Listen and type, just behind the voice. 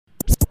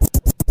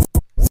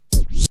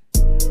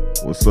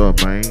What's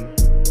up, man?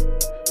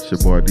 It's your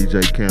boy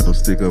DJ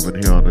Candlestick up in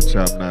here on the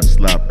Chop Not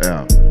Slop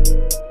out.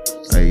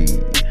 Hey,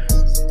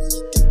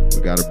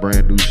 we got a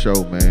brand new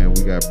show, man.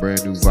 We got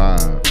brand new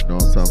vibe. You know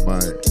what I'm talking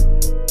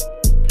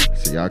about?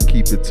 So y'all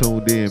keep it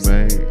tuned in,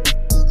 man.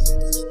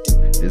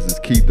 This is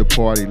Keep the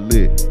Party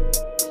Lit.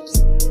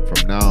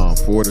 From now on,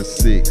 4 to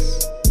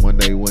 6.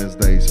 Monday,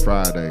 Wednesdays,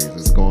 Fridays.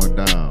 It's going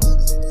down.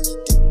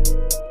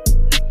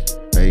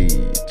 Hey,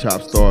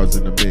 Chop Stars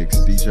in the mix.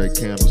 DJ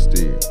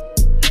Candlestick.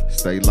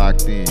 Stay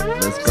locked in.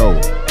 Let's go.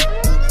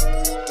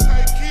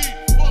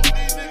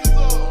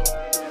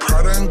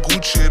 Prada and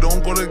Gucci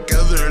don't go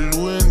together.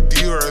 Louis and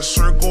Dior, I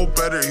swear go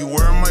better. You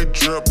wear my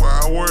drip,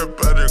 but I wear it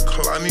better.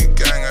 Kalani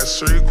gang, I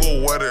swear you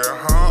go wetter,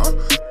 huh?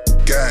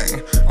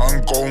 Gang,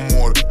 on go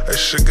mode. I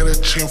should get a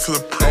chain for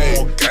the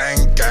promo.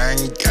 Gang, gang,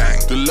 gang.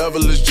 The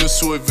level is just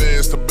too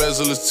advanced. The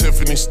bezel is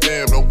Tiffany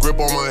stamp. No grip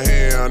on my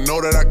hand. I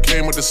know that I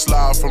came with the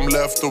slide from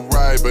left to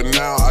right, but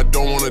now I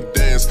don't wanna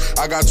dance.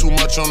 I got too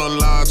much on the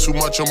line, too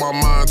much on my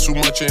mind, too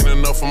much ain't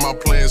enough of my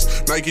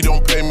plans. Nike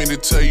don't pay me to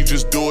tell you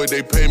just do it.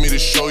 They pay me to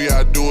show you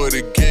I do it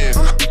again.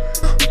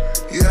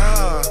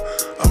 Yeah,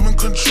 I'm in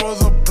control of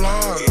the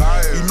block.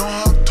 You know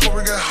how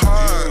October get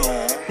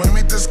hot. Might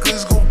make this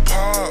glaze go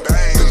pop.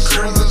 The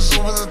curl is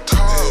over the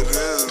top.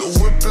 The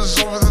whip is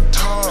over the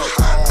top.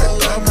 I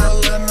thought my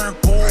Leonard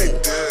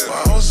gold,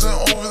 but I wasn't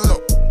over the.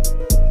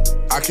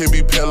 I can't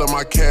be pale in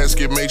my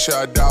casket, make sure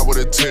I die with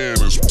a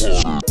 10. It's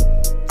party.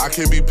 I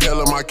can't be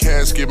pale in my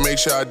casket, make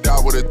sure I die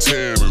with a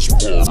 10. It's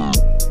party.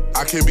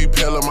 I can't be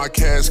pale in my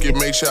casket,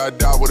 make sure I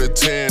die with a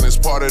 10. It's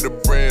part of the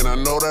brand. I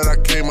know that I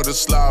came with a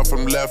slide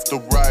from left to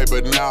right,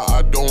 but now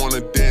I don't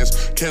wanna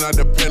dance. Can I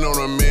depend on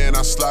a man?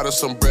 I slotted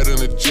some bread in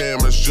the jam.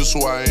 That's just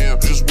who I am.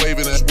 Just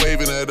waving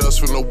at us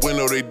from the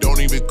window. They don't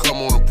even come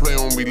on the plane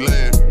when we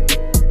land.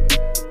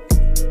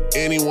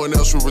 Anyone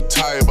else would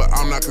retire, but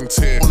I'm not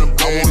content.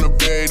 I wanna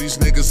bury these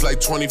niggas like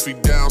 20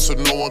 feet down so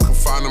no one can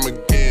find them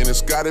again.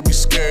 It's gotta be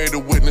scary to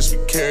witness me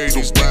carry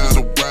these niggas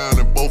around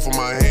in both of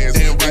my hands.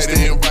 They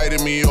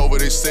invited me over,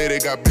 they say they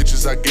got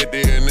bitches, I get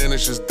there and then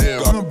it's just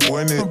them. Gonna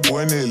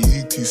buene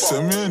elite,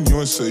 send me a new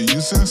one, so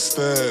use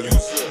instead.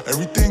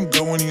 Everything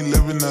good when you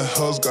live in the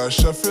hills, got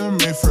chef and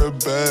made for a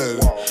bed.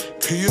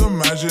 Can you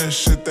imagine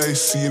shit they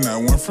seen? I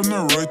went from the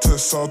Roy to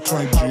South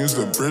 20 Dreams,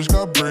 the bridge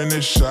got burned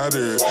and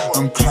shattered.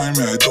 I'm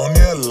climbing, I don't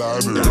need a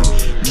ladder.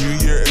 New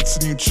year, it's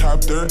a new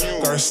chapter.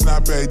 Got her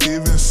snap it, I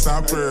didn't even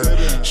snap her.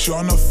 She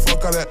on the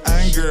fuck out of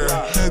anger.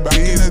 Back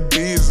in the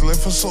days,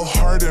 life was so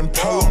hard and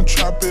Pelham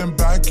trapping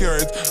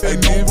backyards. I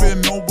didn't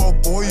even know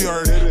about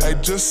Goyard. I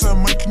just said,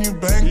 Mike, can you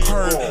bank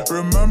card?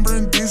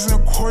 Remembering days in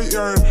the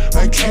courtyard.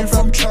 I came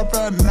from trap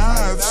at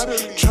Nats,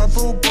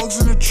 trapping with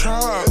bugs in the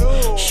trap.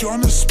 She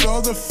wanna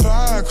spell the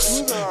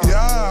facts.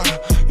 Yeah.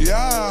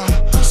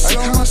 I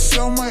can't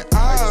sell my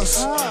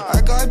ass.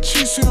 I got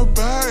cheese in a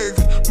bag.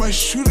 My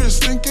shooters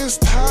think it's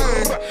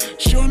tag.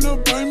 She wanna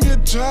buy me a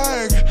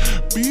jag.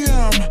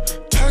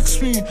 BM,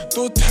 text me,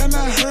 throw 10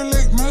 at her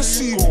like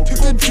Messi.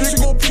 Take the drink,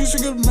 go piece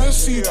and get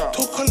messy.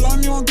 Told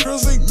Kalani on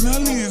girls like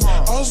Nelly's.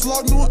 I was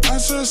locked, no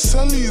answer to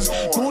Sellies.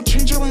 No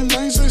change of my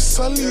lines like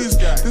Sully's.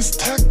 This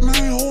tech 9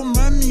 hold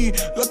many.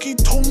 Lucky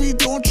told me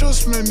don't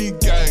trust many,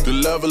 gang. The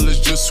level is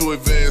just too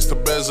advanced. The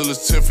bezel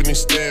is Tiffany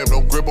stamp.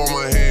 No grip on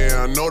my hand.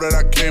 I know that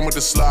I came with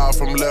the slide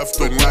from left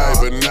to right,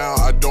 but now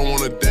I don't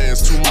wanna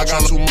dance. I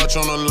got too much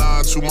on the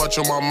line, too much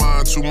on my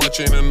mind, too much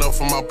ain't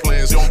enough of my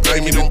plans. Don't pay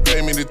me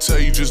to tell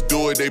you just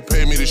do it. They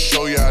pay me to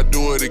show you I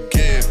do it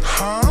again.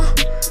 Huh?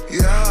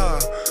 Yeah,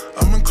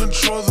 I'm in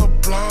control of the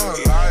block.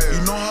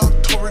 You know how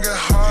October get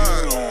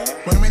hot.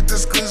 Might make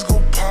this glaze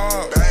go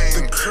pop.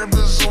 The crib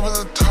is over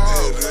the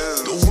top.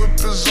 The whip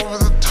is over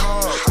the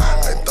top.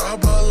 I thought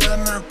about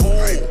Leonard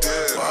gold,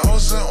 but I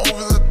wasn't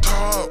over the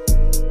top.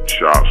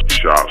 Chop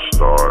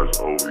Stars,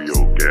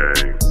 OVO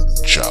gang.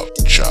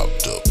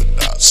 Chopped up and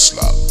not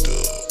slopped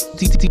up.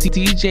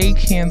 DJ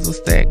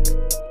Candlestick.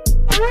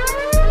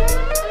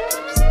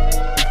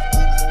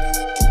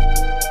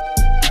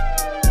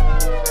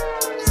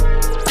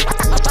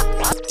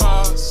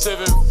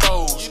 7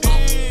 foes,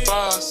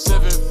 5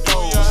 7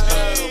 foes,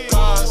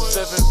 5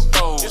 7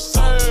 foes,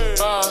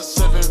 5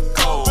 7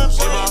 foes,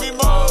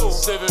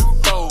 7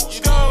 foes,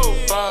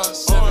 5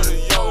 7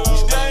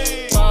 foes,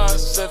 5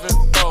 7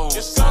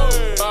 foes,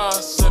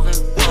 5 7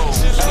 foes.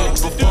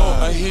 Before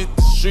I hit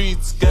the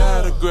streets,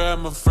 gotta grab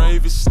my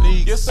favorite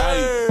sneaks.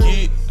 Ay,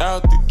 get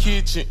out the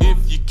kitchen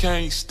if you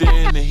can't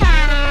stand the heat.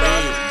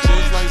 Ay,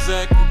 just like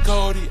Zach and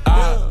Cody,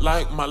 I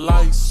like my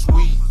life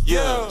sweet.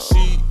 Yeah,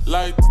 she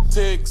like to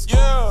text,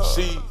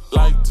 she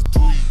like to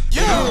tweet.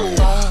 In a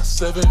 5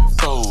 7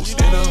 foes,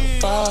 in a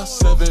 5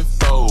 7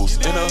 foes,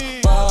 in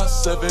a 5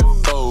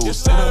 7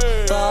 foes, in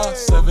a 5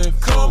 7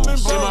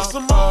 foes, in a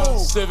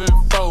 5 7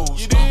 foes,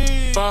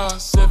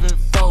 5 7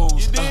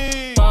 foes,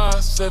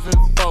 5 7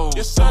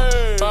 foes,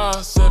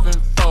 5 7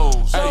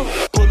 foes.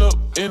 Ay, pull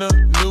up in a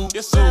new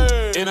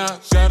suit, and I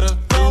got a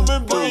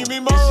new blue. And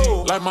she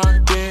like my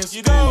dance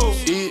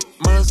moves, it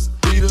must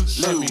be the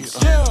shoes. Let me show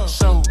I,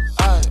 show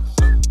I,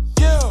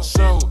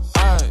 show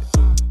I.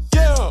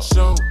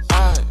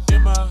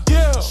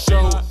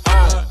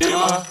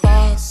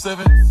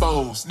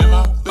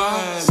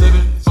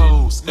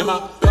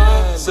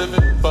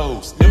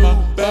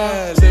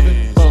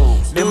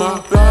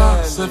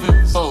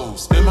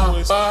 foes? Am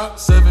I 5,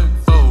 7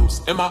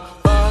 foes? Am I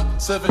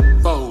 5,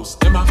 7 foes?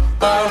 Am I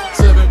 5,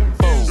 7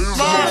 foes?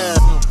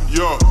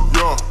 Yeah,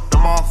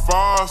 am I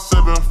 5,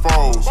 7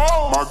 foes?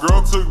 My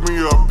girl took me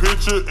a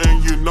picture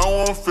and you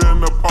know I'm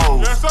finna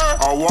pose. Yes, sir.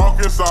 I walk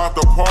inside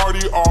the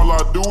party, all I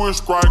do is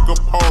strike a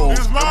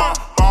pose. Am I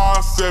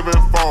 5, 7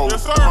 foes?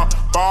 Yes, sir. Am I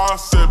 5,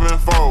 7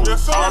 foes?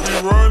 Yes, sir. I be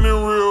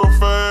running real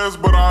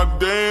fast, but I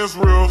dance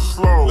real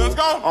slow. Let's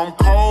go. I'm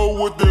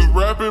cold with this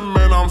rapping,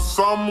 man, I'm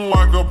something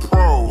like a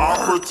pro.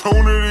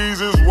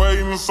 Opportunities is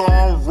waiting, so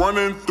I'm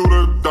running through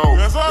the door.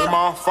 Yes, sir. Am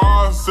I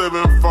 5,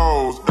 7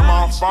 foes? Am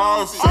I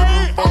 5,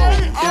 7 foes?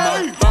 Am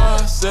I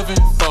 5, 7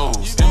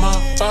 foes? Am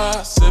I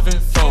 5, 7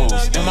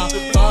 foes? Am I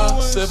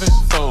 5, 7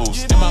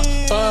 foes? Am I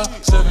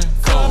 5, 7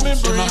 foes? Am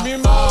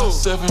I 5,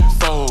 7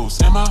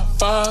 foes? Am I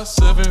 5,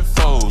 7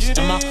 foes?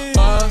 Am I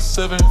 5,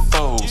 7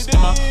 foes?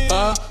 Am I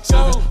 5,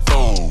 7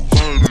 foes?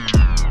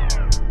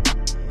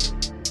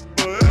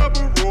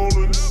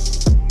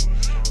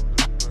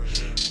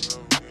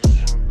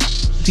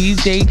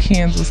 DJ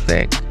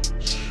Candlestick.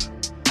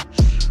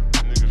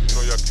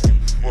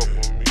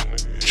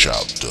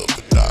 Chopped up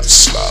and not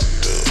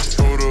slopped up.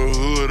 Throw the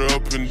hood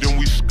up and then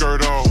we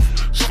skirt off.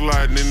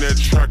 Sliding in that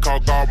track, I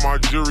got my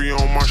jury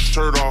on, my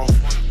shirt off.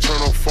 Turn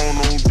the phone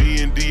on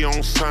D&D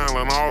on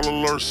silent, all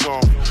alerts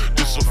off.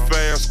 This a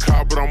fast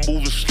car, but I'm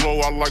moving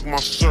slow, I like my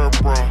syrup,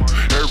 bro.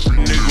 Every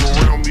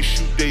nigga around me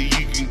shoot they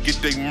eat and get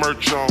they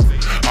merch off.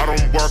 I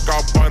don't work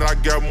out, but I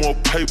got more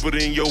paper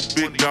than your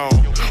big dog.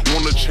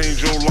 Wanna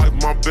change your life,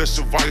 my best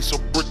advice, a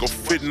brick of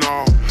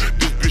fentanyl.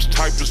 This bitch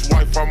type is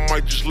wife, I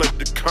might just let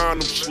the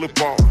condom slip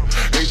off.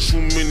 Ain't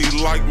too many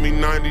like me,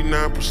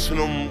 99% of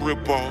them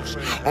rip-offs.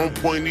 On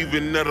point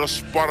even at a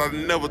spot, I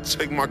never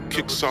take my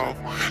kicks off.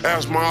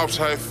 Ask my ops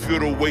how it feel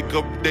to wake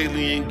up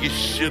daily and get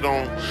shit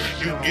on.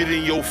 You get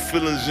in your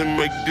feelings and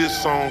make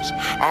diss songs.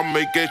 I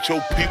make at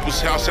your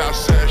people's house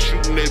outside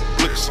shooting that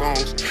blick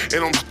songs.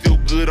 And I'm still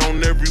good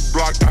on every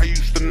block I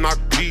used to knock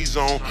peas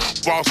on.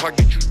 Boss, I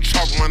get you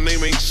chalk, my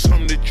name ain't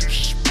something that you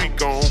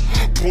speak on.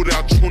 Pulled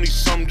out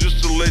 20-something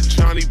just to let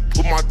Johnny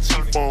put my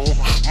teeth on.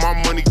 My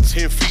money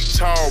 10 feet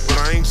tall, but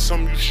I ain't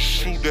something you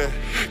shoot at.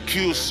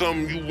 Kill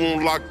something you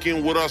won't lock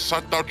in with us, I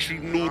thought you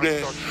knew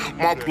that.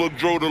 My plug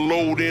drove the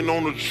load in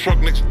on the truck,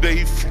 next day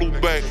he flew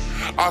back.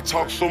 I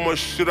talk so much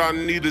shit I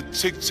need a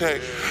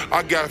tic-tac.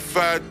 I got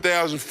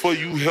 5,000 for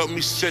you, help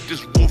me set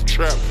this wolf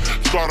trap.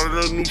 Started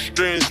a new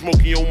strand,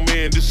 smoking your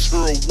man, this here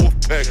a wolf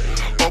pack.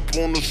 Up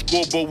on the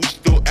scoreboard, we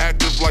still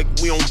active like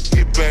we don't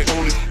get back.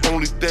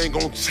 Only thing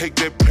gon' take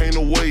that pain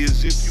away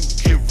is if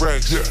you get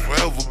racks.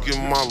 Forever get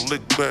my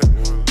lick back.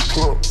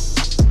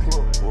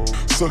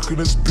 Sucking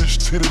this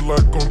bitch titty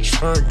like I'm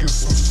trying to get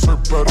some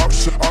syrup out of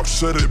it. Op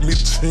shot at me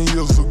 10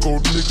 years ago,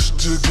 niggas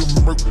still get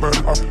murked by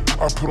it.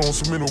 I put on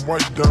so many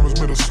white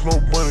diamonds, made a snow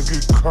bunny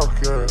get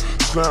cocky.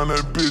 Slam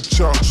that bitch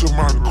out till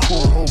my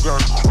core hole got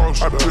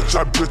crushed. I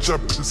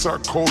piss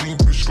out codeine,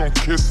 bitch gon'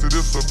 kiss it,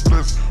 it's a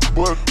bliss.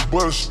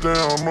 Bust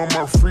down on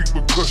my freak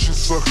because she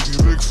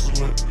sucking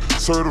excellent.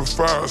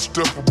 Certified,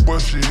 step a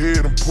bust your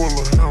head and pull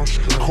a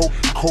hamstring.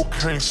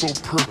 Cocaine so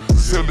pure,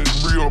 sell it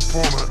real up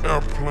on an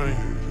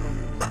airplane.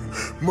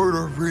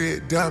 Murder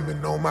red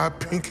diamond on my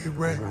pinky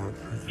ring.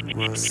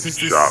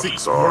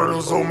 66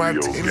 murders on my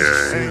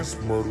tennis chains.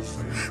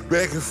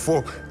 Back and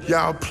forth,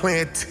 y'all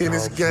playing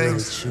tennis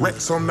games.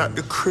 Racks on not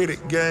the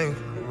credit game.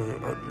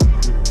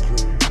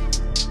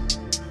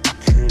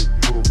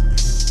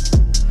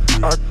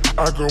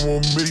 I got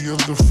more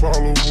millions to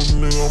follow,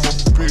 nigga, I'm a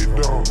big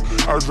dog.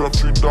 I drop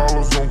 $3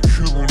 on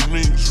Cuban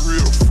links,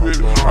 real fit.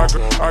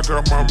 I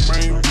got my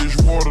main bitch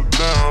watered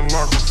down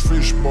like a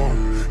fishbowl.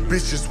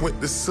 Bitches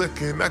went to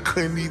sucking, I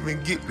couldn't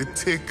even get the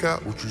tick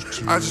out.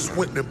 I just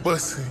went to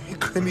busting, he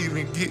couldn't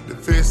even get the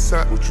fist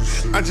out.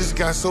 I just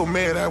got so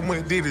mad I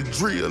went and did a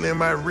drill in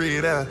my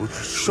red eye.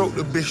 Showed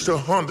the bitch the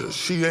Honda,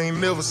 she ain't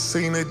never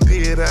seen a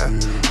dead eye.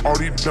 All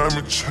these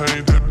diamond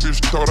chains, that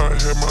bitch thought I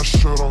had my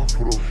shirt off.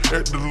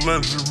 At the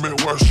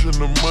laundromat, washing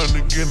the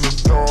money, getting the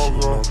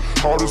dog off.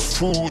 All this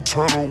food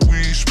turn a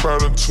weed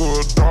spot into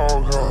a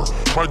dog house.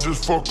 Might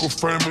just fuck a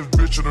famous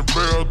bitch in the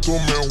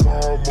bathroom at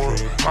Walmart.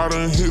 I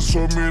done hit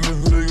so many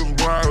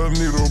niggas, why I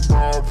need a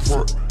ball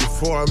for?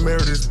 Before I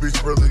married this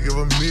bitch, brother, give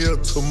a meal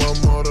to my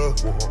mother.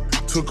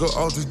 Took her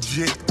off the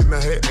jet, and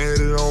I had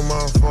added on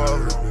my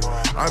father.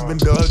 I've been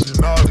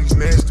dodging all these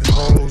nasty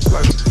hoes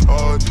like a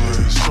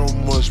charger. So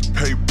much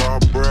paper, I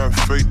brag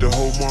fate to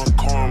hold my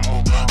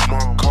karma.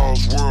 My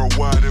cause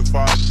worldwide, if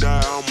I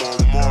die, I'm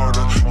a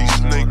martyr. These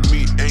snake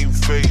meat ain't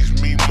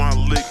phased me, my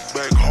lick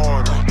back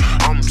harder.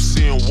 I'm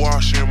seeing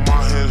washing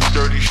my hands,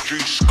 dirty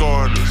street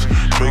scarred us.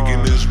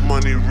 Making this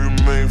money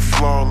remain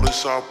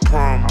flawless, I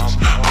promise.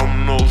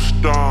 I'm no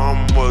star,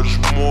 I'm much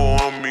more,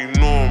 I'm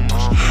enormous.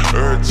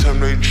 Every time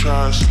they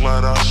try to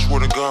slide, I swear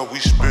to God, we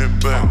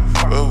spit back.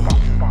 Oh,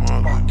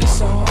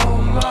 it's a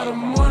whole lot of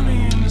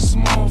money in this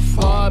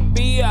motherfucker.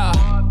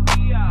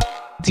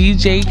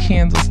 DJ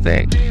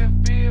Candlestick.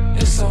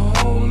 It's a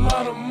whole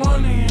lot of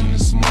money in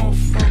this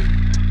motherfucker.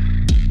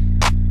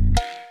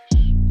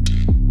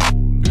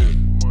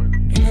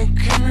 And they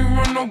can't me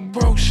run no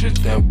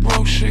shit, that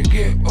broke shit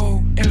get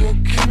old. Ain't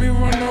gon' keep me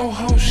run no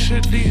hoe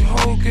shit, these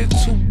hoes get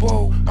too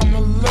bold. I'm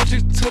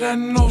allergic to that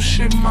no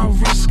shit, my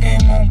wrist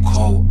game on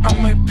cold. I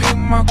might pick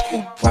my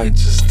coupe white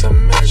just to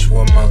match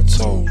with my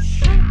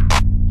toes.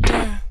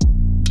 Yeah.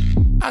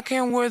 I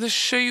can't wear the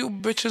shit you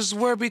bitches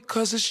wear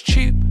because it's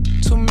cheap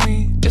to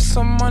me. It's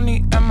some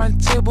money at my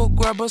table,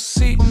 grab a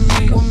seat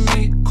with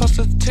me. Cost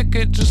a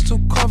ticket just to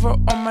cover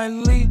all my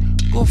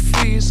legal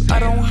fees. I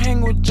don't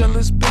hang with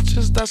jealous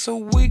bitches, that's a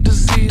weak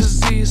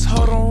disease.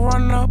 Hold on,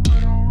 run up.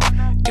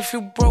 If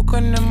you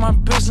broken in my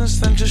business,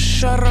 then just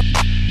shut up.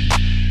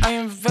 I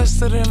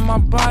invested in my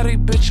body,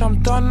 bitch,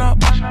 I'm done up.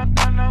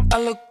 I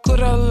look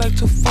good, I like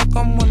to fuck,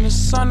 I'm when the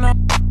sun up.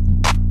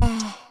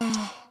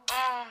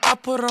 I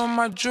put on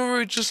my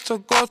jewelry just to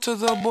go to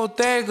the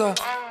bodega.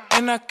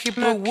 And I keep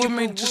it with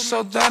me just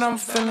so that I'm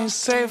feeling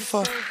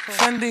safer.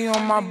 Fendi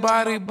on my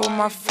body, but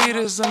my feet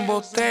is in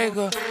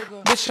Bottega.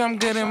 Bitch, I'm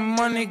getting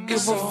money,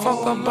 give a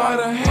fuck about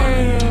a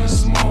hater in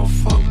this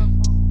motherfucker.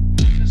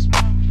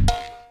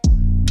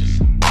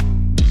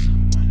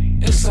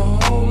 It's a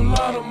whole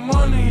lot of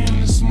money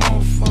in this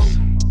motherfucker.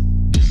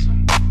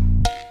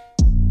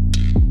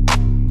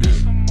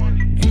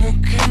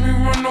 Can't me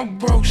run no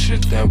broke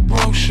shit, that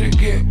broke shit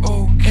get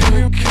old.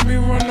 Can't me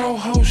run no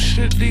hoe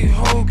shit, these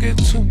hoes get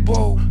too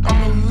bold.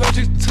 I'm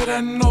allergic to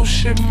that no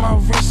shit, my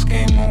wrist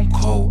game on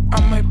cold.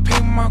 I might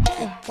paint my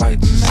coupe white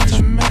just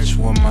to match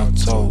with my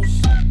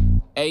toes.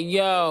 Hey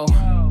yo,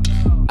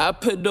 I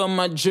put on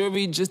my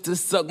jewelry just to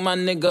suck my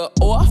nigga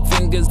off.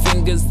 Fingers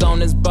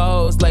on his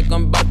balls like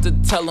I'm about to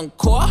tell him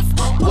cough.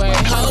 Wait,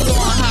 hold on,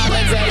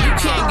 holiday, you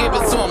can't give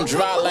it to him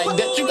dry like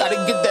that. You gotta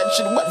get that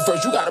shit wet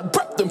first, you gotta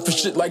prep them for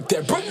shit like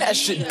that. Bring that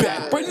shit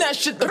back, bring that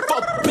shit the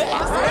fuck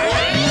back.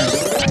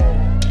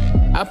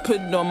 I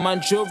put on my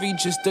jewelry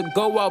just to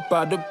go out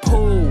by the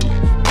pool.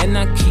 And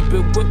I keep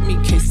it with me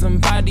in case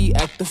somebody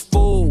act a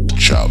fool.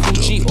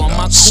 Gucci on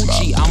my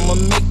coochie, I'ma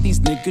make these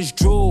niggas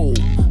drool.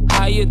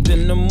 Higher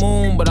than the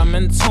moon, but I'm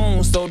in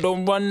tune, so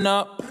don't run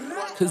up.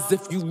 Cause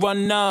if you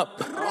run up,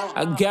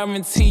 I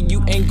guarantee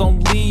you ain't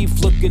gon'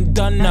 leave looking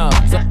done up.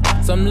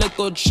 Some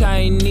little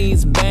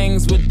Chinese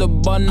bangs with the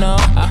bun up.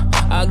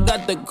 I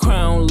got the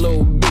crown,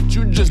 little bitch,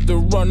 you just a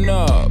run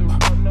up.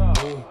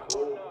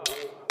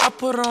 I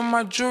put on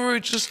my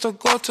jewelry just to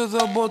go to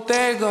the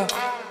bodega.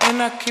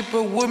 And I keep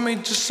it with me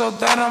just so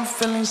that I'm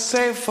feeling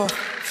safer.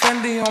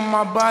 Fendi on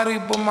my body,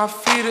 but my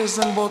feet is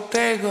in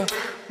Bottega.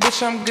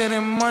 Bitch, I'm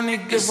getting money,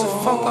 give a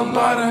fuck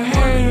about a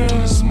hater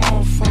in this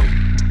motherfucker.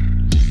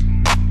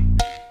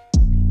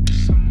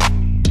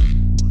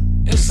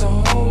 It's a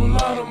whole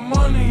lot of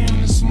money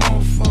in this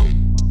motherfucker.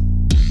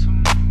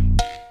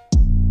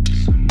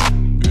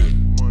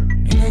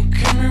 Ain't gon'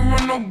 keep me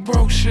run no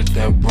broke shit,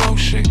 that broke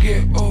shit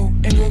get old.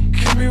 Ain't gon'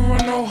 keep me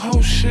run no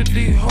hoe shit,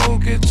 these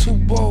hoes get too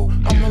bold.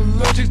 I'm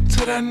allergic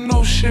to that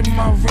no shit,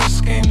 my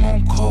wrist game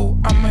on cold.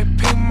 I might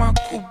paint my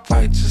coupe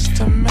white just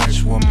to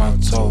match with my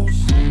toes.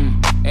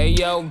 Hey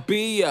yo,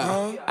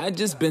 Bia, I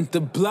just bent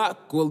the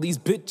block, all these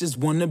bitches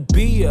wanna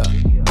be ya.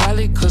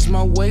 Probably cause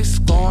my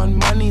waist gone,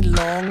 money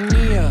long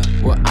near.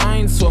 Well, I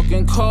ain't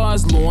talking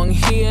cars, long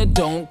hair,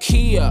 don't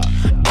care.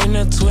 In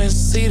a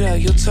twin-seater,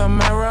 you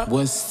Tamara?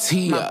 What's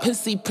Tia? My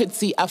pussy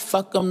pretty, I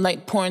fuck 'em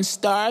like porn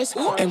stars.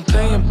 Ain't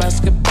playing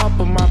basketball,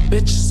 but my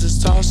bitches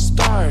is all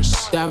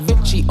stars. Da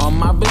Vinci on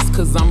my wrist,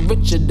 cause I'm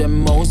richer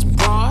than most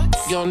broads.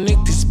 Yo, Nick,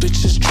 these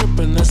bitches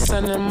trippin', let's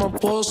send him a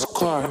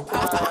postcard.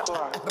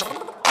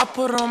 I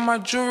put on my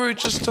jewelry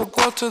just to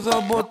go to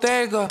the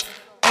bodega.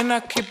 And I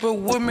keep it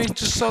with me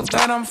just so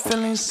that I'm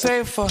feeling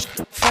safer.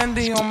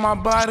 Fendi on my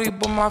body,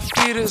 but my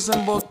feet is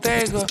in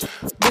Bottega.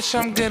 Bitch,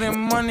 I'm getting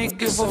money,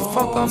 give a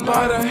fuck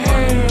about a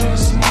hater in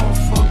this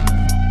motherfucker.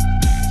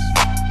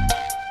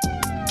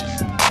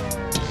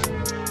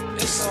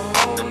 It's a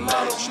whole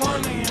lot of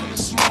money in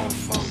this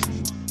motherfucker.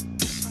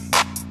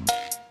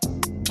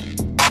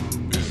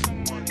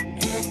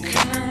 Ain't gon'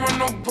 keep me run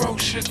no broke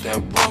shit, that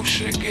broke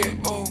shit get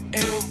old.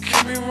 Ain't gon'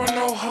 keep me run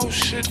no hoe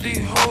shit,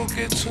 these hoes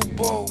get too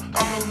bold.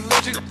 I'm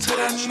allergic to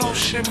that no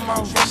shit, my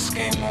wrist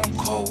game on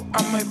cold.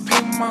 I might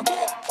paint my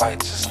coupe white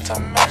just to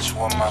match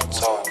with my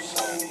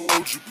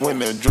toes. When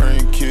that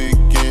drink kick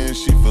in,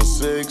 she feel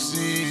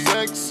sexy.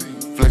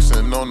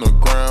 Flexing on the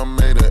ground,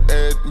 made her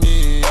at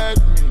me.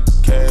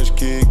 Cash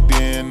kicked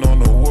in on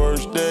the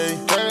worst day.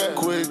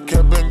 Quick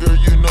capping, girl,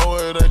 you know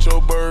it ain't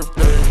your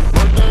birthday.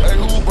 Hey,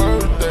 who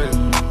birthday?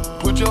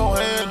 Put your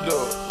hand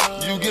up,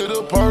 you get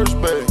a purse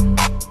back.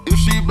 If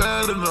she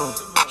bad enough,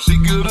 she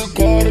get a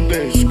car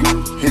today.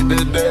 Hit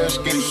that dash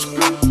gate,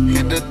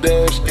 hit that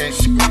dash gate,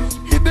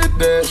 hit that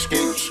dash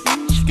gate.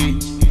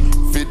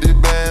 50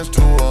 bands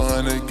to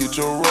 100, get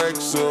your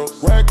racks up.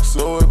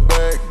 Throw it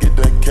back, get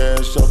that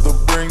cash off the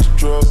Brinks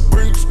truck.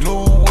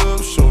 New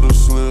whip, shoulder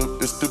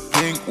slip, it's the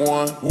pink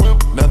one.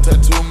 Whip, now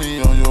tattoo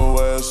me on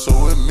your ass so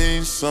it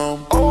means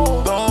something.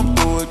 Thumb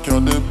through it,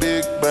 count the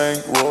big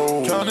bank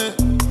roll. Count it,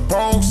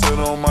 prong sit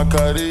on my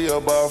Cartier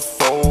by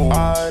 4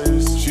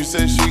 eyes. She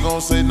said she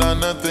gon' say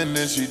nothing,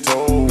 then she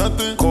told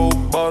nothing.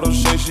 Coke bottle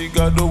shake, she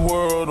got the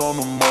world on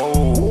the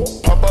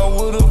mold. Pop out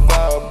with a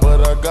vibe,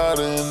 but I got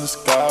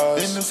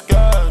water in the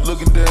skies.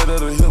 Looking dead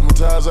at her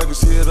hypnotized, I can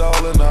see it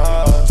all in the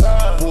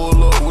eyes.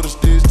 Pull up with a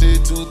stick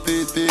too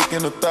thick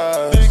in the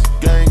thighs.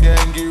 Gang,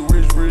 get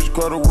rich,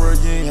 quite a word,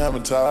 you ain't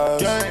having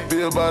ties.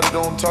 Feel about it,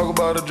 don't talk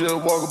about it, just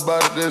walk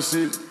about it, that's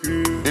it.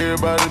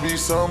 Everybody be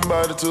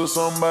somebody till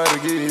somebody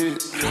get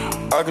hit.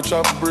 I could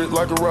chop a brick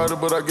like a rider,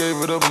 but I gave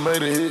it up and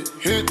made a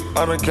hit.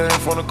 I done came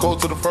from the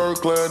coast to the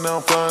first class, now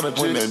I'm flying a jet.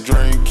 When that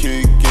drink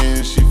kick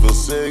in, she feel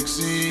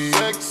sexy.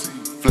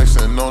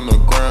 Flexing on the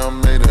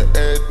ground, made her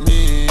at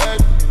me.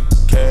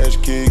 Cash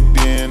kicked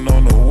in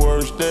on the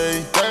worst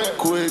day.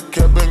 Quick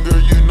capping, girl,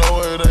 you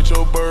know it ain't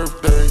your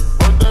birthday.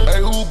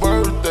 Hey, who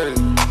birthday?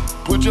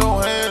 Put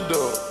your hand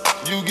up,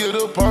 you get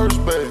a purse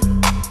back.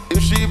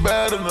 If she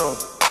bad enough,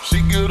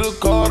 she get a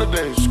car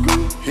today.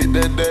 Screw, hit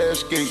that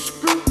dash gate.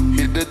 Screw,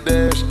 hit that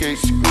dash gate.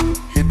 Screw,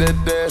 hit that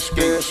dash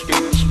gate.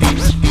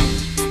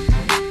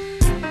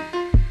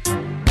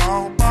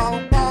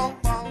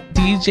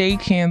 DJ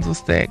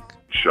Candlestick.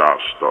 Shop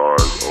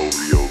Stars,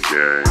 OVO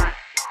Gang.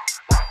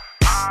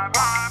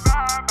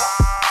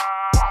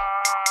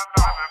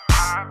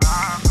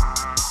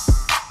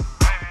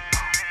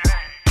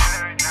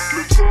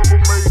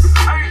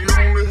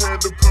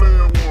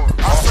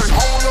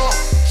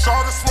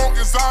 Shawty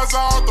smoking Zaza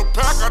out the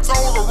pack, I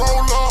told her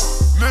roll up.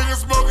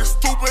 Niggas smoking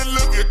stupid,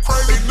 looking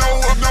crazy,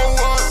 know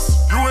us.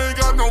 You ain't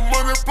got no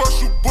money, plus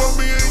you bum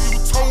me and you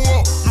toe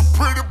up. You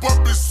pretty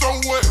but be so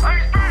wet.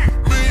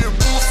 Me and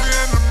Boosie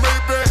in the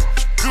Maybach,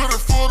 good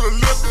for the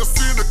liquor.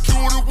 Seen a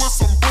cutie with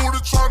some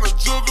booty, tryna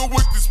juggle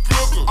with these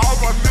pilgers. All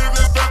my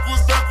niggas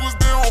backwards,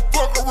 they don't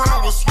fuck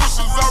around with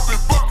swishers. I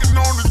been fucking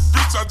on this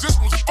bitch, I just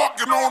was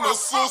fucking on her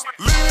sister.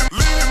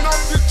 Leaning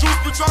off the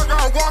juice, bitch, I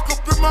gotta walk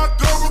up in my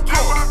double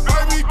cup.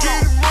 Baby,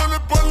 getting money,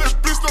 but let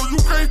bitch know you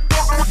can't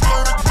fuck with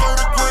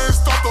 30 grand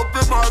stuffed up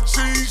in my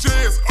jeans.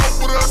 Yeah, it's up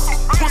with us.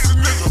 Pussy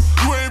nigga,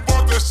 you ain't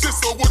bought that shit,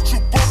 so what you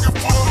bucking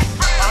for?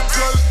 I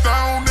touched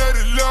down at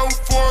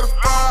 11:45.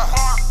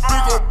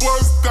 Big ol'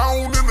 bust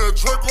down in the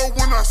Draco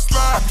when I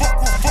slide. Fuck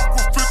with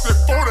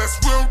 54, that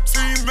swim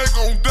team, they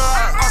gon'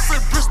 die. I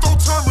said, bitch, don't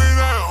turn me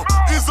down.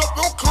 It's up,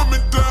 don't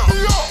coming down.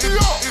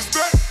 It's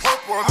that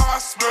purple I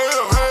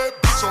smell. Hey,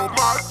 bitch on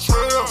my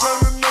trail.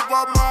 Turning up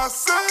by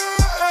myself.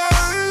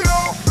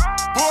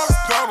 Bust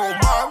down on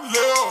my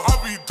left. I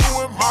be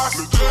doing my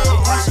skill.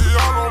 She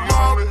all on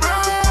my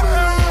back.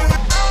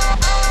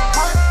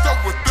 Breaked up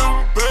with them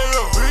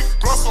bells. Big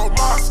plus on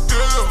my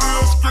skill.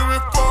 Still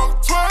screaming fuck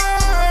 12.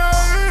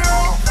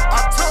 I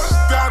touched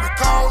down and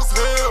cause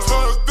hell.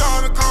 Touched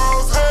down and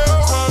cause hell.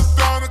 Touched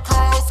down and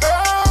cause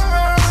hell.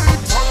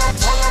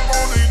 Turn up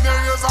on these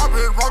niggas. I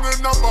been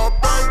running up a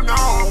bank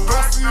now.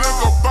 Bessie and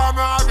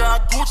Gabbana. I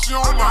got Gucci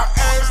on my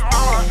ass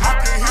now. I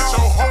can hit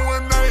your hoe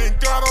and they ain't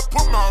gotta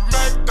put my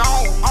Mac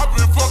down. I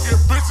been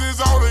fucking bitches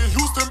out in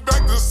Houston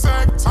back to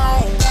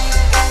Sacktown.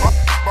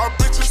 My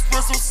bitch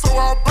expensive, so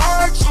I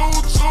buy choo.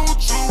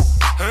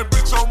 And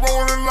bitch, I'm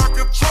rolling like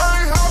a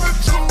train, how to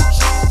choo.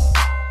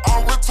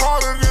 I'm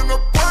retarded in the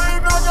brain,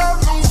 I got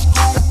loose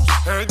screws.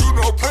 And you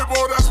know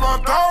Playboy, that's my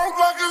dog,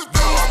 like it's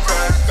blue. I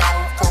back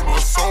down from a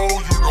soul,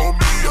 you know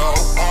me, a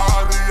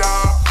warrior.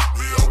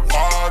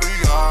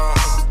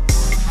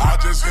 I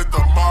just hit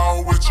the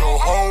mall with your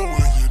hoe,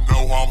 and you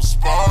know I'm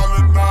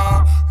spalling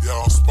now.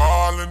 Yeah, I'm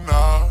spalling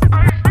now.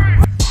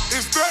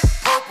 It's that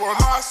purple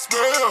I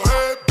smell.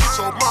 Hey, bitch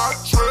on my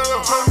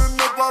trail. Turning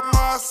up by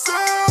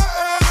myself.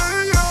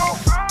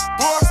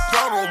 Bust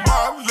down on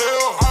my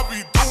left. I be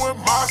doing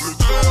my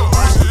skill.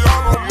 She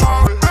all on my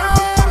back.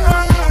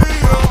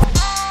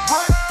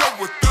 Breaked up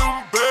with them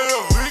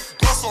bells. Big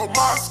bust on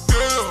my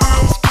scale.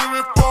 Still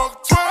screaming fuck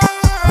 12.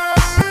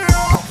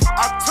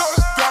 I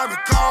touched down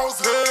and cause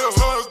hell.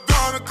 Touched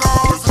down and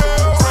cause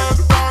hell.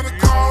 Touched down and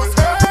cause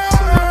hell.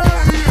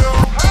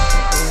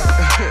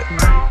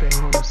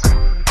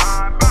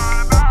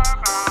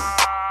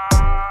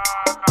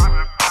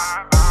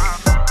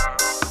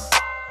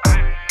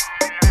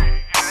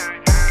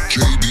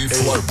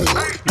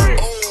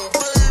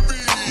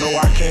 No, I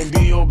can't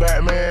be your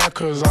Batman,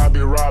 cause I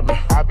be robbing.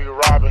 I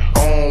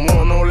don't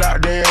want no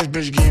lap dance,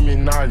 bitch, give me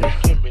noggin.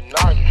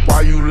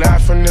 Why you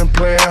laughing and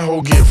playing,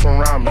 ho, get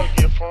from around me.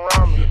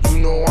 You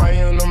know I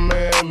am the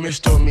man,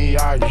 Mr.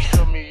 Miyagi.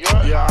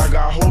 Yeah, I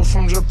got hoes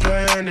from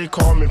Japan, they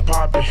call me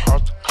Poppy.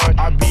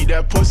 I beat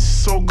that pussy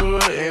so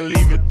good and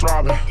leave it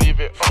throbbing.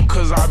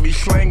 Cause I be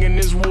slanging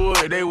this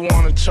wood, they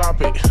wanna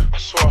chop it.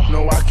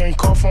 No, I can't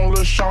cuff on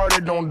Lil'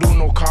 Shorty, don't do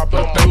no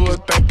copping.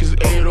 Think it's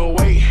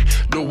 808,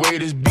 the way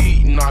this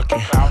beat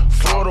knocking.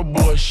 Florida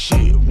boy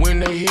shit, when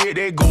they hit,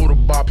 they go to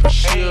bopping.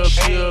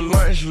 She a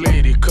lunch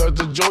lady, cause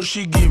the Joe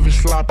she give it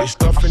sloppy.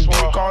 Stuffing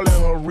dick all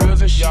in her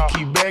reels and she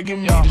keep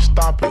begging me to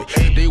stop it.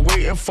 They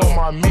waiting for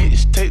my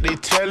mixtape, they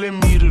telling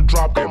me to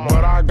drop it.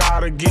 But I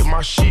gotta get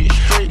my shit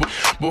straight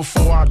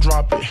before I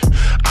drop it.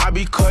 I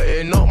be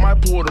cutting up,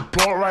 might pull the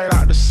plug right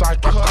out the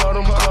socket. Cut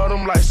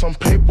them like some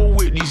paper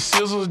with these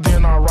scissors,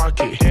 then I rock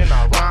it.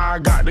 Now I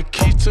got the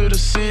keys to the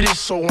city,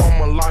 so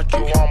I'ma lock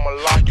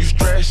it. You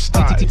stressed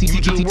out,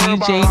 you just worry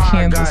about how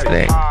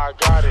I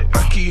got it.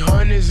 I keep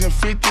hundreds and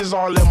fifties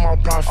all in my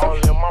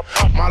profit.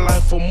 My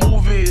life a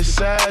movie, it's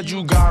sad,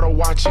 you gotta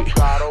watch it.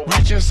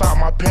 Reach inside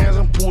my pants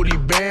and pull these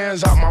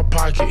bands out my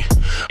pocket.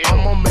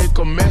 I'ma make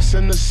a mess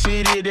in the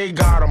city, they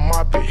gotta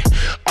mop it.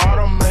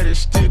 Automatic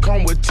stick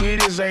come with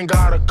titties, ain't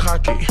gotta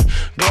cock it.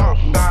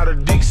 Glock got a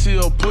dick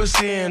seal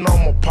pussy and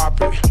I'ma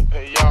pop it.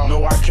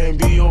 No, I can't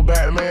be your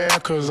Batman,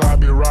 cause I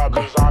be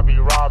robbing. I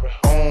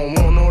don't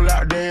want no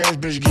lap dance,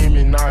 bitch, give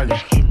me noggin.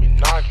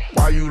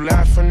 Why you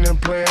laughing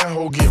and playing,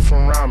 ho, get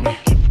from around me.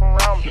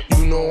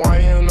 You know I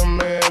am the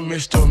man,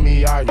 Mr.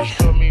 Miyagi.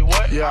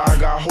 Yeah, I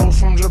got hoes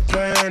from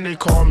Japan, they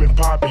call me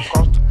Poppy.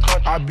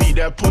 I beat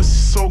that pussy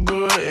so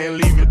good and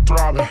leave it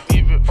throbbing.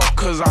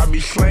 Cause I be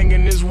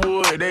slanging this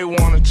wood, they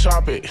wanna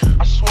chop it.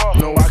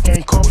 No, I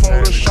can't cuff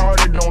on the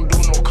shorty, don't do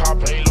no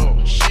copping.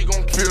 She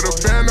gon' fill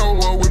the band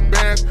over with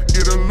bands,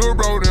 get a little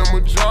bro them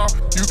a job.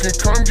 You can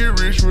come get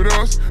rich with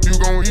us, you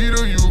gon' eat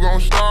or you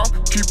gon' starve.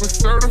 Keep it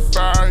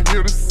certified,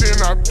 here to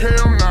sin, I pay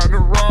them not to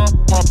rob.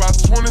 Pop out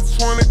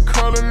 2020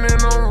 color,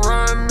 and I'm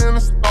riding in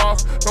the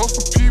stars. Know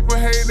some people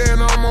hate that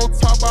I'm on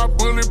top, I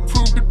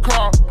bulletproof the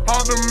car.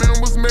 All the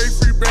members make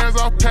free bands,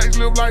 all packs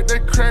live like they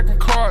cracking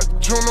cards.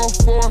 Juno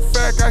for a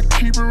fact, I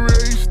keep it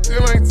real, you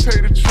still ain't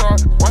take the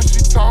chart. Why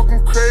she talking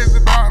crazy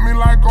about me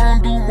like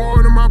I'm do more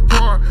than my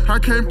part? I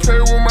can't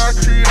play with my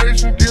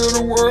creation, give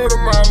the world to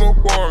my little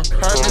boy.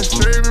 I been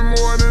saving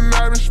more than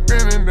I been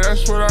spending,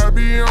 that's what I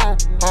be on.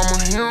 I'm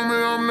a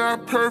human, I'm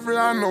not perfect,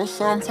 I know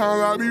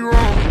sometimes I be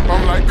wrong.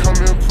 I'm like, come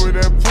and put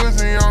that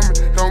pussy on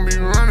me, don't be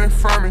running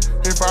from me.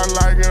 If I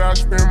like it, I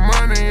spend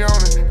money on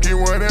it, get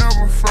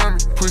whatever from me.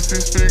 Put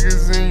 6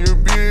 figures in your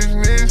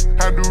business,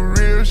 I do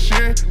real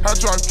shit. I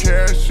drop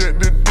cash at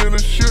the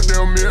dealership,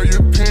 they'll mail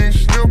your pink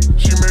slip.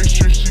 She make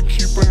sure she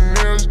keep her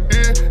nails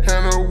did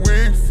and her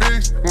wig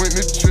fixed. Went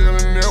to jail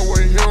and that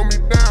way held me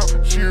down.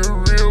 She a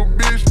real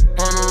bitch,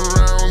 100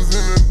 rounds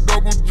in a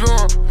double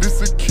drum. This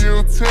a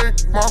kill tech.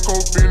 Marco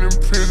been in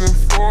prison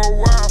for a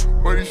while,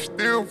 but he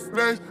still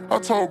flex. I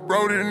told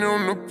Brody and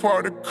them to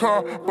park the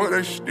car, but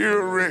they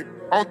still wreck.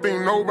 I don't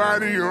think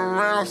nobody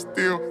around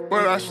still,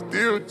 but I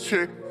still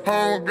check. I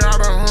don't got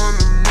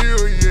 100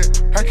 mil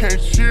yet, I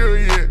can't chill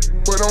yet,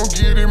 but don't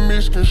get it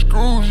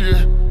misconstrued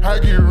yet. I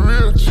get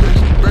real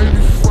checks, baby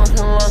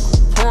fucking like a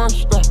porn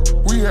star.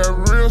 We have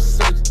real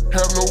sex,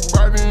 have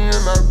nobody in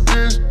our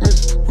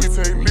business. We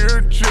take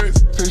lyric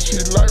checks, say she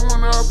like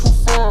when I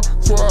perform,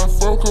 so I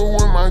fuck her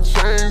with my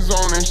chains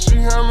on, and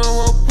she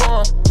handle her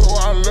part, so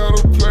I let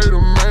her play the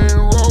main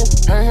role.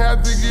 Ain't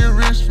had to get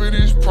rich for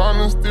these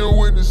problems, still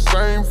with the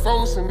same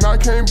folks, and I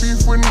can't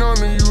beef with none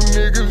of you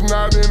niggas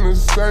not in the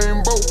same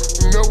boat.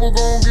 You never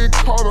gon' get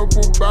caught up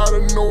about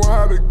it, know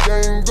how the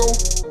game go.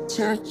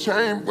 Tennis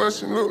chain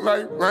bustin' look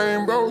like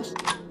rainbows.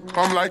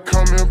 I'm like,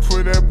 come and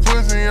put that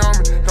pussy on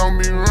me, don't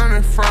be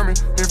running from me.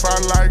 If I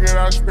like it,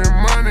 I spend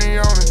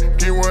money on it,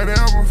 get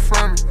whatever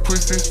from me.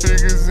 Put 6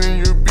 figures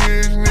in your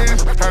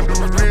business, I do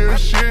real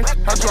shit.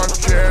 I drop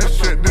cash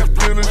at the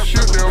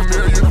dealership, they'll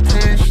mail your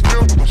pink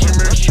slip. She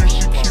make sure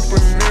she keep her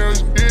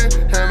nails did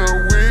and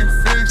her wig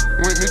fixed.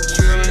 Went to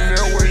jail and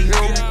that way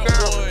held me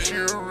down. She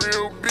a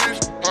real bitch,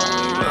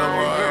 100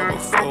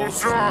 rounds in a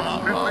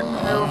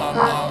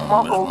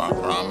double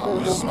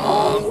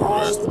drum.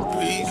 Rest in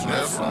peace,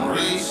 left from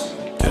Reese.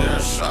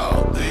 Cash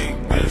out, thick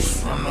bitch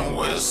from the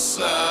west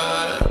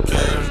side.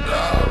 Cash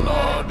down,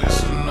 no, this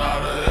is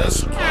not a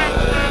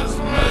S-Class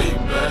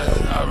Maybach.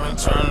 I've been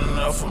turning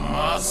up for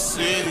my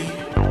city.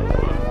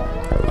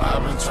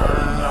 I've been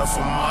turning up for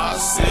my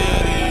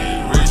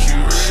city. Richie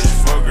rich,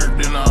 fucker,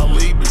 then I'll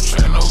leave. Bitch,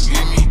 ain't no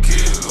give me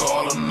kids,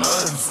 all or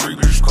nothing.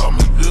 Freakers call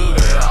me good,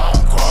 hey, I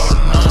don't call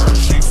her none.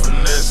 She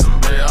finessing,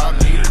 babe, I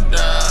need a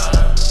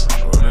die.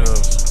 What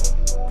else?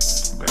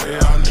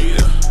 Babe, I need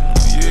a,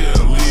 yeah,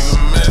 leave a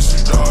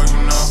message, dog,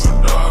 you know for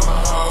dog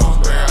and hoes.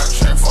 Babe, I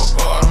can't fuck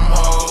all them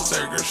hoes.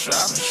 Take her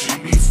shopping, she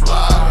be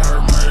fly. Her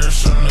mirror,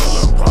 Chanel,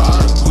 and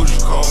Prada. Gucci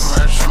coat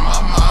matching my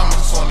mama.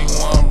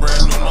 21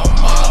 brand new, no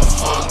model.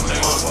 Fuck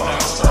nigga,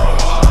 throw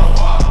water,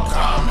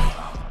 calm me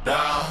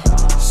down.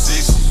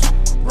 6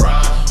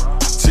 round,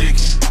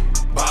 ticking,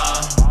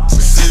 bomb,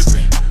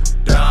 sipping,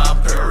 down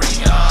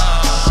Perignon.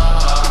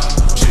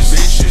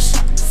 Bitches,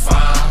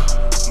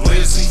 fine,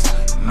 Lizzie,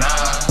 9,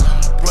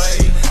 play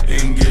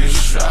and get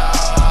shot.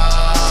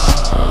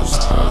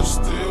 I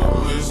still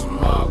miss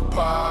my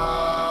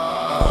pie.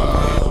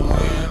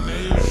 When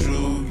is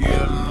you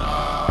getting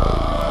out?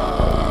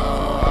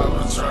 I've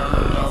been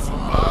turning up for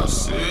my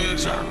city.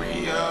 Turn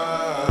me up.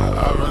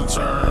 I've been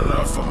turning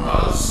up for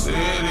my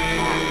city.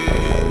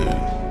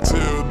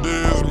 Till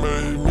this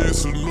made me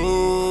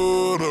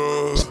salute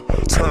us.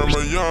 Turn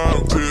my young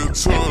bitch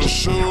to a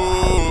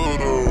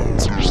shooter.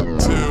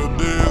 Till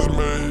this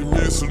made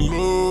me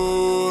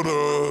salute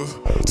us.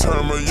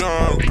 Turn my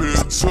young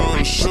bitch to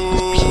a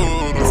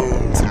shooter.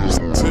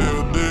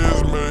 Till this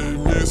made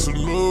me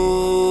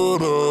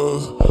salute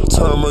us.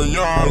 Turn my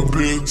young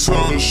bitch to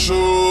a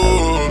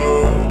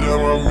shooter. Yeah,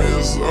 my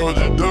man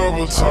Soldier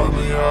Double taught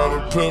me how to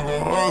pimp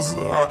and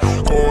hustle. I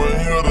go and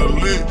hit a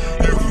lick,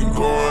 you can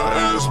go and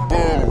ask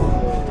Bo.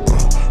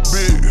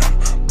 Big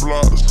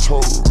blocks,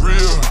 total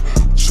real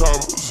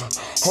choppers.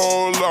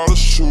 Whole lot of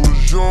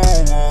shooters, you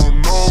don't want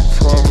no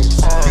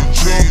problems.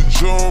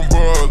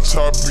 Jumbo,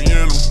 Toppy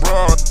in the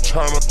bra.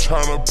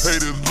 Tryna pay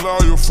this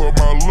lawyer for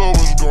my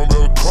lowest, gon' be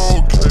a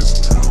cold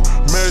case.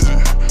 Magic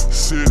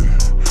City,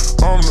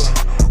 I'm the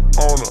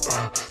owner.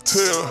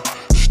 Tell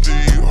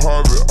Steve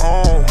Harvey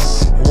I don't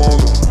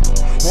want her.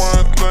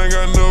 One thing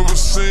I never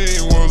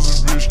seen was a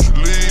bitch to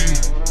leave.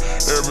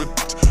 Every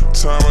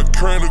time I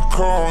crank the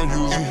car on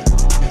you,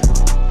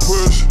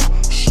 push,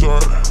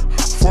 start,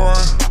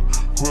 fire,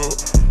 whip,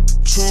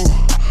 2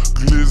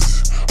 glizzy,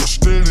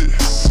 extended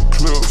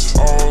clips.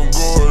 On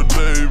guard,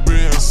 they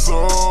being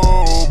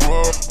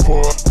sober.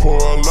 Pour a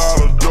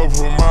lot of dope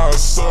from my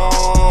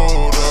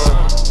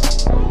soda.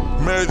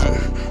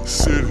 Magic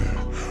City,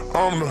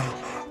 I'm the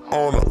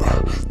owner.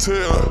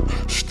 Tell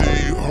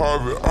Steve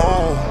Harvey I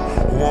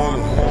don't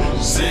want her.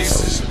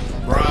 Sixes,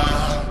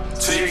 rhyme,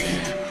 ticking,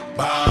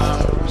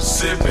 bomb,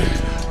 sipping,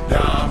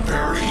 Dom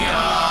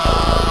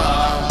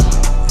Perignon.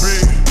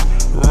 Big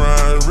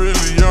Ryan,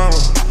 really young,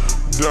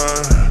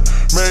 done.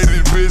 Made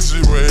these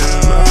bitches way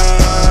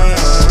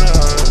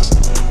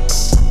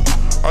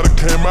I done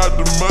came out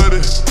the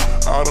muddy.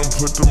 I done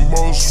put the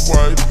most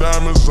white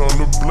diamonds on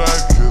the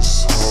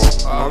blackest.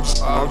 I'm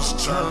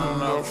just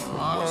turning up for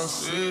my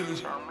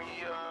city.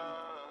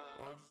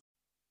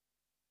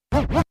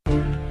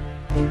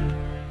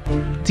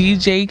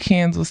 DJ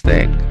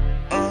Candlestick.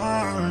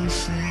 I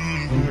see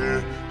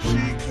her,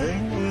 she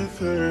came with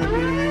her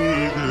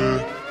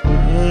nigga,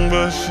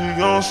 but she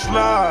gon'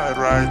 slide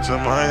right to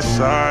my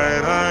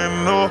side. I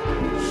know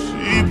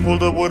she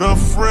pulled up with her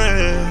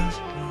friends,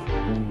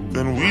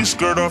 then we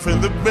skirt off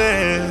in the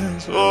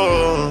Benz.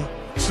 Oh,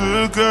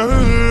 took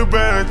her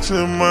back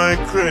to my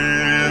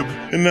crib,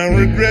 and I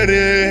regret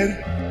it.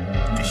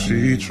 Cause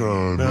she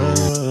tryna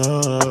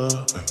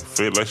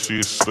feel like she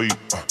asleep.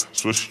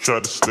 So she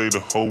tried to stay the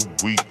whole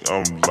week.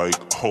 I'm like,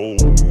 oh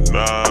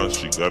nah,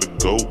 she gotta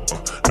go.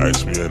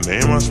 Ask me her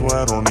name, I swear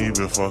I don't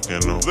even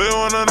fucking know. They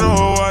wanna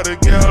know why the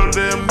girl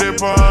them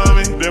dip on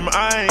me. Them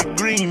I ain't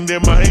green,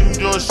 them I ain't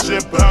just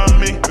ship on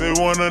me. They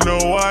wanna know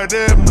why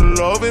them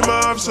love him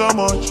off so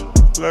much.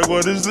 Like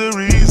what is the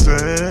reason?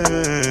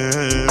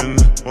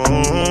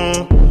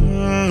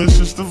 It's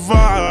just the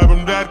vibe,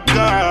 I'm that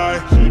guy.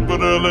 She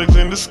put her legs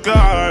in the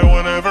sky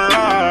whenever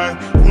I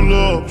pull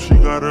up. She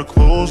got her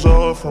clothes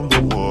off from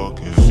the walk,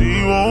 and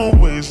she won't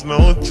waste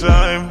no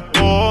time.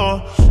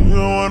 Oh, she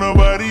don't want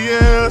nobody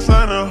else,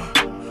 I know,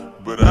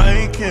 but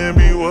I can't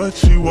be what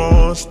she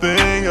wants.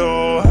 They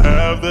all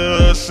have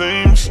the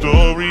same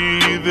story.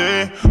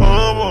 They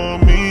all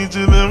want me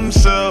to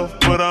themselves,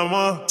 but I'm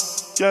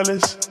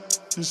jealous.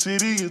 The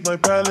city is my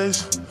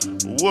palace.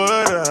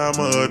 What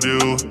I'ma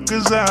do?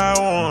 Cause I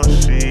want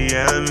she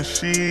and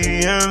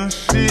she and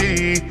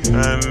she,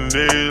 and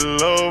they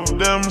love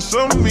them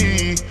some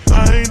me.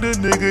 I ain't the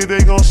nigga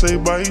they gon' say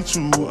bye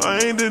to.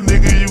 I ain't the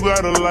nigga you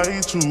gotta lie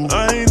to.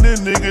 I ain't the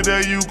nigga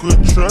that you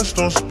could trust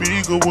on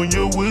speaker when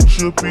you're with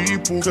your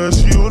people.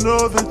 Cause you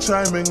know the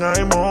timing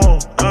I'm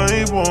on.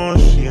 I want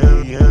she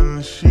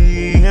and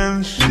she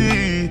and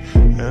she,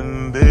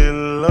 and they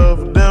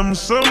love them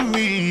some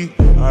me.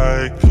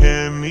 I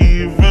can't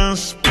even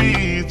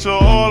speak to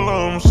all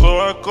of them, so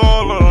I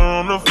call her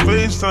on the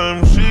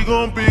FaceTime. She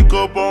gon' pick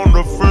up on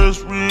the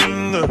first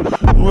ring.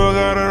 Well,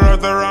 got her right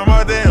there on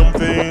my damn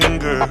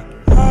finger.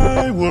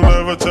 I will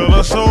never tell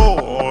her so.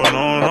 Oh,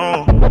 no,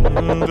 no.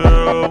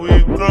 Girl,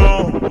 we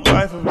grown.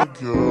 Life of a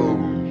girl.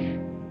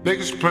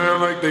 Niggas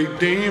playing like they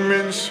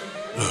demons.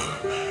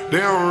 They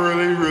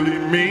don't really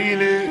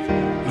mean it.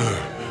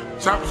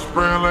 Top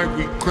spraying like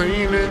we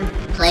cleaning.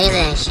 Play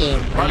that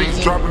shit. Bodies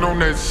dropping on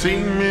that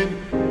semen.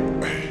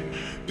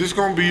 This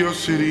gon' be your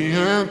city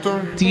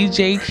anthem.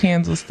 DJ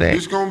Candlestick.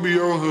 This gon' be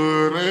your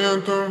hood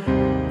anthem.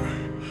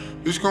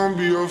 This gon'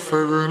 be your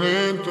favorite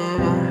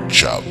anthem.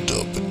 Chopped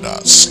up and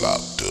not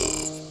slopped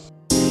up.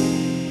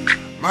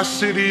 My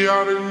city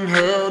out in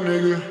hell,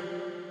 nigga.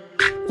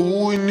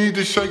 Ooh, we need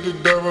to shake the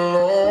devil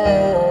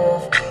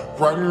off.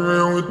 Riding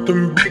around with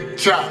them big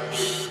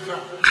chops.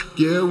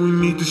 Yeah, we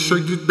need to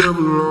shake the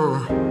devil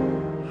off.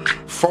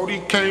 40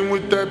 came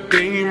with that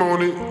beam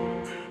on it.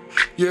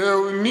 Yeah,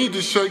 we need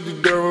to shake the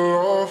devil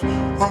off.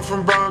 I'm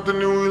from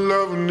Brownton and we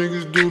love when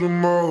niggas do the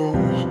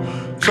most.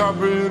 Chop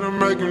it and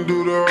make him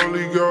do the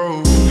Holy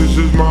Ghost. This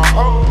is my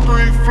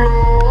 03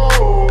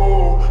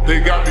 flow. They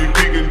got me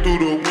peeking through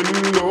the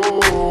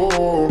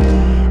window.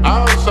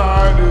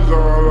 Outside is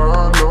all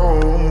I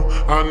know.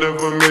 I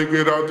never make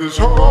it out this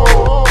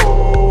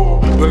hole,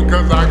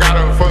 because I got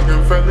a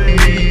fucking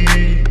felony.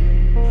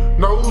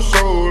 No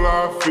soul,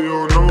 I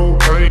feel no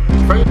pain.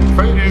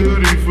 Faded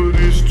hoodie for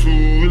this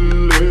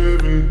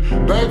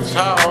 211. That's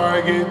how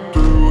I get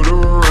through the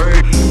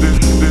rain.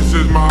 This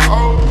is my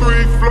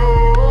 03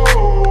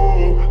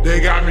 flow. They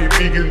got me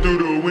peeking through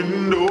the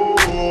window.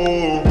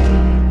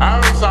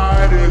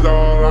 Outside is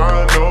all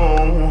I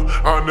know.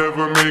 I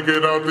never make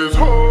it out this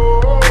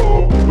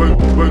hole,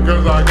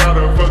 because I got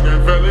a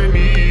fucking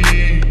felony.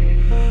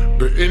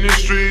 But in the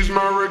streets,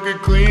 my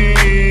record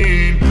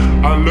clean.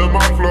 I love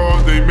my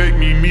flaws, they make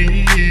me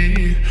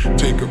me.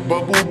 Take a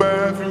bubble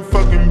bath and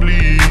fucking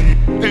bleed.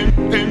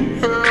 In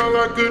hell,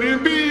 I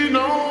couldn't be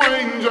no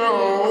angel.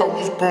 I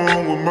was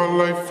born with my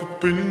life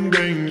up in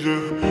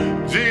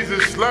danger.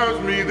 Jesus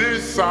loves me,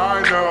 this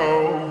I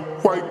know.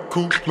 White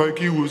coupe like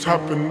he was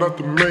hopping out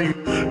the main.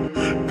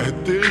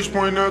 At this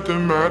point,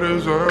 nothing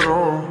matters at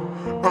all.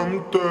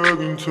 I'm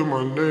thugging to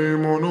my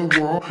name on the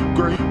wall.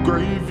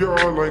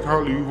 Graveyard like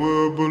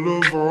Hollywood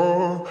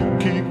Boulevard.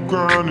 Keep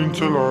grinding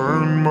till I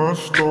earn my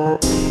star.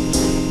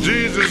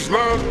 Jesus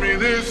loves me,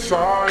 this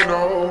I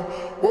know.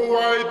 Well,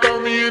 why throw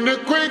me in the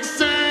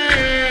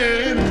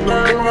quicksand? The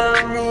more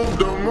I move,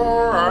 the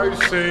more I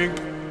sink.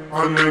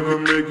 I'll never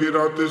make it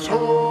out this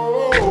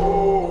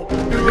hole.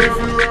 If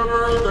you ever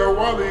heard that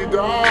Wally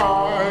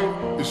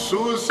died, it's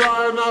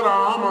suicide, not a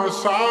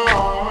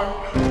homicide.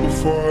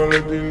 Before I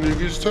let these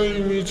niggas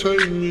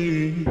take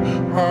me,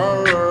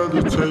 I'd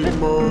rather take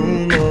my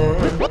own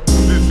life.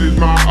 This is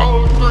my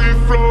 03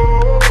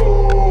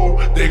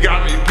 flow. They got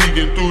me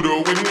peeking through the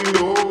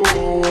window.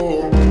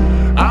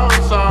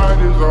 Outside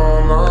is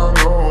all I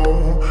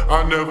know.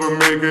 I'll never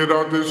make it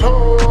out this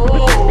hole,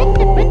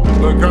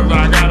 because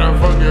I got a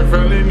fucking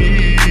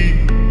felony.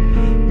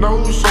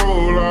 No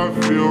soul, I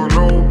feel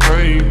no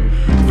pain.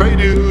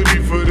 Faded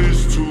hoodie for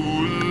this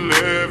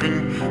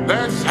 211.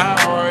 That's how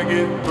I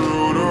get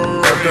through the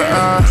rain. After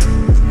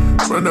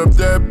I run up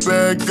that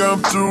bag,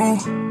 I'm through.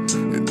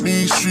 And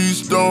these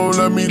streets don't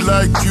let me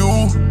like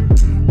you.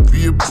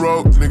 Be a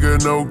broke nigga,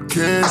 no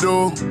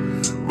candle.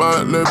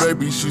 My little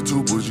baby, she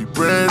too bougie,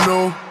 brand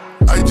new.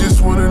 I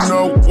just wanna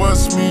know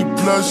what's me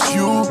plus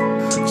you.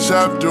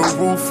 Chop the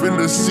roof in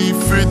the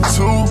C-Fit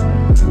too.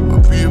 I'll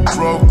be a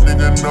broke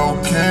nigga, no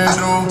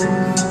candle.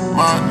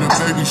 My little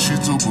baby, she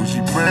too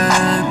bougie,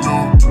 brand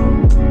new.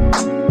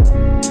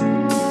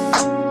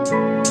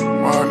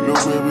 My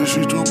little baby,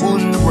 she too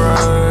bougie,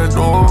 brand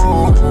new.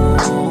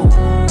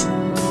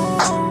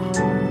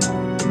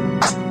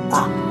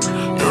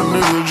 Young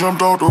nigga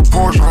jumped off the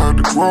porch, I had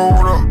to grow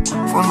it up.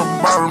 From the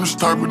bottom, this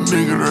type of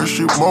nigga, that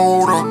shit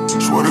mold up.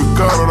 Swear to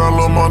God that I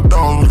love my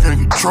dogs, but can't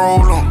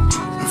control them.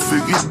 If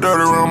it get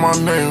dirty around my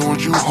name,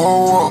 would you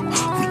hold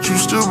up? Would you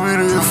still be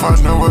there if I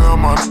never had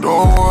my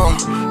door up?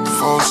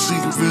 If I was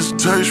seeking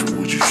visitation,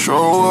 would you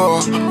show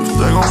up? If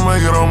they gon'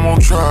 make it, I'm gon'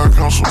 try to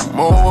count some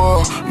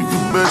more. You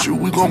can bet you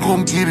we gon'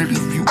 come get it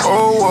if you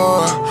owe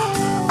us.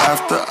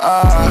 After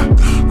I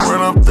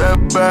run up that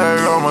bag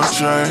on my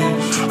chain.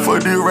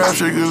 Fuck these rap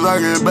shit, cause I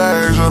get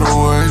bags on the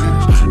way.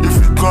 If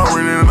you come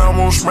with it, I'm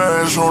gon'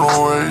 smash on the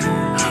way.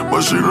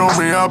 But shit on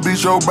me, I'll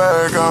beat your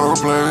bag out of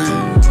play.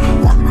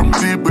 I'm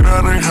deep, but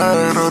I done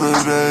had other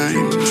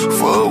days.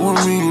 Fuck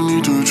with me, you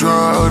need to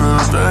try other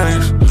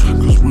things.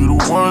 Cause we the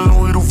ones,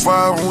 we the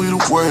five, and we the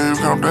wave.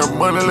 Count that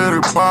money, let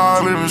it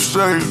pile in the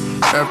safe.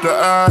 After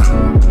I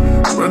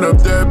run up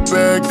that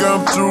bag,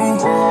 I'm through.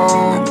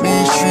 And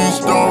these streets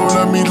don't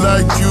let me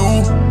like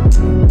you.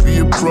 Be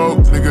a broke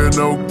nigga,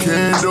 no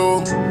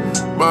candle.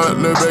 My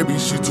little baby,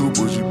 she too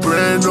bougie,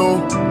 brand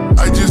new.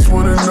 I just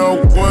wanna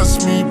know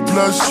what's me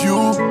plus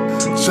you.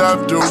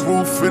 Chop the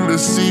roof in the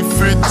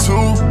C-Fit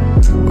too.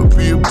 I'll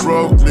be a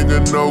broke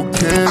nigga, no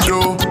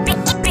candle.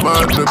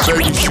 My little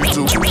baby, she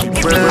too bougie,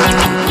 brand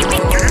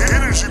new.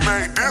 Energy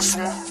made this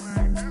one.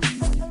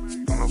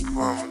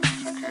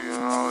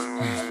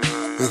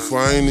 If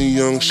I ain't a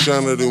young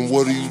shiner, then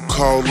what do you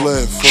call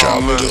that? For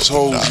all niggas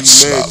hoes,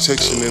 you mad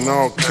texting in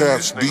all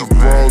caps. Beat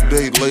broad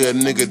day, lay a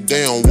nigga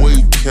down,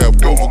 wave cap.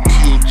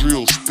 Overkill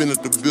drill, spin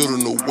at the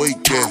building to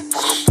wake at.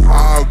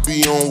 I'll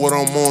be on what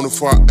I'm on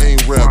if I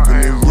ain't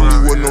rapping. There really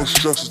wasn't no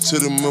structure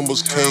till the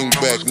members came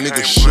back.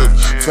 Niggas shook,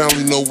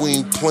 family know we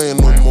ain't playing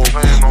no more.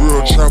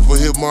 Real trapper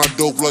hit my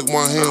dope like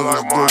my hand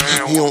was broke.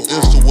 He on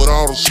Insta with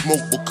all the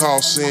smoke, but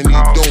call saying he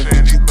don't.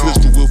 Get you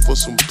pistol whip for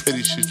some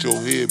petty shit, your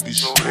head be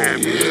strong.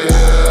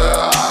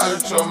 Yeah, I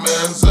hurt your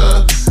man's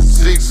up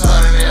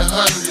 600 and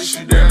 100.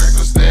 She there,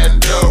 nigga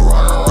stand up,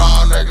 run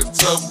around like a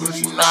tough, but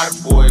you not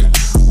boy.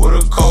 With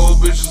a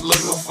cold bitches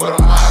looking for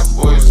them hot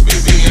boys.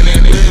 50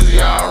 in the easy,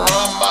 I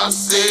run my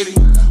city.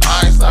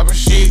 I ain't stopping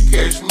shit,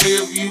 catch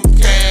me if you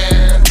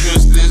can.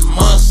 Just this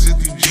month,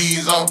 60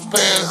 G's on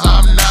pants.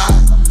 I'm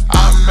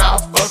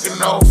not fucking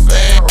no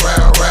fan.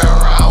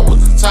 Round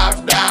with the top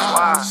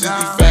down.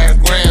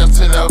 65 grand,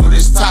 10 over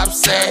this top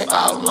set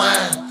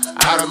outline.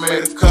 I done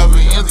made a couple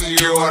ends a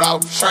year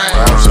without trying.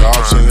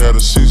 Option had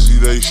a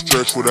 60-day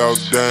stretch without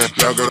dying.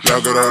 Y'all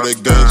got all that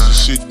gangsta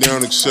shit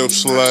down except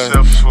slide.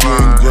 You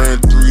ain't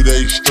grand 3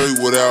 days straight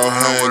without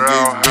hang.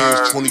 Gave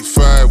bands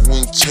 25, we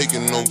ain't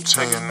taking no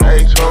time.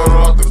 Hey, throw it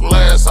off the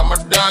glass, I'm a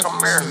dunk.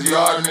 Cause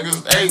y'all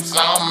niggas apes,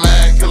 I'm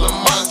mad. Killing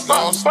months,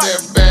 gon'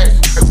 step back.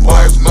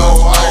 Boys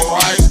know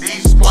ice,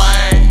 these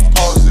plain.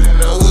 Posted in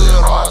the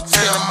hood, all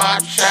 10 of my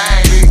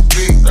chain.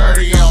 Big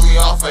 30 on me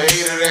off of 8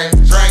 of that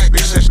drink.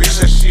 Bitch,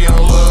 she in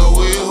love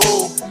with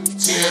who?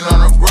 10 on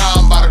the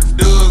ground by the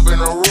dub in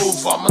the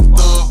roof. I'm a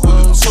thug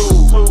with a two.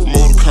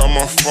 Motor call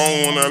my phone.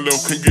 phone when I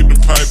left, couldn't get the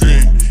pipe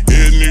in.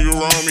 Every nigga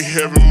around me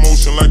having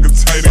motion like a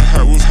tight end.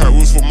 Hot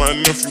was for my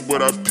nephew,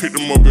 but I picked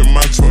him up in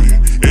my toy.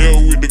 L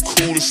with the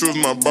coolest, was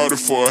my body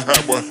for a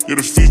hot boy. Did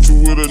a feature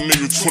with a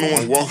nigga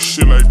 21, walk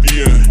shit like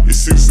Dion.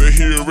 It's 6 that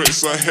he a wreck,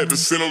 so I had to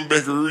send him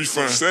back a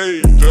refund.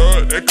 Say,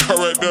 dog, that car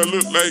right there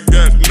look like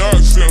got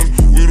knocks in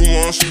him. We the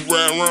ones who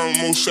ride around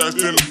with more shots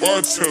than the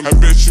bartender. I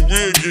bet you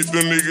will get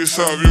them niggas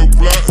off your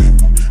block.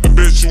 I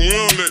bet you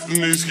will let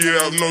them niggas get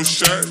out no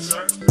shots.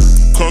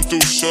 Come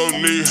through, show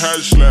nigga how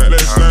to slide.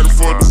 Last night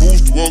before the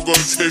booster, woke up,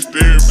 text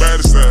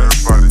everybody side.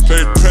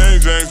 Play pain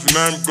James, and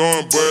now I'm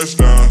going bust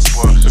down.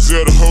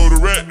 Instead of hold the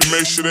rat to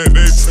make sure that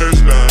they touch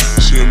down.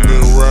 She ain't been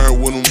riding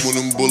with him when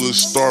them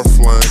bullets start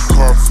flying.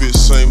 Car fit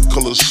same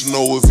color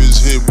snow if his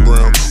head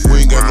brown.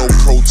 We ain't got no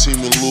pro team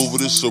in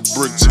Louisville, this a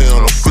brick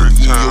town. I'm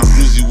 50 in your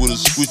Drizzy with a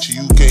switcher,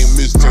 you can't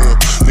miss town.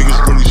 Niggas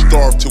really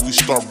starve till we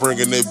start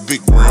bringing that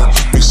big round.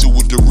 Mix it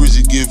with the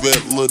Rizzy, give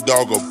that little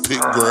dog a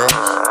pick ground.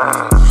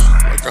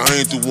 Like I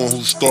ain't the one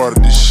who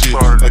started this shit.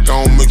 Like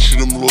I don't make sure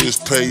them lawyers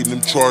paid and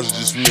them charges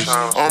dismissed.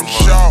 I'm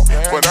shocked,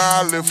 but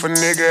I lift a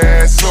nigga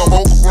ass up.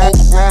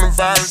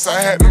 Coronavirus, I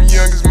had them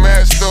youngest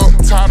matched up.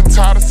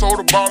 Tired of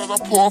soda bottles, I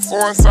pour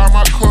 4 inside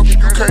my cup. You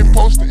can't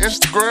post the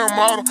Instagram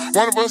model,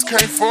 one of us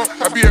can't fuck.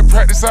 I be at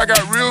practice, I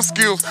got real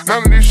skills.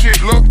 None of this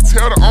shit look.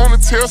 Tell the owner,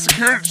 tell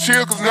security to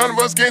chill, cause none of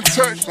us getting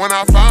touched. When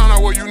I found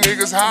out where you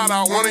niggas hide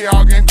out, one of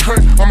y'all getting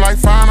crushed. I'm like,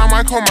 fine, I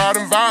might come out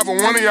and vibe, but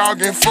one of y'all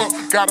getting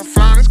fucked. Gotta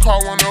fly this car,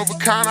 one of a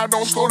kind, I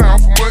don't slow down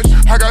for much.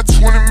 I got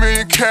 20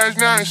 million cash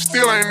now and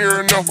still ain't near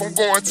enough. I'm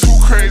going too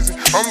crazy.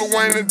 I'm the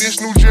Wayne of this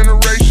new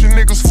generation.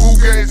 Niggas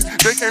fugazi.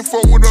 They can't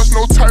fuck with us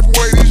no type of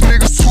way. These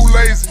niggas too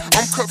lazy.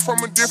 I'm cut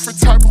from a different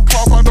type of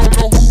cloth. I don't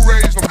know who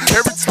raised them.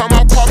 Every time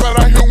I pop out,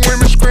 I hear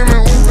women screaming,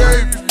 ooh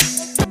baby.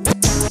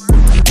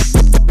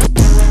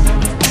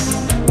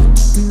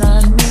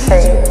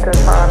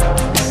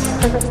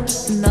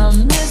 I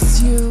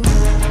miss you.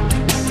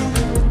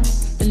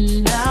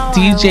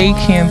 DJ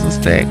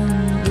Candlestick.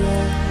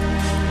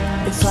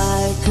 If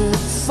I could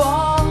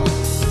fall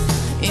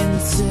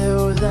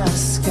into the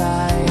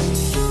sky,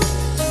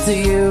 do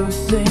you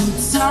think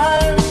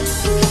time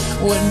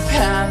would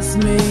pass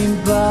me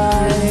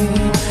by?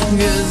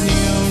 'Cause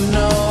you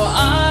know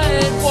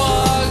I'd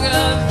walk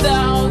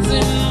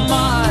 1,000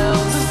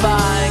 miles if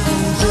I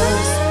can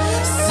just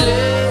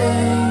see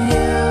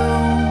you.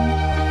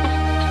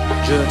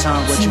 Drill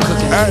time, what you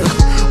cooking? Hey,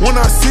 when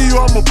I see you,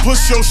 I'ma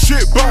push your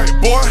shit back,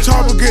 boy.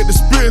 Chopper get the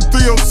spitting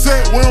through your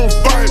set, we don't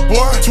fight,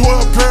 boy.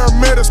 12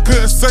 paramedics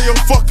couldn't save your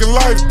fucking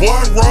life,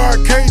 boy. Rod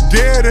K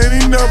dead and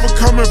he never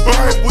coming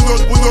back. We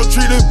gon'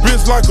 treat this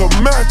bitch like a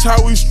match,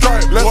 how we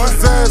strike. Left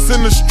his ass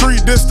in the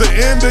street, this the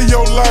end of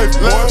your life.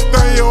 Last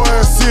thing your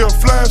ass see a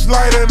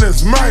flashlight and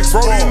it's max.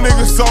 Bro, these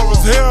niggas soft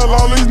as hell,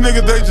 all these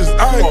niggas they just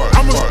ice.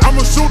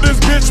 I'ma shoot this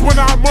bitch when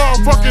I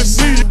motherfucking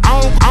see you. I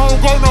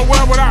don't go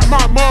nowhere without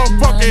my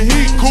motherfucking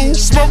heat, cool.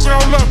 Smoking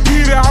on Lil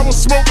Peter, I was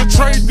smoking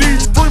Trey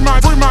D's. Free my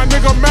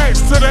nigga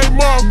Max till they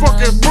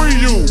motherfucking free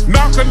you.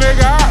 Knock a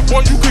nigga out,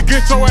 boy, you could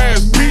get your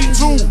ass beat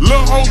too.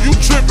 Lil' ho, you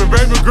trippin',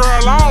 baby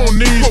girl, I don't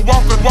need you.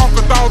 Walk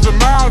 1,000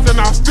 miles and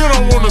I still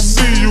don't wanna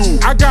see you.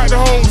 I got the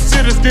whole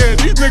city scared,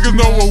 these niggas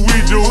know what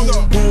we do.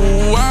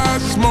 Who I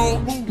smoke,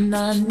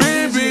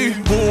 baby,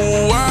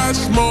 who I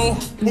smoke,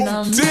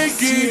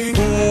 Dicky,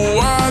 who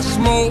I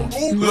smoke,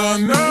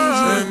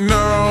 and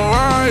now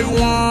I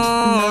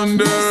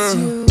wonder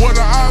what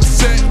the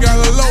offset got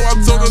a low, I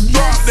told her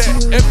drop that.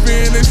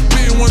 FN they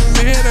spit one in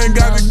the head, ain't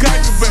got the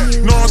kite back.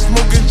 No, I'm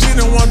smoking gin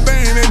and one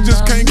thing, they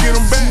just can't get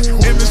them back.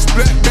 And the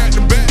splat back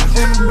to back,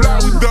 on the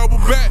block we double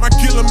back. My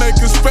killer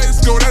making space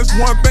go, that's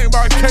one thing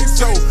about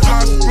queso.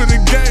 I split the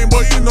game,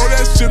 but you know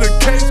that shit a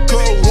case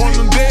closed. One of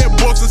them dead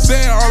boys that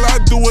say all I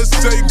do is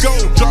say go.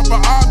 Drop a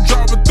op,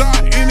 drop a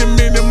thought, any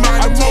minute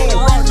mighty I told the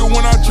rocket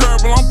when I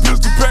travel, I'm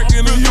pistol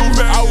packing the U.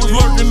 I was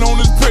lurking on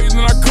this page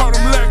and I caught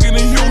him lacking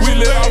in you. We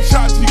let off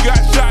shots, he got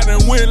shot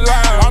and went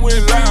live. I'm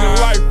just thinking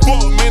like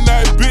fuck, man,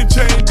 that bitch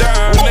ain't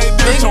died. When they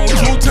dish on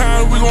 2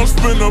 times, we gon'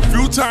 spin a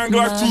few times.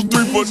 Like 2,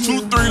 3 for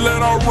 2, 3,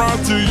 let our run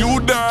till you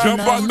die.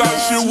 Jump out that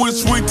shit with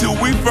sweet till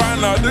we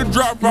find out the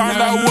drop.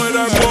 Find out where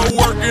that boy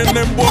working,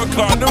 that boy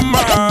caught the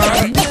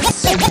mind.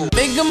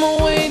 Making my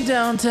way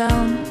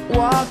downtown,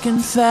 walking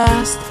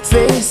fast,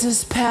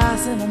 faces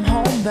passing, I'm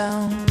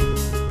homebound.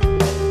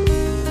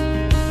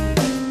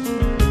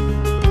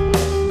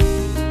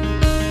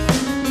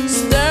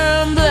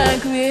 Staring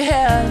blankly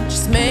ahead,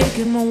 just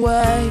making my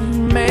way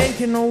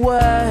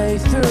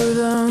through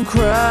the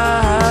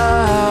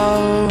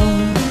crowd.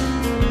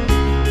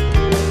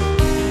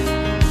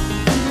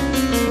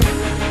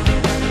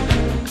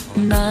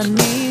 And I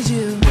need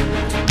you,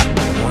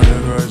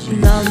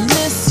 and I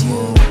miss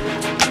you,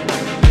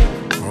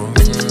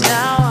 and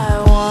now I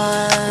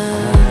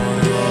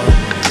wonder.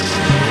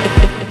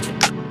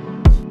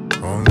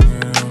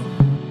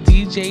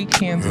 DJ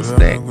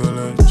Candlestick.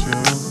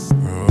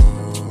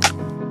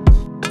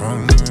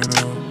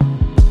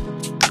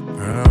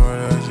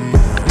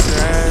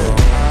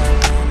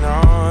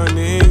 I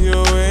need you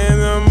in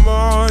the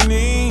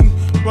morning,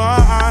 but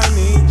I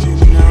need you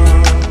now.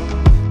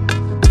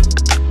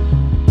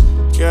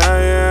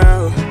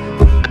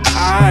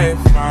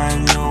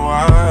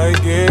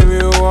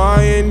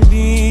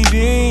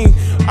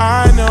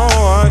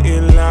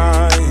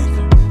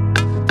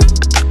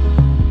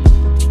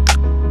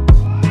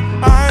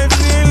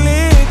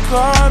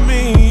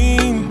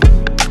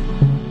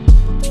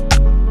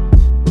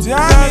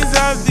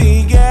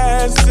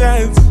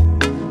 sense.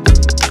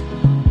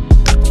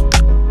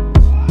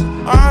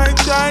 I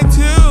try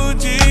to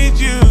teach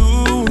you,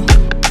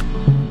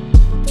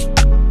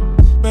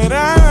 but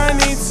I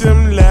need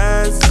some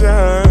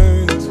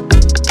lessons.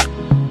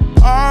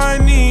 I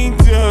need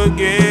to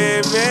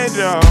give it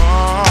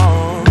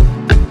all.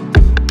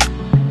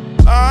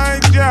 I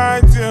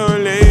try to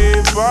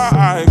live, but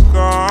I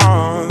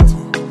can't.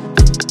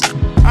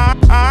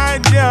 I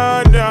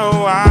don't know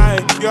why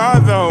you're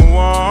the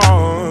one.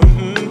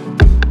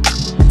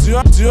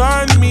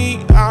 Turn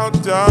me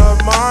out of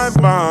my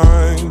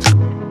mind.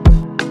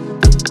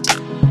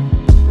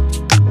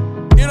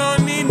 You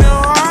don't need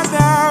no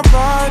other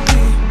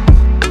body.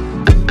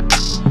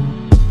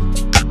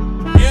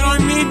 You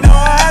don't need no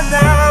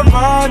other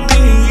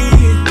body.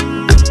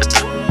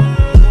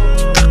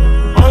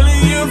 Only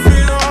you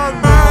feel on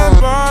my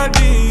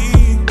body.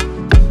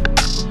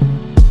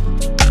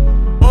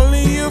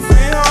 Only you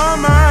feel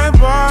on my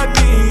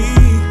body.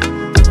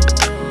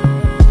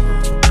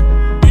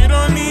 You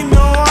don't need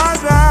no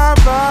other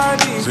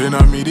body. Say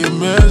now me they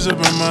mess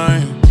up your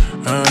mind,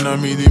 and now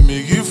me they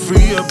make you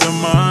free up your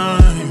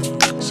mind.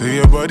 Say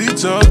your body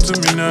talk to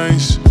me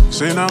nice.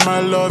 Say now my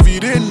love you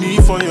didn't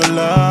need for your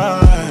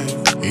life.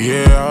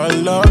 Yeah, our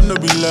love no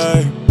be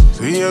lie.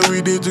 Say yeah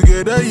we did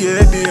together,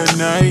 yeah, day and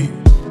night.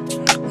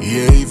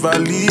 Yeah, if I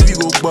leave you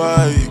go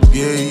by.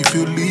 Yeah, if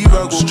you leave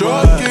I go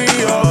stroking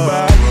your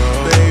body,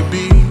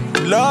 baby.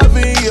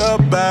 Loving your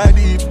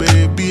body,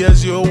 baby.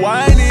 As you're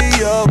whining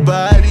your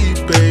body,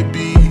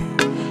 baby.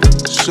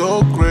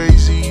 So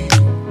crazy.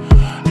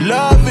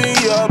 Loving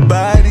your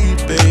body,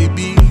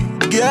 baby.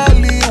 Girl,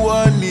 you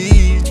want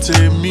need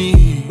to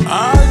me.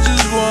 I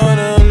just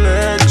wanna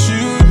let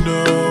you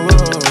know.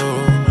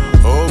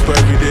 Hope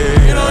every day.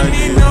 You don't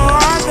need no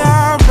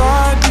other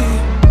body.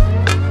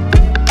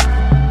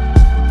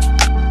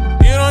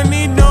 You don't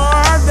need no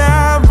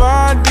other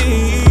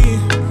body.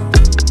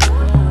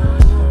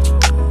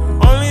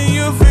 Only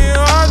you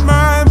feel on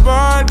my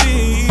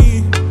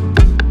body.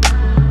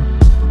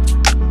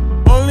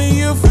 Only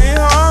you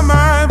feel on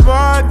my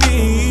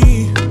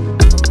body.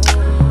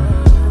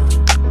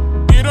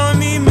 You don't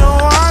need no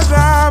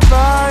other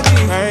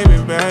body. Baby,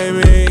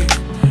 baby,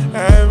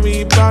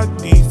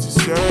 everybody's the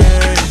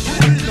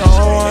same. No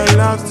one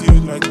loves you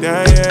like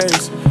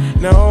that.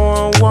 No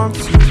one wants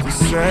you the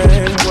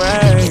same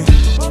way.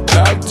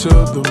 Back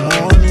till the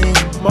morning,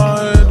 my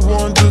head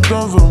wants to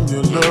come from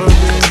your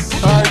loving.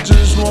 I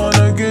just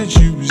wanna get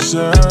you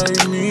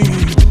beside me.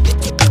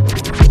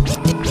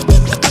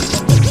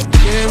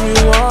 Give me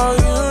all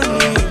you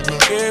need.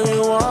 Give me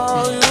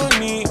all you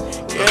need.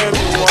 Give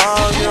me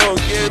all you.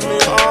 Give me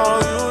all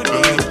you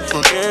need.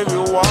 Give me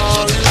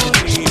all you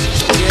need.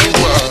 Give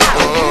me all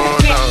you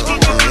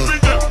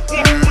need.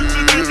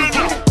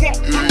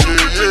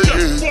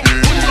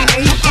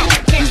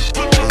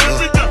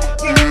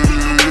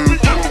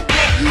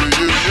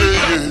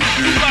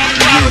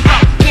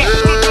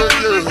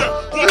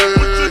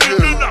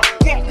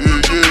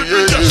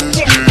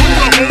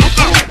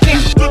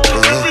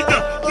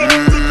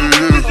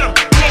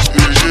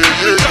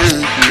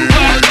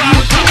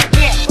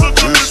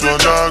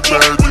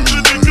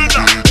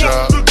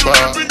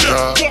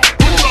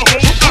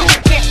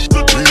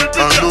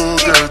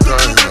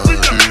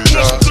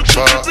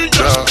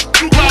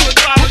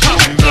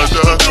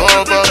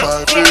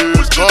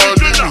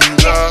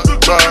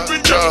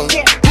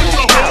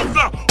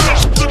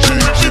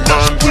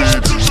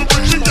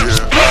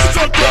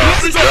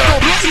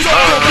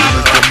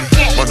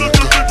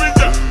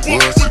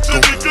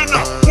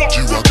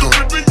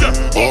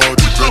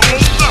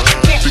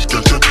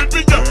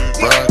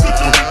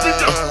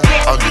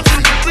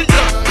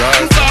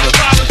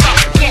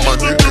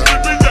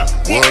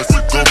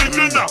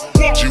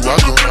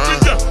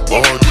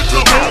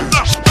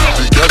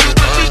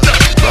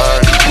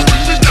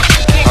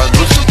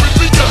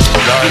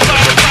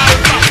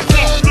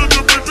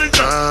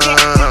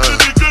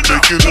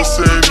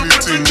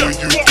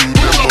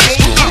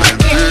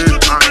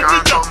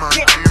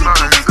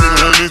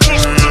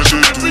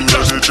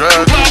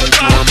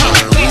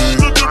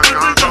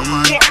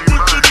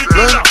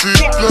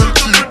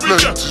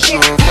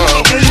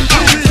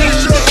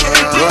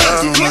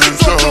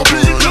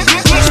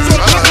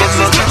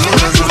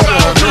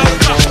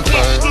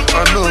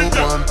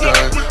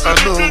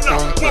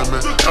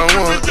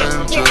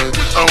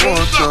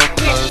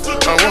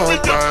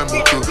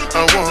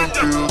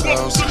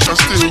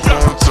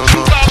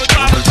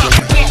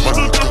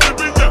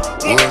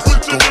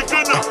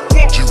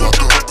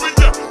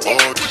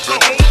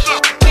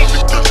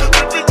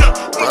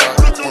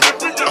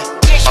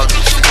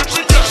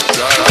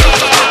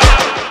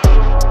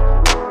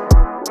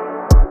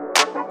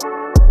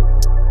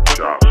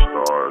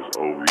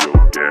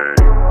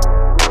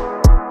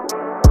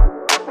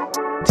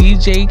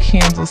 DJ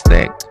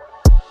Candlestick.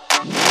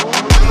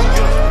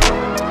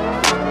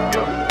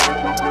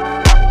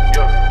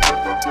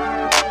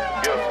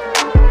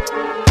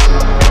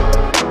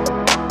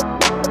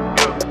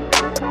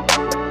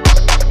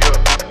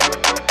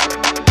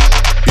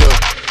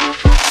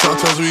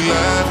 Sometimes we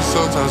laugh and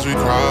sometimes we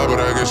cry, but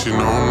I guess you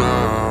know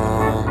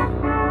now.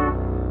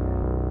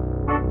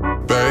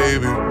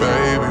 Baby,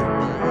 baby,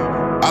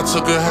 I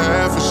took a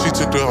half and she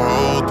took the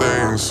whole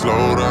thing.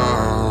 Slow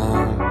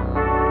down.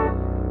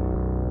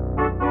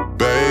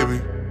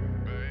 Baby,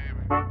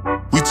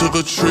 we took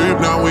a trip,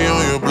 now we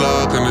on your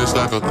block and it's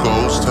like a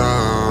ghost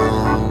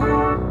town.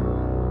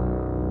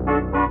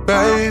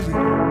 Baby,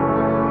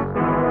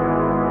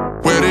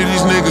 where did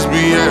these niggas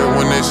be at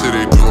when they say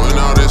they doing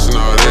all this and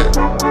all that?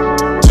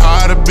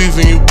 Tired of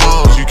beefing you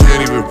bums, you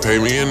can't even pay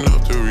me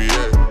enough to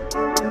react.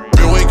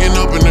 Been waking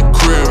up in the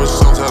crib, but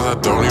sometimes I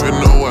don't even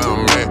know where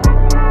I'm at.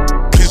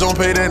 Please don't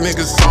play that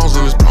nigga songs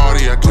in this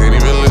party, I can't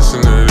even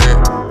listen to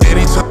that.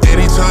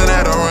 Anytime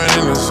that I run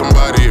into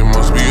somebody, it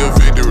must be a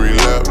victory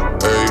lap.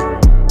 Hey,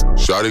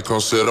 shawty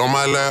come sit on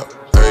my lap.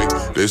 Hey,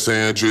 they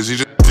saying Drizzy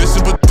just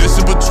this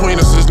in between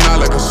us is not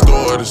like a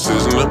store, this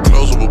isn't a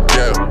closable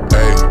gap.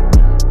 Hey,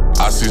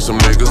 I see some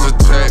niggas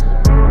attack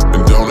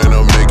and don't end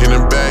up making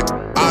it back.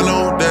 I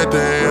know that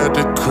they at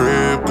the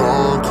crib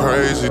going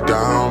crazy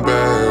down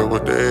bad.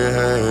 What they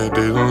had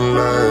didn't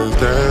last,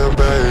 damn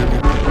baby.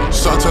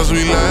 Sometimes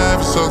we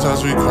laugh,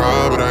 sometimes we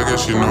cry, but I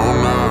guess you know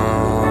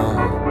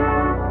now.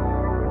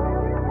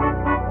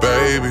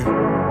 Baby,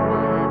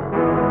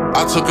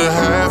 I took a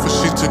half and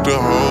she took the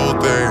whole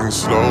thing.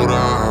 Slow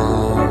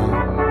down.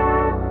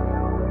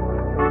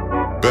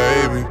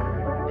 Baby,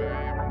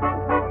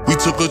 we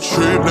took a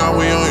trip, now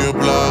we on your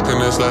block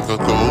and it's like a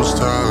ghost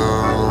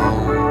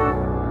town.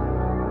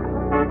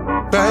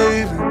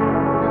 Baby,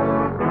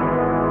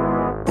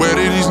 where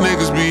did these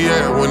niggas be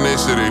at when they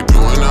say they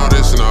doing all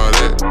this and all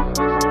that?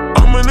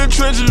 I'm in the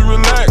trenches,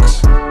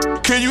 relax.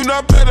 Can you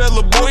not pet that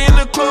little boy in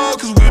the club?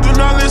 Cause we do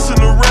not listen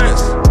to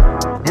rats.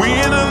 We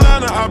in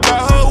Atlanta, I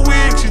buy her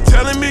wig, she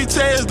telling me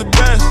Tay is the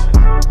best.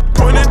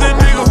 Point at that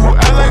nigga who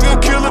act like a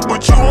killer,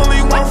 but you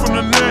only one from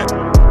the net.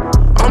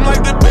 I'm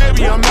like the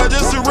baby, I'm not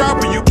just a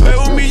rapper. You play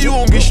with me, you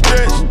won't get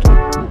stretched.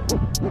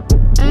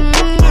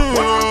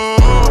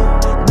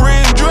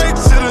 Bring Drake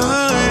to the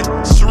hood,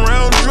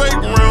 surround Drake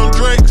around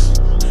Drakes.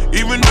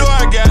 Even though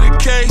I got a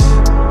case,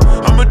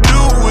 I'ma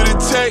do what it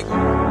take.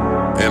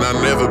 And I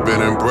never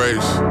been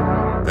embraced,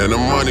 and the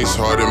money's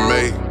hard to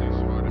make.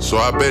 So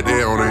I bet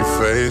they on their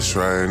face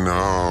right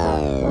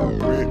now.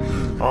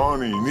 I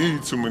don't even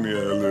need too many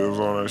ad-libs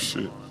on that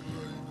shit.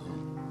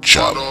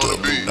 Chopped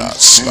up and not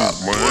slap.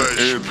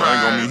 Everything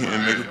gonna be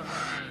hitting, nigga.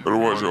 Better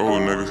watch your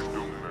old nigga.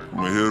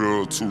 I'ma hit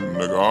her too,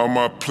 nigga. All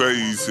my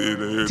plays hit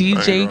everything.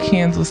 DJ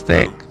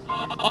Candlestick.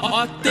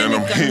 And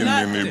I'm hitting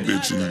in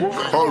this bitch.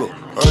 Hold up.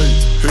 Hey,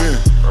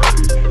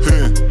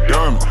 hit,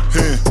 diamond,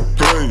 hit,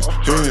 plays,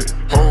 hit,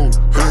 hold,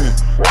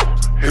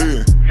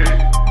 hit,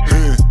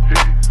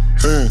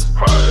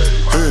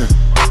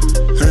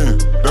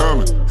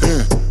 diamond,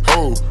 hit,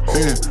 hold,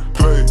 hit,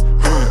 play,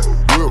 hit,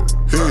 whip,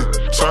 hit,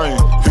 chain,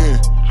 hit.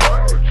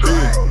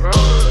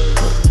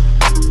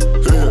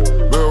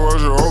 Better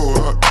watch your whole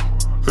eye.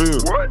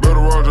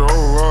 Better watch your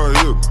whole eye.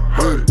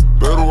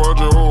 Better watch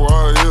your whole eye.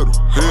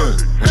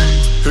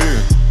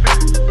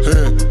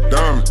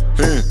 Diamond,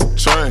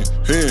 chain,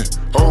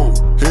 hold,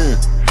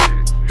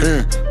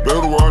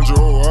 better watch your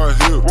whole eye.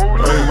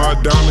 Ain't my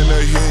diamond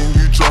that hitting,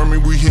 you try me,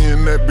 we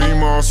hitting that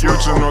beam. I'm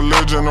switching a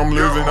legend, I'm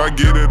living. I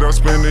get it, I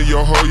spend it,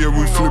 your hoe, yeah,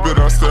 we flip it.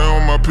 I stay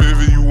on my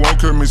pivot, you won't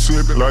cut me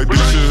slipping. Like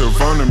this shit in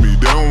front of me,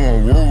 they don't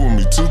want war with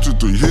me. 2 to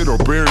 3, hit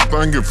up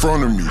everything in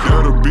front of me.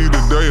 That'll be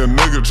the day a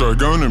nigga try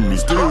gunning me.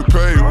 Still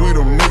paid, we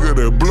them nigga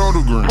that blow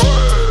the green.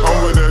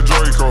 I'm with that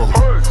Draco,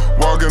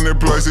 walking in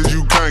places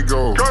you can't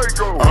go.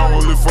 I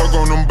only fuck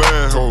on them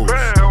bad hoes,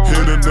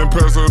 hit it then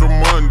pass her the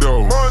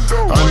Mundo.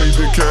 I need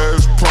the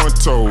cash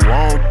pronto,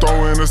 I don't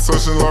throw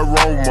interception like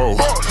Romo.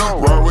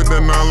 Ride with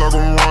that 9 like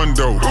a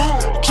Rondo,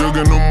 jug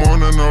in the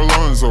morning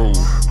Alonzo.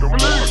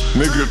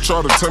 Nigga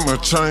try to take my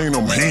chain,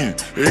 I'm hin.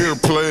 Every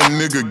player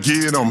nigga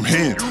get, I'm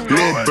hin.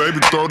 Little baby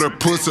throw that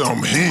pussy,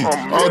 I'm hin.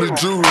 All the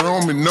jewelry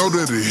on me know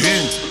that it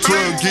hin.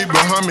 12 get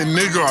behind me,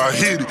 nigga, I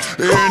hit it.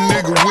 Every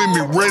nigga with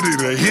me ready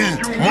to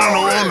hit.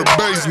 Mono on the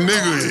base,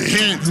 nigga, it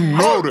hit, you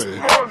know that.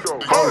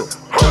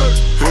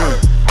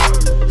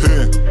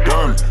 Hit,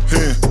 diamond,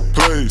 hit,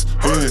 plays,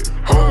 hit,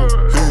 hold,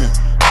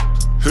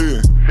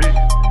 hit,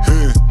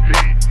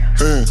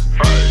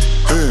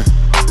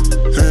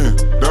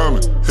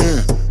 diamond,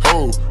 hit,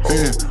 hold,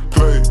 hit,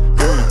 play,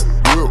 hit,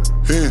 whip,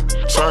 hit,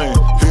 chain,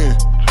 hit,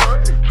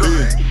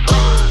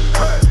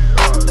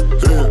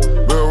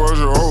 better watch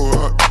your whole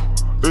eye,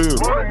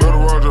 better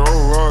watch your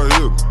whole eye,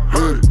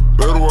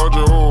 better watch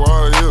your whole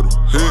eye,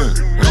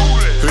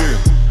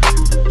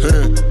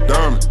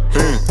 diamond,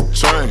 hit,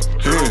 chain,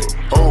 hit,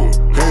 hold,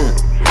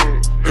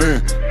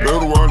 hit,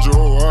 better watch your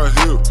whole eye,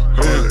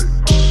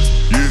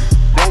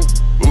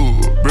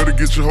 better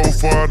get your hoe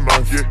for a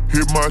knife.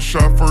 Hit my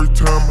shot first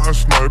time I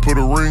snipe. Put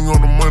a ring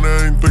on the money,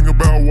 I ain't think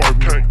about wife.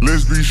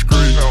 Let's be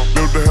straight.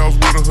 Built the house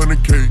with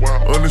 100K.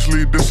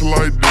 Honestly, this a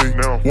light day.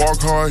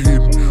 Walk hard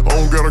hitting. I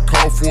don't gotta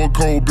call for a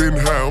cold, been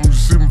high. I'm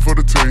just sipping for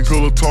the taste.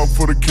 Till I talk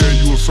for the cat,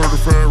 you a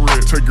certified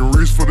rat. Taking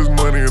risks for this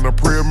money and I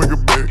pray I make a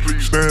bet.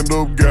 Stand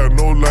up, got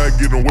no lie,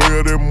 get getting away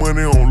of that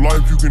money on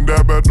life, you can die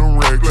about them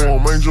racks.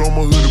 I'm angel on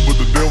my hoodie, but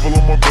the devil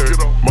on my back.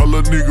 My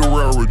little nigga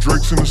ride with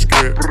Drake's in the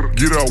scat.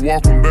 Get out,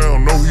 walk him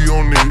down, know he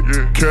on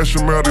it. Cash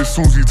him out as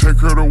soon as he take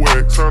her to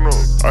wax.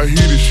 I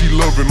hit it, she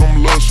loving,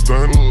 I'm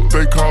lustin'.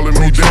 They calling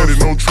me daddy,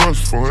 no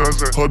trust fund.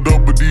 Her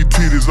double D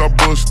titties, I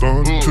bust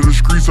on. To the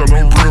streets, I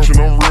know rich and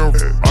I'm real.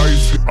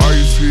 Ice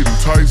hitting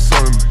tight,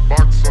 son.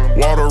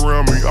 Water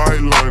around me,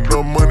 island.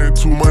 The money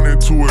to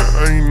it,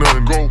 ain't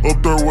nothing. Up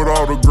there with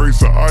all the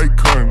grace of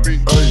icon.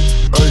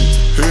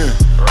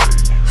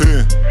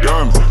 Hey,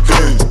 diamond,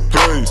 hey,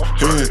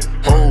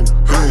 hold,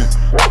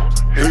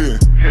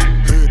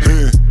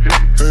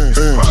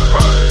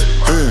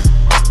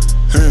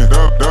 hey,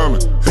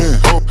 diamond, hey,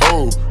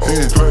 hold,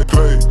 hey,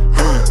 play,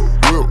 hey,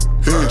 whip,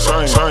 hey,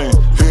 shine, hey,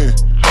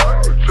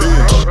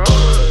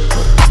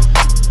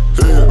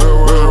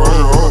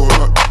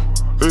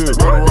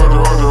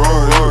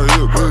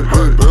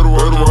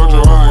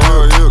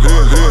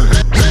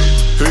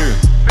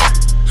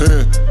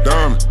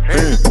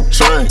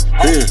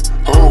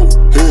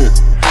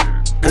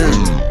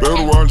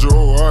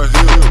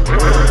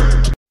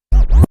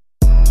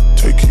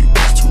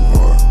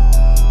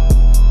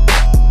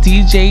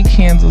 DJ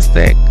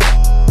Candlestick.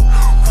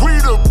 We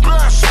the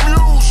best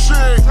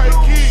music.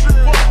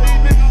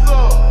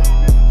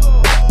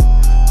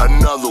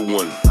 Another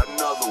one.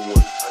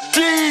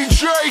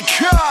 DJ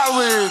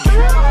Khaled.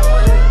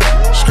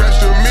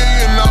 Scratched $1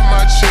 million off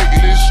my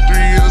checklist 3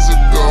 years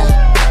ago.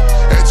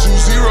 At 2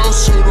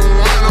 zeros to the 1,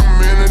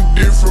 I'm in a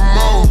different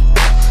mode.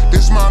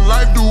 This my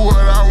life, do what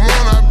I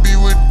want, I be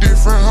with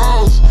different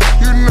hoes.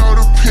 You know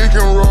the pick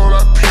and roll,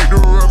 I picked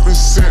her up and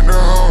sent her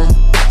home.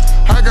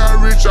 I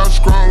got rich out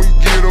strong, we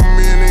get them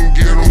in and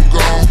get them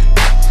gone.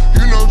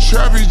 You know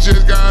Trappy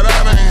just got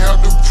out, ain't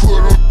have to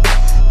put them.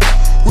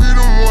 We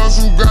the ones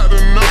who got the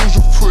numbers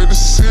to put the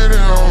city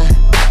on.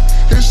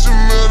 It's the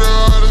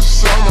middle of the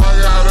summer, I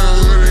got a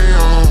hoodie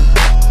on.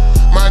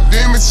 My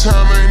demon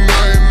time ain't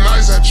nothing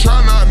nice, I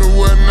try not to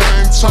wear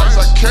nothing tight.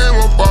 I came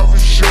up off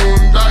of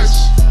shooting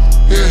dice,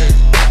 yeah.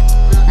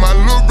 My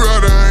little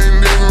brother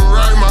ain't living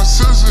right, my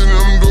sister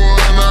them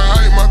doing the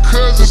hype. My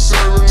cousin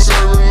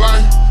serving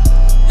life,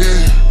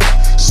 yeah.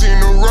 Seen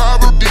the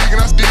robber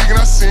digging, I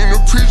seen the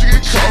preacher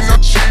get caught.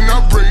 Not cheating, I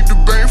break the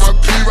bank for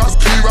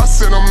I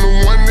said I'm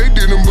the one, they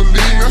didn't believe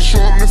me. I show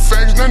them the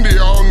facts, now they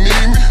all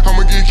need me.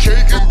 I'ma get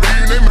cake and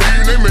breathe, they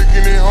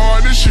making it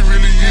hard, this shit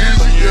really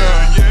easy,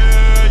 yeah.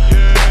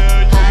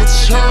 I'ma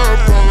turn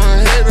up on a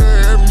hater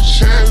every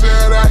chance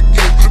that I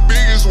get. The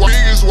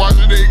biggest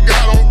watcher they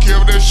got, don't care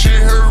if that shit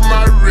hurt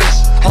my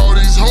wrist. All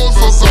these hoes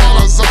for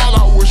all,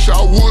 I wish I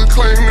would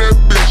claim that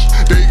bitch.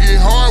 They get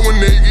hard when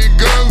they get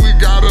guns, we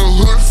got a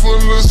hood full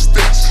of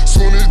sticks.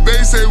 Soon as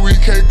they say we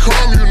can't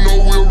come, you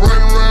know we'll run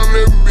around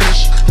that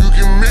bitch. You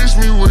can mix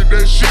me with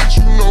that shit,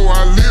 you know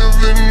I live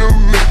in the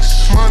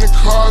mix. Money,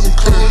 cars, and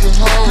clothes and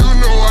hoes, you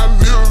know I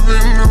live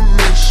in the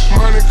mix.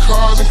 Money,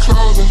 cars, and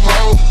clothes and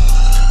hoes,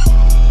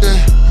 yeah.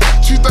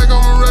 She think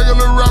I'm a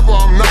regular rapper,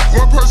 I'm not.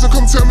 One person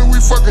come tell me we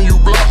fucking, you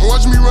block.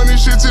 Watch me run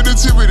this shit to the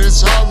tip of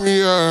this top,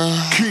 yeah.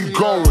 Keep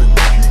going.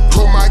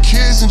 Put my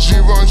kids in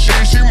Givenchy,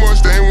 she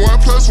Mustang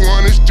 1 +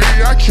 1 is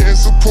 3. I can't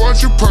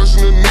support your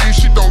personal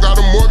needs. She don't got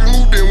a mortgage,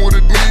 moved in with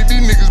a need.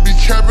 These niggas be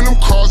capping, them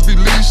cars be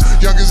leased.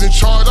 Youngers in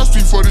charge, I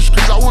speak for the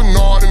streets. I wouldn't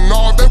nod and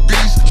nod, that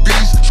beast.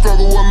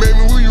 Struggle what made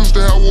me, we used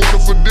to have water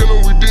for dinner,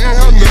 we didn't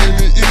have nothing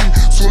to eat.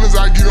 Soon as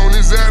I get on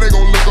his ass, they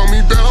gon' look on me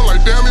bad. I'm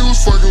like, damn, he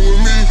was fucking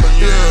with me,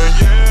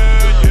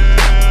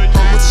 yeah.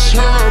 I'ma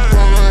turn up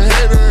on a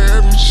hater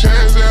every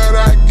chance that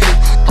I get.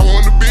 I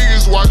want the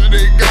biggest watcher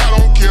they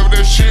got, don't care if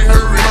that shit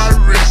hurt my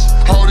wrist.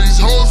 All these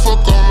hoes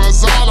fuck on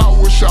us all,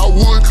 I wish I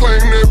would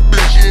claim that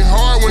bitch. Get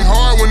hard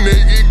when they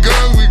get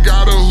guns, we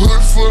got a hood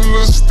full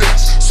of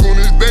sticks. Soon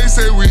as they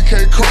say we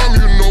can't come,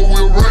 you know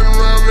we'll run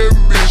around that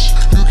bitch.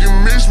 You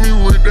can mix me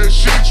with that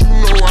shit, you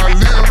know I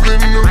live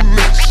in the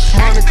mix.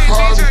 Money,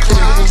 cars, and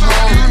clothes and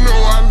hoes, you know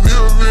I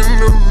live in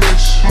the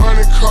mix.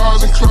 Money,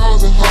 cars, and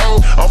clothes and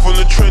hoes. I'm from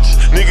the trenches,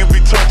 niggas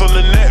be tough on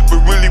the net, but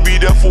really be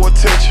there for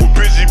attention.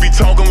 Bitches be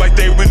talking like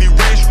they really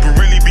rich, but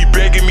really be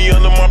begging me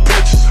under my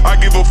pictures. I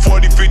give up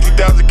 40,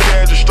 50,000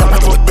 cash to start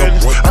up a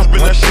business. I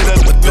spend that shit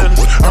as a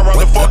business. I'd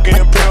rather fucking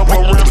impale my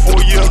rent for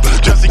a year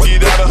just to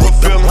get out of her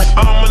feelings.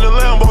 I'm in the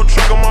Lambo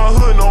truck in my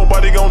hood,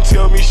 nobody gon'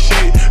 tell me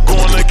shit.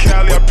 Going to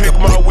Cali, I pick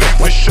my weed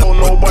for sure,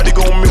 nobody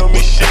gon' mail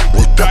me shit.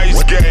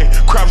 Dice game,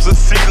 crops of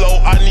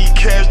CeeLo, I need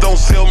cash, don't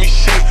sell me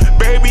shit.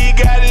 Baby, he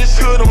got his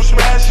hood, I'm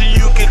smashing,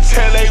 you can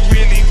tell they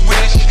really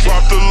wish.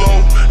 Drop the low,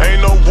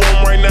 ain't no room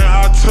right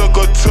now, I took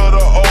her to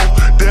the O.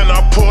 Then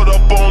I put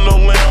up on the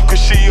lamb, cause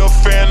she a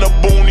fan of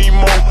Booney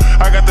Mo.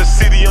 I got the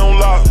city on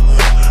lock,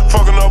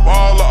 fucking up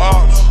all the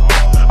ops.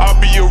 I'll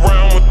be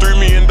around with $3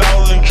 million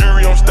in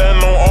jury, I'm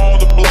standing on all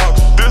the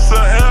blocks. This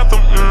an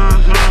anthem,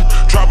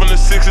 dropping the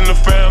 6 in the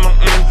Phantom,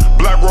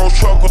 Black Rose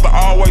truck with the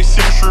always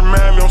see-through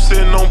mammy, I'm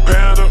sitting on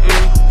Panda,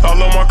 I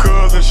love my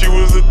cousin, she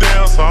was a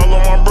dancer. I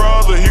love my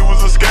brother, he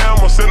was a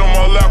scammer. Sit on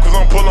my lap cause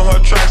I'm pulling her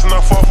tracks and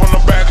I fall from the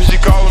back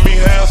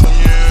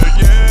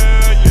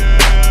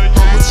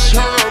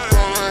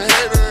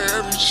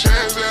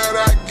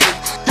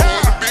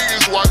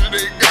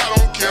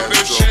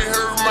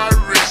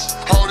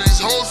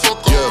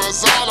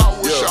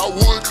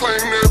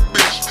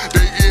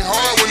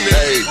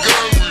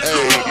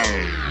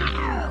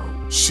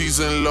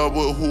in love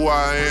with who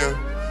I am.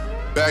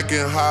 Back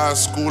in high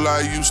school,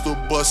 I used to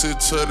bust it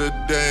to the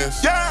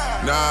dance.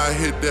 Yeah. Now I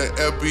hit the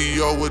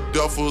FBO with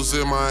duffels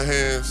in my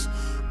hands.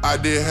 I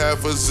did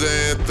half a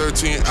Zan,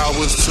 13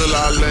 hours till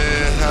I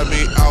land. Had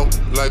me out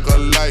like a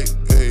light,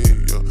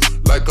 ayy,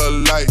 like a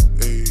light,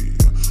 ayy,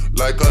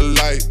 like a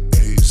light,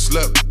 ayy.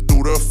 Slept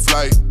through the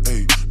flight,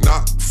 ayy,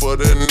 not for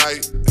the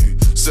night,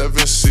 ayy.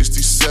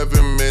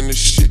 767, man, this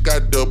shit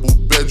got double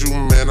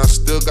bedroom, man. I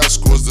still got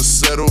scores to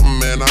settle,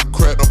 man. I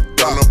cracked up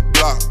down the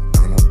block,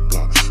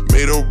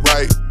 made a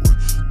right,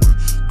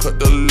 cut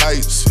the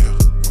lights, yeah.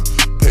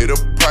 Pay the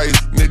price,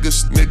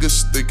 niggas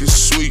think it's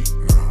sweet,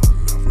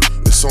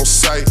 it's on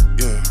sight,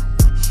 yeah.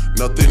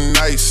 Nothing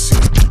nice, yeah.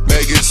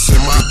 Maggots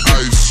in my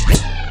ice,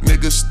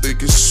 niggas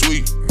think it's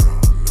sweet,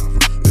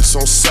 it's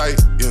on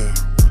sight, yeah.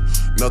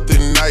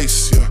 Nothing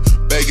nice, yeah.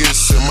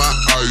 Maggots in my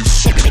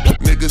ice,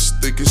 niggas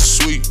think it's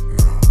sweet,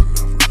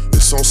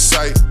 it's on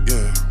sight,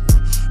 yeah.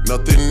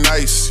 Nothing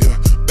nice, yeah.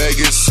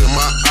 Maggots in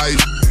my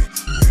ice.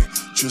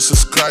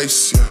 Jesus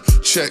Christ, yeah.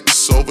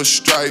 Checks over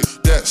stripe.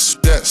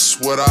 That's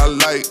what I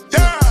like.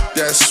 Yeah.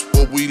 That's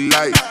what we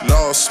like.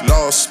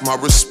 Lost my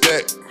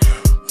respect.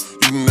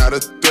 You not a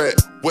threat.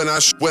 When I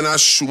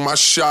shoot my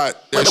shot,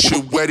 that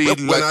shit wetty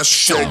like I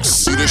shake.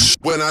 See the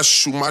when I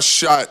shoot my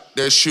shot,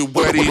 that shit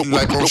wetty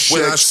like on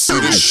shake. See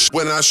the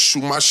when I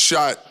shoot my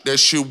shot, that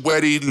shit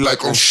wetty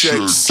like on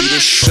shake. See the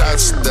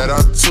shots that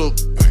I took,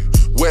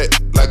 wet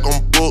like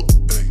on Book,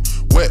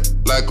 wet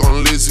like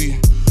on Lizzie.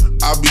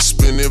 I be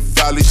spinning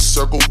valley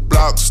circle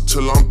blocks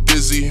till I'm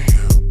busy.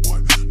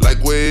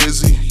 Like where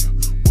is he?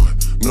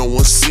 No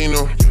one seen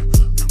him.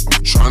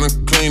 I'm tryna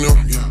clean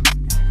him.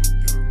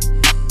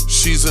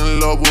 She's in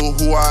love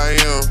with who I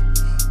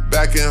am.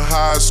 Back in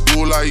high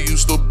school, I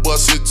used to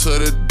bust it to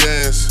the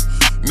dance.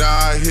 Now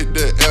I hit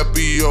the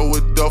FBO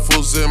with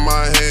duffels in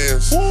my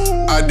hands.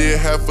 I did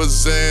half a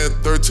Zan,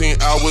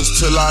 13 hours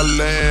till I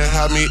land.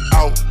 Had me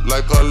out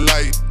like a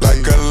light,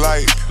 like a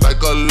light,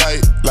 like a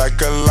light, like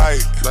a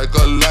light, like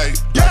a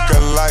light, like a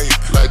light,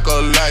 like a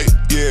light.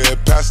 Yeah,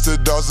 Pastor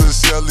Dawson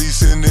Shelly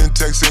sending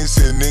texts, ain't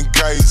sending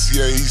kites.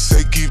 Yeah, he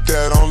say keep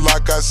that on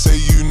like I say,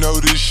 you know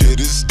this shit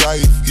is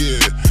stiff.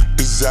 Yeah,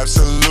 it's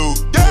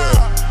absolute.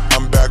 Yeah,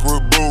 I'm back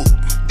with Boot.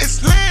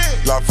 It's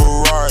lit. La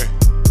Ferrari.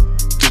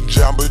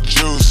 Jamba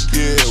Juice,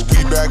 yeah,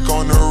 we back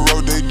on the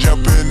road, they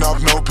jumping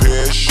off no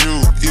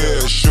parachute,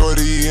 yeah,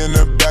 shorty in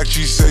the back,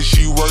 she say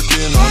she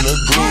working on the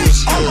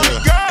glutes,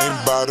 yeah,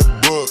 ain't by the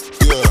book,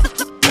 yeah,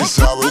 that's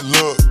how it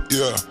look,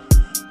 yeah,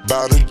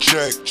 bout to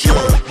check,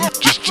 yeah,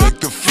 just check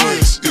the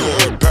flicks,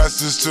 yeah,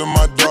 pass this to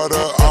my daughter,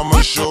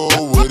 I'ma show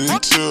her what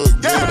it took,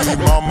 baby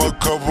mama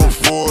cover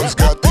Forbes,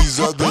 got these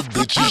other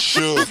bitches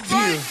shook,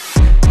 yeah,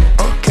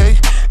 okay,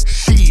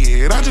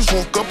 shit, I just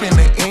woke up in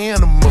the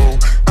animal.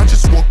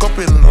 Woke up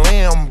in a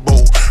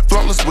Lambo,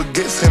 flawless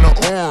baguettes in the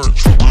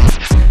orange.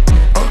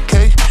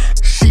 Okay,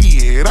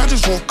 shit, I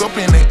just woke up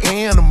in an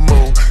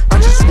animal. I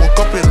just woke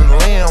up in a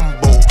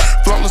Lambo,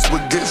 flawless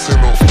baguettes in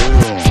the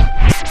orange.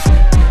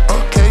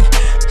 Okay,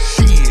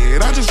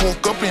 shit, I just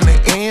woke up in an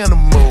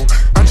animal.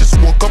 I just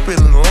woke up in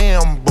a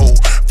Lambo,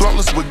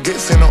 flawless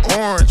baguettes in the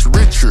orange.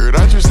 Richard,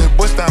 I just had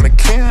bust down a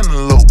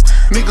cantaloupe.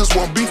 Niggas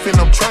want beef and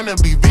I'm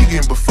tryna be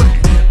vegan, but fuck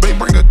it, babe,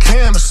 bring a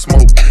can of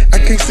smoke. I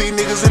can't see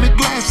niggas in the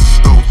glasses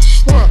though.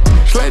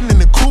 Sliding in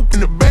the coupe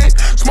in the back,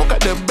 smoke out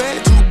that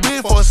bag, too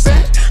big for a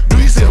sack. Do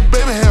you see a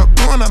baby hair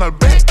growing on her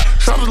back?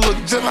 Shawty look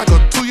just like a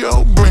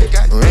 2-year-old brat.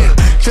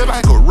 Just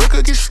like a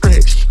record get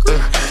stretched.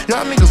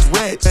 Y'all niggas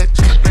rats.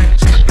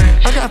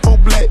 I got 4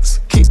 blacks,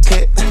 Kit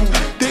Kat,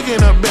 dig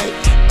in her back.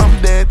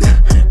 I'm dead.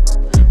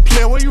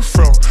 Player, where you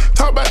from?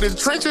 Talk about the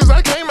trenches.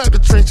 I came out the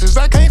trenches.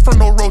 I came from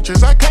no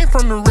roaches. I came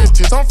from the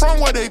riches. I'm from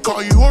where they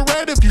call you a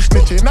rat if you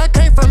snitching. I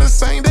came from the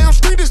same damn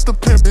street as the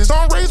pimpers.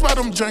 I'm raised by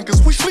them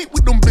junkers. We sleep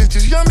with them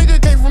bitches. Young nigga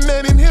came from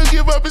that and he'll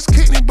give up his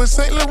kidney, but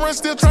St. Laurent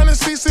still tryna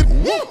cease it.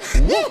 Woo,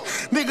 woo.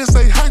 Niggas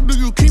say, how do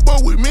you keep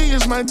up with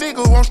millions? My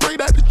nigga, I'm straight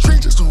out the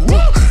trenches. Woo.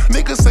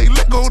 Niggas say,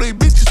 let go they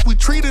bitches. We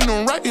treating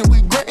them right and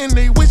we granting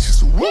they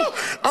wishes. Woo.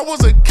 I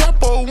was a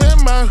capo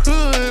in my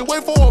hood.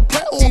 Wait for a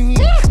platform.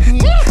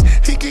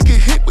 He could get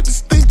hit with the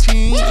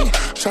stinky.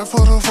 Shot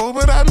for the 4,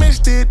 but I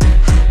missed it.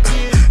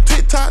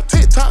 Tick-tock,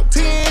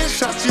 10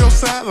 shots to your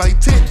side like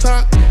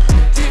tick-tock.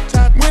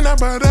 When I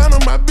bow down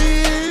on my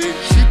bitch,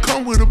 she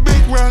come with a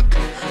big rock.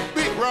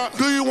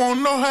 Do you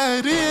wanna know how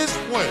it is?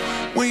 What?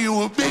 When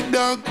you a big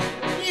dog,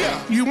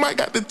 yeah, you might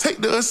got to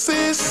take the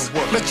assist.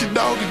 Let your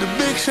dog get the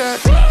big shot.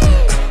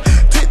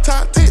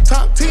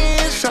 Tick-tock,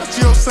 10 shots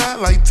to your side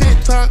like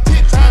tick-tock.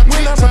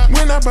 When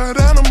I bow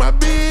down on my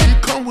bitch, she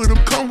come with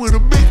a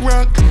big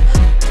rock.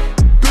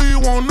 Do you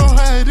wanna know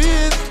how it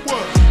is?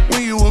 What?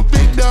 When you a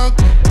big dog,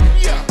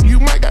 yeah, you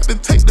might got to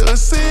take the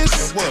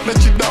assist.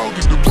 Let your dog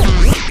get the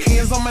big.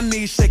 Hands on my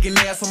knees, shaking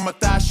ass on my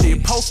thigh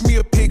shit. Post me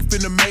a pic,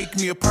 finna make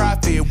me a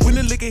profit. When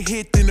the liquor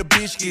hit, then the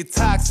bitch get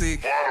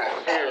toxic.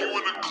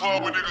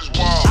 club with niggas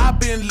wild. I've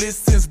been lit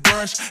since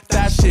brunch,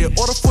 that shit.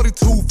 Order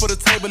 42 for the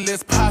table,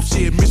 let's pop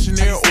shit.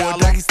 Missionary or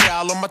Doggy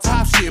style on my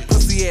top shit.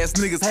 Pussy ass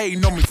niggas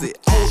hating on me.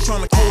 Hoes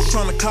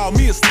tryna call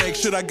me a snake.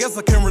 Shit, I guess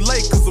I can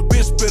relate, cause a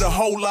bitch spit a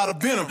whole lot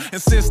of venom.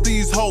 And since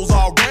these hoes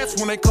all rats,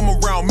 when they come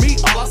around me,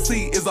 all I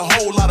see is a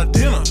whole lot of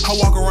dinner. I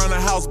walk around the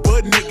house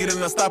butt naked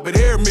and I stop at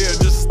air mirror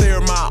just to stare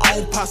at my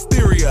own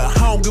posterior. I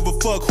don't give a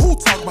fuck who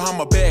talk behind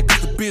my back,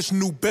 cause the bitch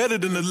knew better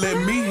than to let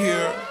me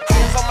hear.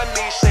 Hands on my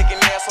knees, shaking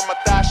ass on my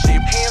thigh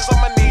shit. Hands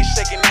on my knees,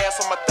 shaking ass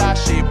on my thigh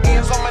shit.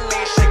 Hands on my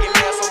knees, shaking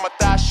ass on my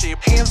thigh shit.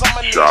 Hands on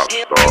my knees,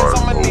 hands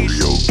on my knees,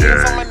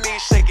 hands on my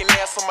knees, shaking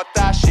ass on my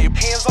thigh shit.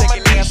 Hands on my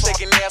knees,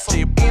 shaking ass on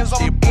my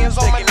hands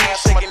on my knees,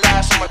 shaking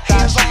ass on my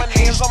hands on my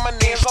hands on my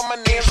knees, on my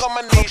knees, on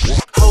my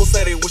knees. Hoes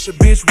said they wish a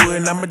bitch would,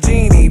 and I'm a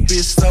genie.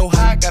 Bitch so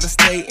hot, gotta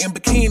stay in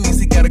bikinis.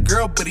 He got a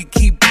girl, but he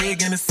keep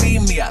begging to see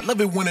me. I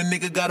love it when a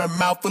nigga got a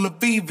mouth full of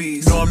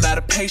VVs. No, I'm not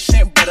a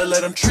patient, better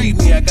let him treat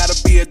me. I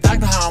gotta be a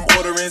doctor, how I'm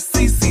ordering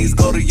CCs.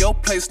 Go to your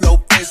place, no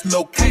face,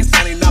 no case.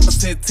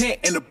 99% tint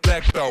in the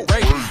black belt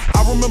race.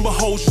 I remember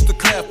hoes used to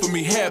clap for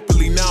me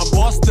happily. Now I'm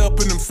bossed up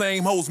and them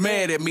same hoes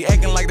mad at me,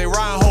 acting like they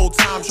riding whole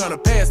time trying to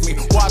pass me.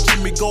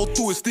 Watching me go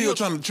through it, still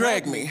trying to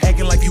drag me.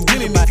 Acting like you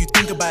winning if you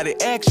think about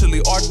it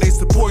actually. Are they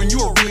supporting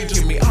you or really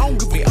just me? I don't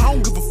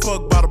give a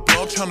fuck about a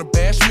blog trying to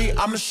bash me.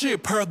 I'm the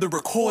shit per the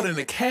Recording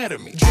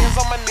Academy. Hands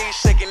on my knees,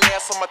 shaking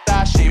ass on my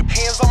thigh shit.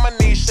 Hands on my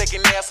knees,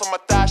 shaking ass on my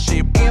thigh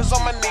shit. Hands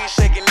on my knees,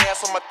 shaking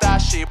ass on my thigh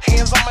shit.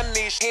 Hands on my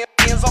knees,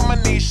 hands on my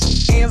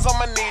knees, hands on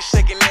my knees,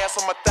 shaking ass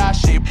on my thigh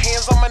shit.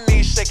 Hands on my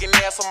knees, shaking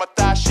ass on my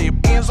thigh shit.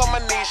 Hands on my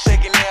knees,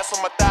 shaking ass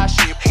on my thigh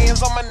shit.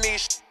 Hands on my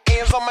knees,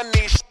 hands on my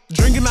knees.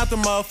 Drinking out the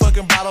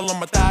motherfucking bottle on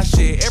my thigh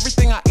shit.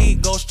 Everything I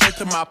eat goes straight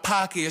to my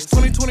pockets.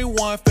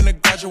 2021,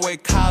 finna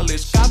graduate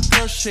college. Got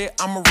girl shit,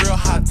 I'm a real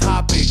hot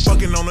topic.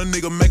 Fucking on a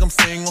nigga, make him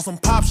sing on some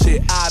pop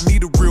shit. I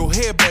need a real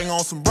headbang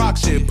on some rock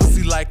shit.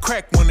 Pussy like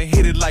crack when they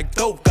hit it like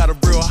dope. Got a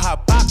real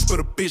hot box, but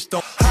a bitch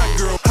don't. Hot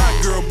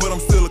girl, but I'm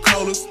still the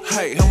coldest.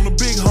 Hey, I'm the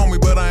big homie,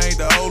 but I ain't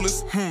the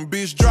oldest.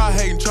 Bitch dry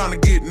hating, trying to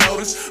get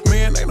noticed.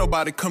 Man, ain't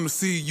nobody come to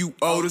see you,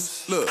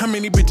 Otis. Look, how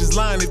many bitches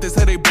lying if they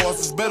say they boss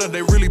is better?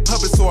 They really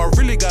puppets, so I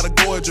really gotta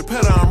go at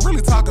Geppetto. I'm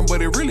really talking,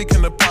 but it really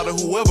can apply to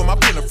whoever. My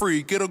pen a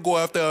freak, it'll go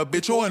after a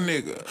bitch or a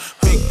nigga.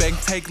 Big bank,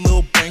 take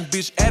little bank,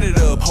 bitch, add it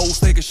up. Hoes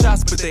taking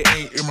shots, but they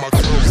ain't in my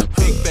clothes.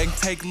 Big bank,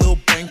 take little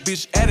bank,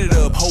 bitch, add it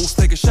up. Hoes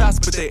taking shots,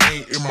 but they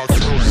ain't in my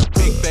clothes.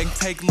 Big bank,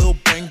 take little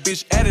bank,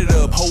 bitch, add it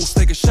up. Hoes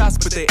taking shots,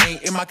 but they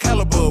ain't in my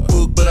caliber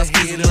book. But I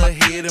see it in my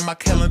head, in my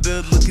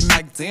calendar, looking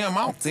like damn,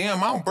 I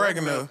don't brag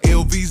enough.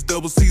 LVs,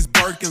 double C's,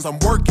 Birkins, I'm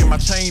working. My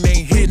chain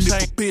ain't hitting,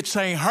 bitch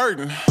ain't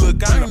hurting.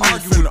 Look, I ain't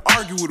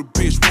argue with a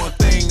bitch. One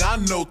thing I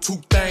know, two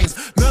things.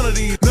 None of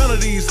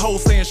these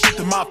hoes saying shit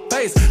to my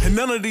face, and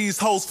none of these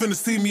hoes finna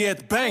see me at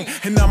the bank.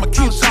 And I'ma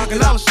keep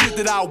talking all the shit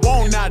that I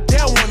want. Now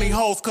dare one of these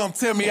hoes come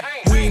tell me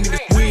we ain't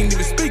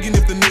even speaking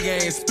if the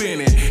nigga ain't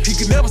spinning. He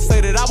could never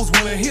say that I was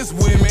one of his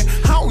women.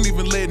 I don't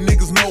even let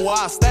niggas know where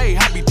I stay.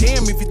 I be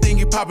damned if you think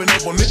you popping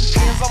up on this.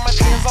 Hands on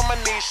my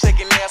knees,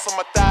 shaking ass on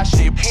my thigh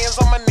shit. Hands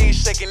on my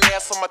knees, shaking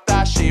ass on my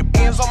thigh shit.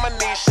 Hands on my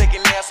knees,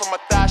 shaking ass on my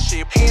thigh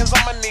shit. Hands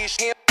on my knees,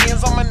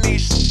 hands on my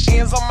knees,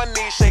 hands on my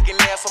knees, shaking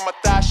ass on my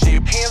thigh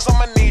shit. Hands on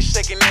my knees,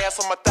 shaking ass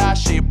on my thigh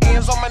shit.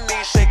 Hands on my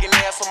knees, shaking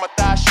ass on my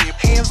thigh shit.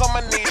 Hands on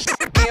my knees,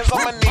 hands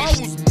on my knees. I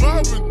was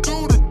mobbing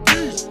through the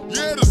beach,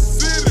 yeah, the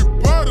city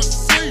by the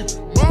sea.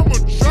 Mama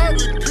tried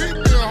to keep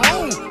me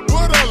home,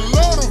 but I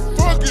love the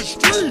fucking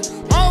street.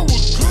 I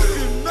was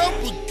cooking up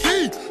a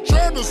key,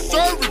 trying to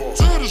serve it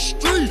to the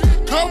street.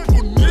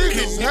 Couple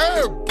niggas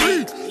had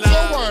beef, so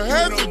I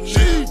had to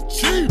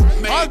cheap.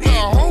 I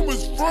got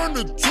homies from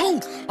the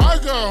 2, I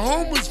got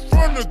homies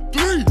from the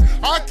 3.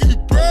 I keep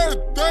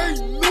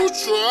everything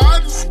neutral, I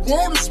just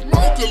wanna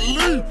smoke a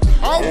leaf.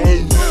 I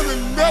was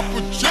running up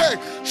a check,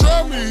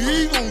 try me,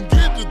 he gon'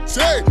 get the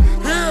tech.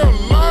 Hear a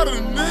lot of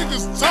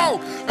niggas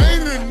talk,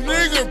 ain't a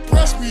nigga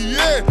press me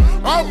yet.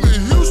 I'm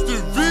in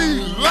Houston V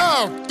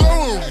live,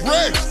 throwing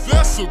racks,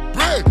 that's a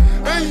bet.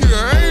 And you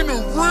ain't a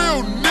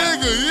real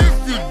nigga if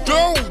you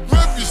don't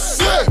rep your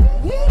set.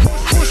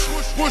 Push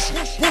it, push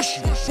it, push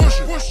it, push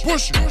it,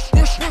 push it, push it,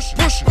 push it,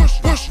 push it,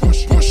 push it,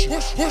 push it,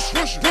 push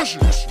it, push it,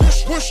 push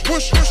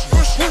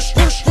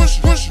it, push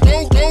it, push it.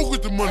 Go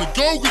get the money,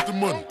 go get the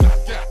money.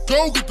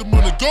 Go get the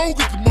money, go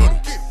get the money.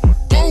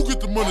 Go get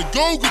the money,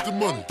 go get the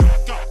money.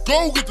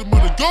 Go get the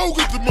money, go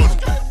get the money.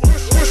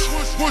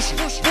 Push it,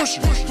 push it, push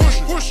it, push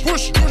it, push it, push it,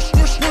 push it,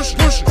 push it, push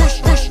it, push it,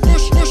 push it, push it,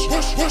 push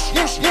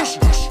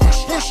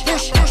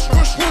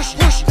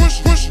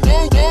it, push it.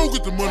 Go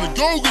get the money,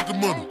 go get the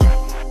money.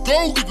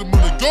 Go get the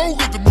money, go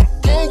get the money.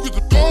 Go get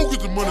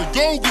the money,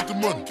 go get the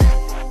money.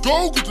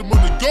 Go get the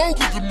money, go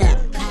get the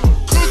money.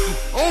 Cooking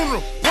on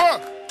the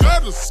pot,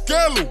 got a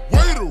scale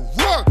away to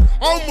rock.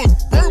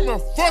 Almost burnt my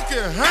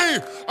fucking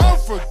hand, I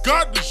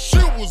forgot the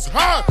shit was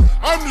hot.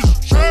 I'm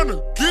just trying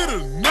to get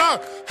a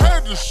knot.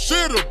 Had the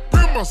shit up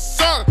in my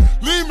sock.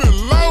 Leave me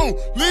alone,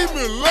 leave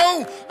me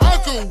alone. I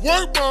can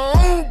work my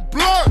own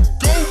block.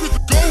 Go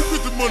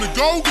get the money,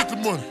 go get the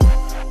money.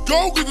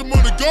 Go get the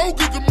money, go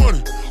get the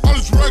money. All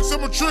hundreds, racks,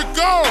 I'm a trick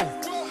on.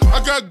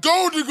 I got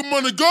gold digger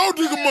money, gold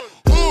digger money.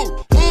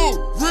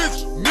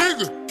 Rich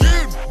nigga,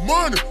 getting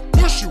money,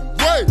 push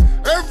away.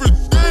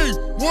 Everything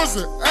was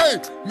an A,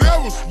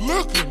 now it's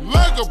looking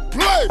like a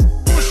play.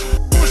 Push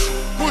it, push it,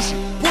 push it,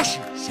 push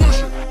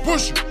it,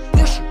 push it,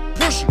 push it,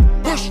 push it,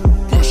 push it,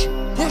 push it,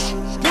 push it,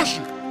 push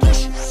it,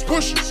 push it, push it,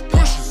 push it,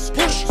 push it,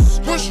 push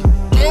it, push it.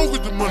 Go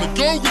get the money,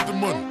 go get the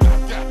money.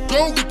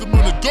 Go get the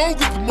money, go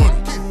get the money.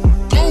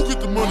 Go get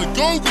the money,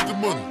 go get the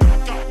money.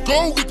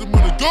 Go get the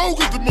money, go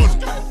get the money.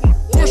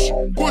 Push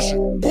it, push it,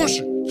 push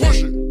it,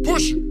 push it,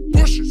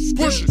 push it,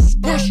 push it,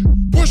 push it,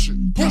 push it,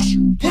 push it,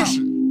 push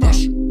it,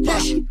 push it, push it,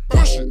 push it,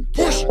 push it,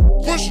 push it,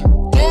 push it.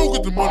 Go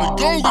get the money,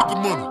 go get the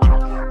money.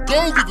 Go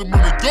get the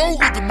money, go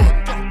get the money.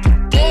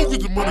 Go get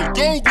the money,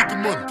 go get the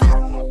money.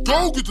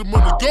 Go get the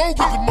money, go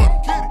get the money.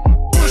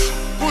 Push it,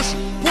 push it,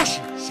 push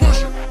it,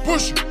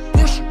 push it,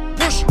 push it,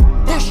 push it,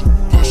 push it,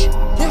 push it,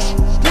 push it,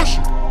 push it, push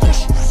it, push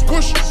it,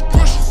 push it,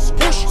 push it,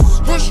 push it,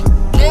 push it.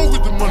 Go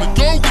get the money,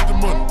 go get the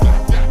money.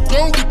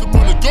 Go get the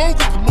money, go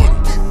get the money.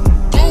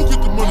 Go get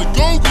the money,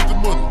 go get the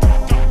money.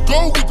 Go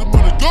get the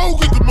money, go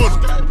get the money.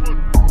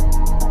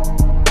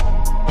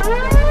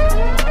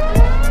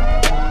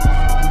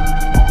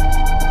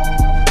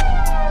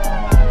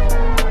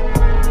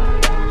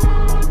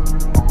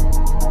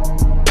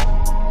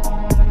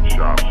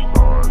 Shop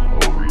stars,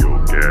 OVO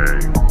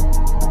gang.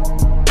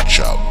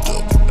 Chopped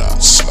up, not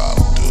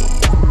slopped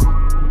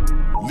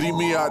up. Leave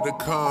me out the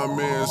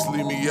comments,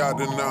 leave me out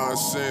the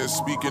nonsense.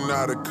 Speaking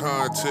out of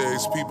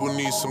context, people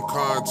need some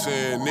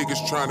content.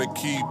 Niggas trying to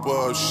keep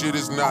up, shit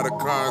is not a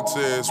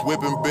contest.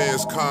 Whipping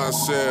bands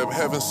concept,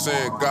 heaven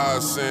sent,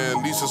 God sent.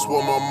 At least that's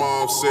what my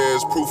mom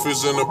says, proof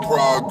is in the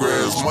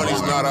progress.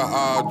 Money's not an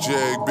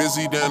object,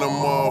 busy than a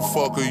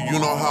motherfucker. You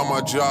know how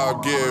my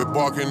job get,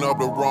 barking up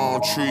the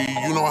wrong tree.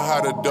 You know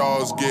how the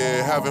dogs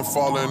get, haven't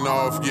fallen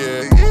off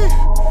yet.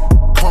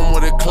 Come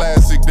with a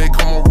classic, they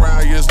come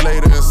around years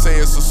later and say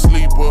it's a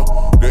sleeper.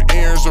 The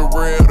earrings are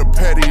real, the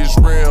petty is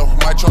real.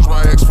 Might charge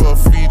my ex for a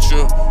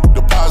feature.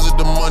 Deposit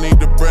the money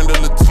to Brenda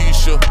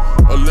Letitia,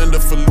 or Linda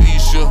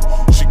Felicia.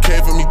 She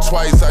came for me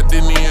twice, I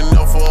didn't even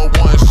know for her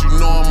once. You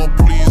know I'm a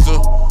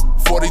pleaser.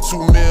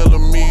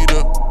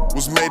 42mm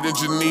was made in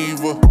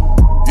Geneva.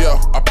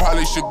 Yeah, I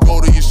probably should go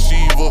to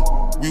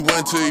Yeshiva. We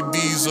went to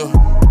Ibiza.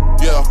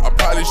 Yeah, I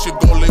probably should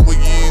go link with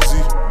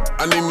Yeezy.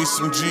 I need me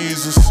some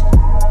Jesus.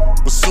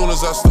 But soon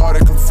as I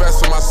started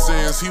confessing my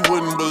sins, he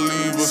wouldn't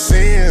believe us.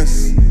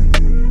 Sins,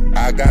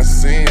 I got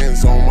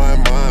sins on my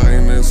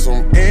mind and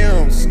some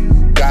M's.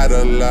 Got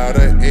a lot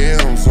of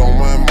M's on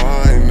my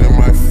mind and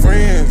my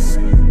friends.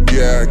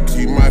 Yeah, I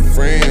keep my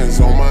friends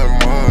on my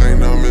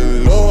mind. I'm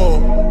in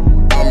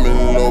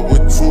love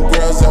with 2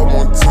 girls at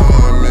one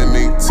time and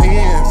they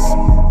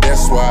 10s.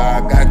 That's why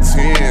I got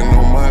 10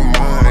 on my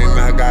mind.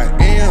 I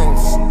got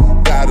M's,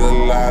 got a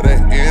lot of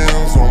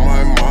M's on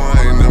my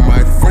mind and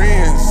my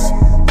friends.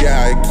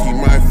 Yeah, I keep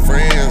my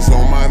friends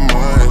on my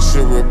mind,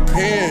 should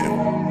repent.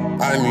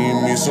 I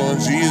need me some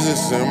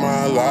Jesus in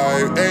my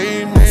life,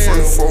 amen.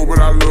 I'm 44, but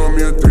I love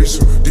me a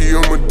threesome.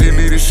 DM a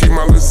deleted, she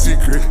my little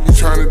secret. You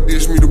tryna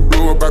dish me to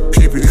blow up, I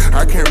peep it.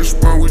 I can't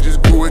respond, we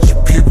just go at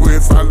your people.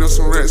 If I left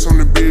some rats on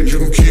the bed, you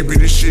can keep it.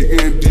 This shit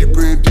getting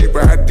deeper and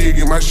deeper, I dig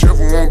it. My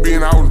shovel won't be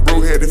and I was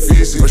broke, had to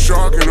fix it. A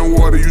shark in the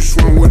water, you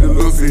swim with a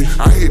little fish.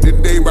 I hit the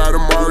day, by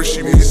tomorrow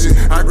she miss it.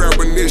 I grab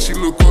her neck, she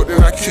look up,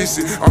 then I kiss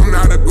it. I'm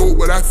not a goat,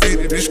 but I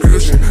fit the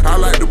description. I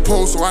like the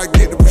post, so I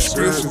get the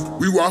prescription.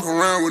 We walk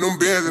around with them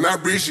bands and I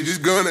breach it. This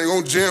gun ain't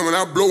gon' jam and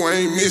I blow, I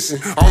ain't missing.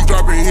 I'm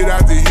dropping hit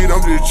after hit,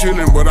 I'm just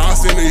chillin'. But I'll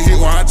send a hit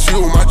while I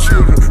chill with my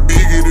children.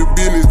 Bigger the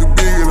business, the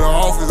bigger the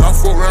office. I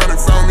fuck around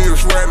and found me a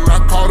sweat and I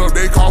caught up.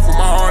 They call for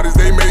my artists,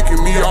 they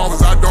making me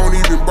offers. I don't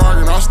even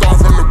bargain, I start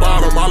from the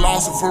bottom. I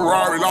lost a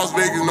Ferrari, Las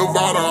Vegas,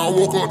 Nevada. I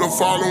woke up the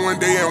following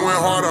day and went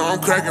harder.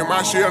 I'm cracking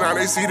my shell, now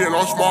they see that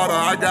I'm smarter.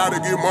 I gotta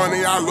get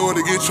money, I love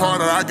to get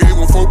charter. I gave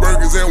her 4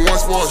 burgers at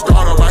once for a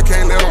startup. I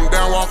can't let them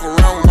down, walk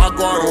around with my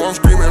guard. I'm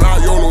screaming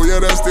out YOLO, yeah,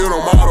 that's still the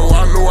motto.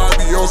 I know I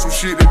be on some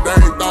shit that they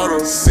ain't thought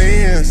of.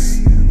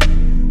 Sins,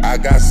 I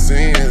got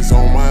sins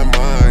on my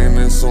mind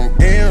and some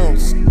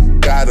M's.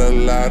 Got a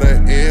lot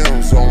of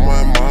M's on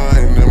my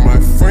mind and my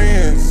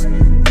friends.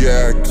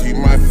 Yeah, I keep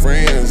my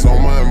friends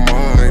on my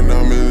mind.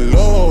 I'm in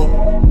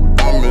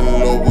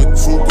love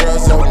with 2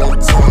 girls at one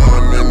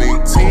time and they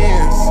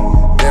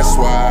 10s. That's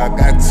why I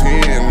got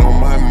 10 on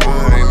my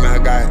mind. I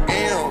got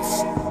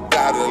M's,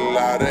 got a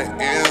lot of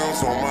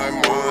M's on my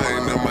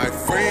mind and my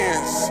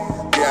friends.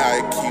 Yeah,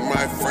 I keep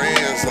my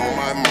friends on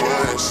my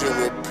mind. Should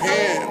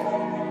repent.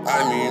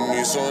 I need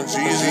me some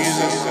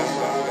Jesus.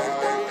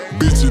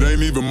 Bitch, it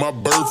ain't even my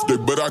birthday,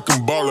 but I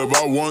can ball if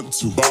I want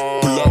to.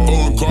 Pull up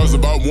on cars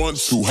if I want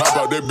to. How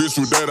about that bitch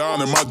with that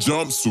on in my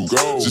jumpsuit?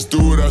 Just do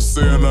what I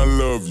say and I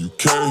love you,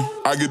 okay?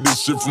 I get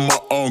this shit from my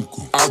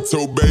uncle. I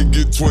told Bay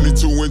get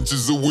 22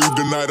 inches of weed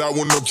tonight. I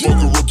wanna fuck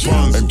a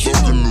Rapunzel. Ain't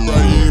fucking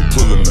right, you ain't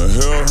pulling the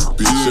hell.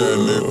 Bitch, ass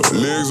nigga,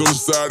 legs on the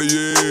side of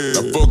your head.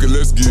 Now fuck it,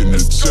 let's get in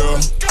the chair.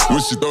 When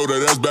she throw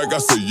that ass back, I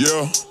say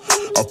yeah.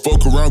 I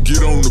fuck around,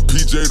 get on the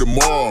PJ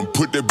tomorrow and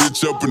put that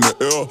bitch up in the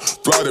air.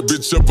 Fly that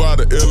bitch up out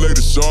of LA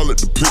to Charlotte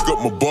to pick up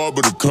my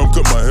barber to come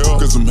cut my hair.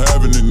 Cause I'm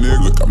having a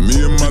nigga, got me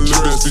in my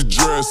little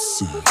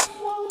dress.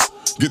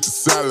 Get the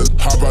salad,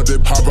 hop out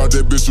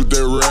that bitch with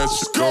that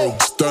ratchet. Go,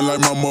 stun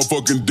like my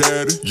motherfucking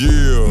daddy.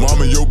 Yeah,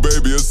 mama, your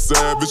baby a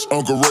savage.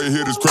 Uncle Ray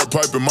hit his crack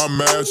pipe in my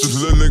mattress.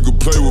 Little nigga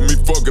play with me,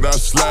 fuck it, I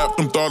slapped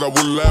him. Thought I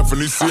would laugh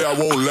and he see I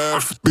won't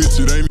laugh. Bitch,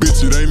 it ain't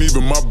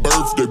even my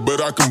birthday,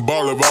 but I can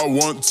ball if I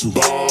want to.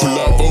 Pull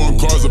out foreign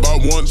cars if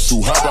I want to.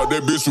 Hop out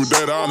that bitch with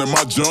that on in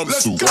my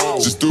jumpsuit.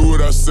 Just do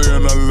what I say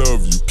and I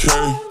love you,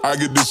 okay? I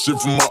get this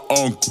shit from my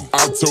uncle.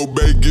 I told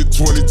Bay get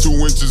 22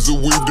 inches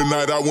of weed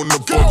tonight. I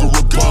wanna fuck a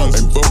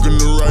Rapunzel. Ain't fucking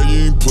the right,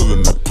 you ain't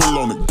pulling it. Pull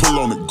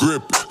on it,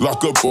 grip it.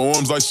 Lock up her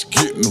arms like she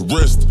getting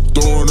arrested.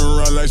 Throwing her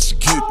around like she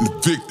getting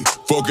evicted.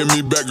 Fucking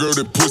me back, girl,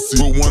 that pussy.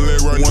 Put one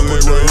leg right here,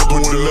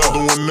 put the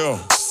other one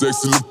up.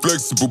 Sexy and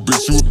flexible,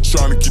 bitch. You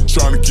trying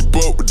to keep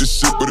up with this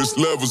shit, but it's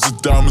levels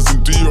of diamonds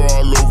and Dior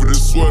all over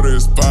this sweater.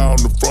 It's fire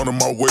on the front of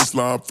my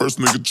waistline. First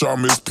nigga try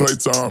me, it's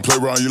playtime. Play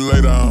around, you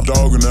lay down.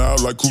 Dogging her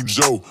out like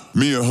Cujo.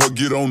 Me and her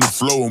get on the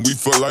floor and we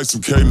fuck like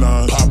some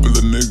K9s.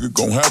 Popular nigga,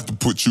 gon' have to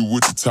put you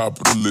with the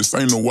top of the list.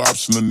 Ain't no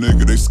option, a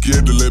nigga. They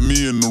scared to let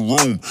me in the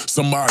room.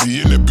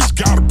 Somebody in that bitch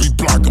gotta be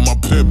blocking my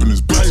pimpin'.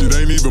 This bitch, it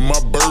ain't even my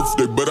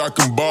birthday, but I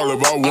can ball if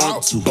I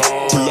want to.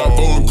 Pull out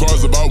foreign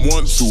cars if I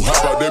want to.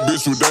 Hop out that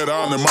bitch with that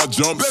on in my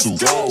jumpsuit.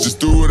 Just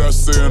do what I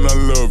say and I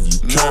love you,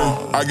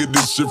 okay? I get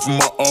this shit from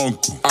my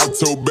uncle. I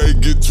told Bay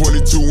get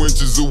 22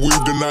 inches of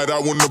weed tonight. I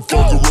wanna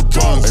fuck a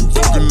Rapunzel. Ain't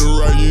fucking the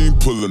right, you ain't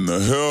pulling the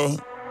hell.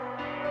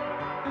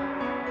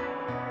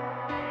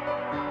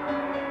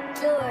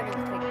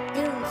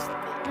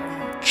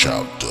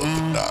 Chopped up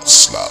and not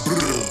slopped up.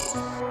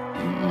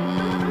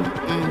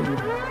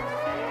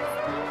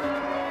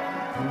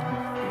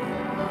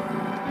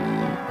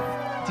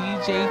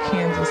 DJ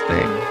Kansas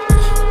Stick.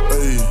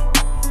 Hey,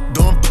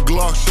 dump the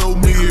Glock, show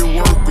me it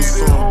work or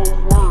something.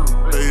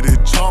 Hey,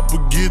 that chopper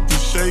get to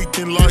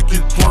shaking like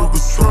it twerk or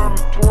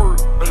something.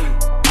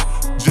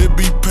 Just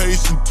be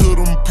patient till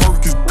them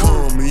perkins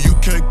come. And you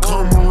can't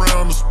come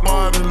around the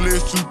spot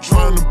unless you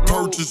trying to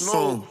purchase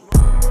something.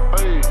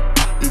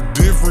 It's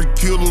different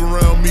killers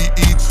around me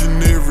each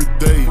and every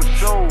day.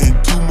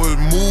 And too much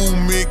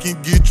movement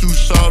can get you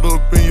shot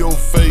up in your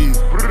face.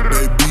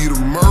 They be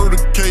the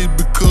murder case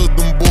because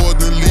them boys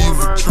didn't leave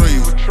a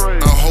trace.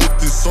 I hope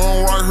this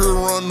song right here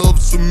run up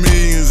some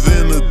millions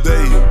in a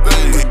day.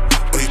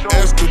 They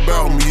ask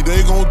about me,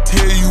 they gon'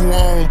 tell you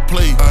I don't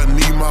play. I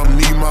need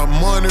my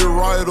money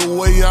right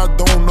away, I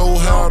don't know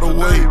how to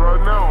wait.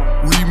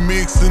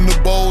 Remixing the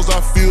bowls, I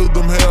filled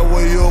them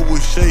halfway up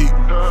with shake.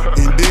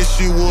 And this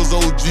shit was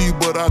OG,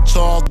 but I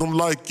charged them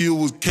like it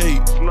was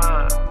cake.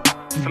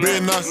 You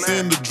better not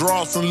send the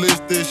drops unless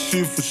that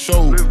shit for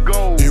show.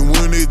 And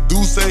when it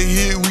do say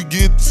hit, we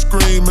get to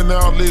screaming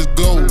out, let's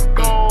go.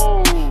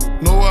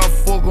 Know I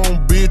fuck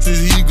on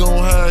bitches, he gon'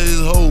 hide his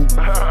hoe.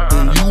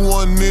 And you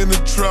wasn't in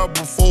the trap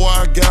before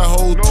I got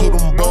hold to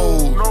them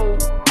bowls.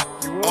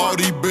 All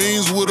these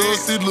beans with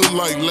us, it look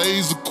like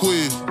Laser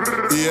Quest.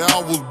 Yeah,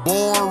 I was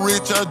born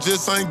rich, I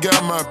just ain't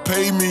got my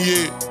payment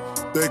yet.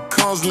 They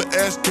constantly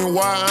asking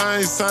why I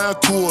ain't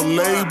signed to a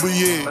label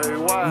yet.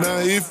 Now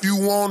if you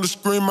wanna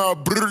scream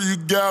out brr, you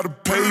gotta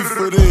pay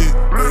for that.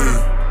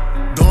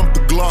 Hey, dump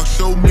the Glock,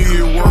 show me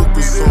it work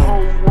or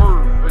something.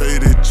 Hey,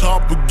 that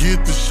chopper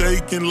get to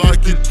shaking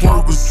like it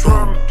twerk or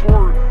something.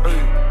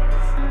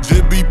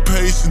 Just be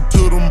patient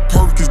till them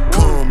perkins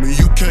come. And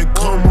you can't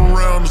come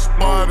around the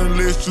spot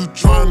unless you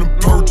trying to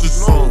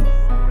purchase something.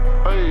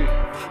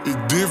 It's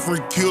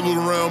different killers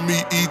around me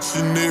each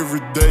and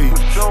every day.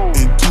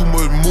 And too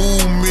much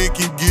movement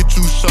can get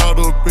you shot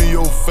up in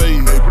your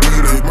face. They be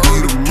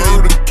the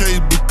murder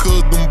case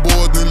because them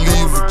boys didn't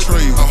leave a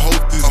trace. I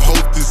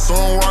hope this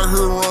song right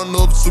here run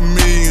up some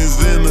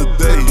millions in a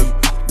day.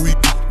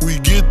 We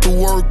get to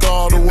work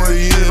all the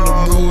way in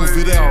to move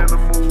it out.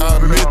 I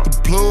met the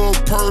plug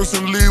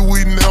personally,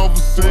 we never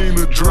seen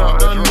a drop.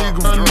 That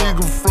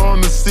nigga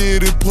from the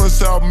city, put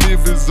South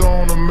Memphis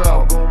on the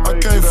map. I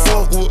can't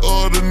fuck with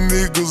other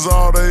niggas,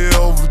 all they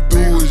ever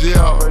do is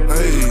yap.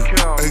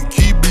 Hey,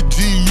 keep it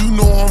G, you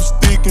know I'm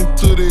sticking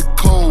to that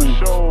code.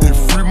 And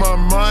free my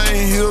mind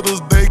hitters,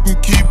 they can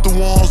keep the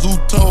ones who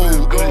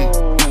told. Hey,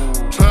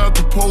 tried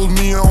to post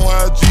me on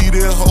IG,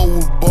 that hoe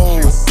was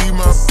bold.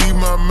 See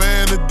my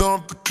man that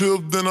dumped the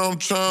clip, then I'm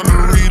trying to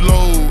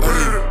reload.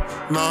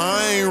 Ay, nah,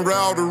 I ain't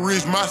rowdy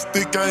rich, my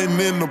stick ain't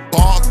in the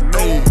box.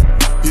 Ay,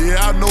 yeah,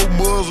 I know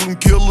Muslim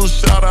killers,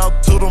 shout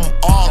out to them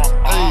ops.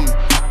 Ay,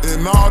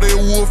 and all that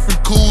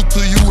wolfing cool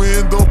till you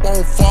end up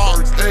on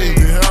Fox. Ay,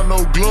 they have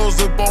no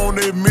gloves up on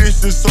that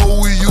mission, so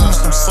we use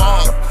some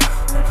socks.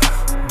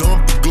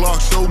 Dump the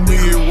Glock, show me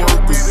it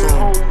work or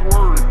something.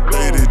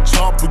 Hey, that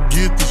chopper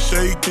get to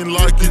shaking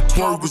like it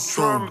twerk or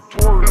something.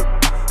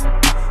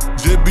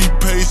 Just be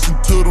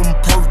patient till them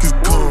perkins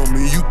come.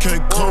 And you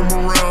can't come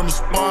around the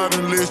spot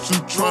unless you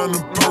trying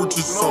to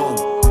purchase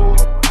something.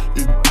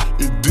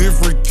 It's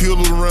different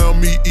killers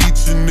around me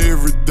each and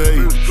every day.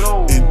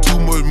 And too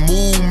much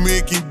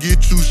movement can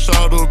get you shot.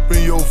 shot up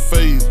in your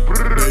face.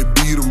 They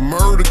beat a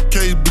murder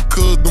case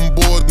because them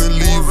boys didn't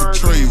leave a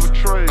trace.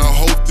 I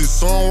hope this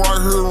song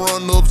right here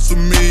run up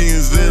some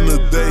millions in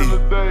a day.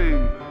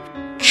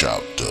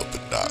 Chopped up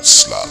and not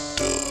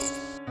slopped up.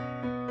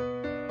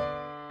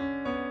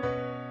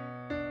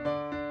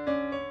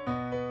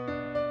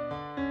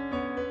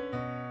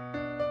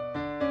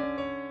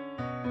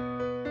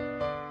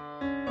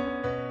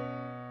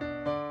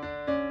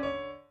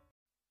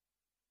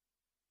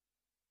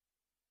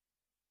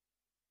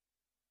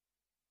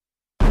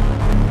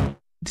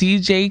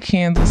 DJ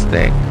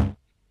Candlestick.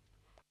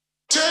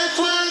 Take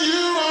where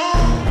you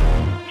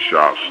are.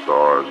 Shop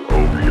Stars,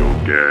 OVO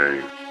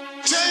Gang.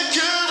 Take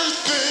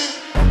everything.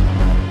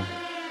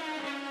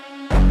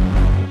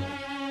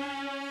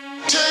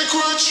 Take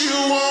what you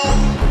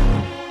want.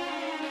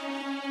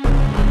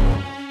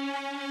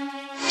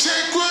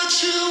 Take what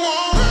you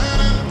want.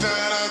 Better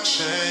that I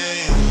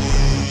change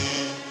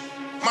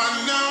my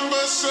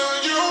number so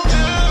you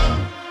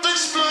can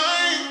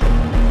explain.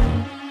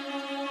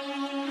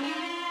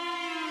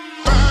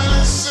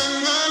 Balance in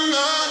the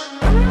night.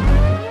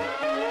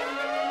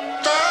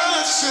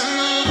 Balance in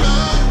the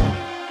night.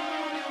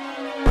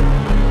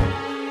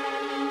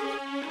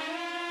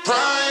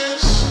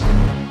 Price.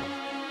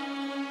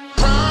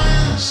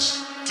 Price.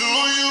 Do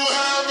you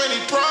have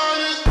any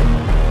price?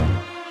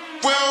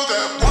 Well,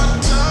 that one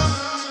time,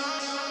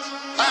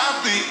 I'll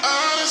be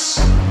honest.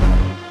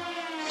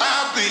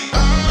 I'll be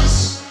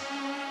honest.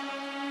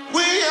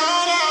 We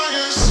all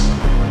liars.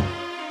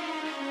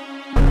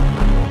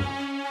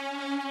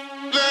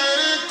 Let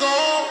it go.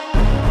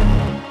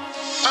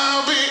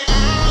 I'll be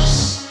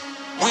honest.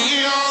 We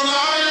all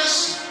liars.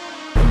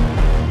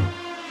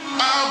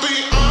 I'll be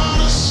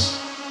honest.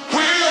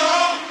 We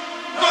all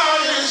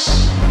liars.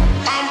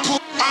 I'm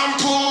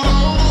pulled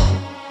over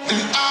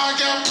and I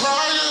got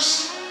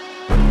priors.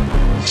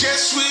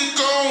 Guess we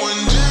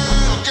going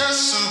down.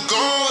 Guess who's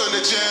going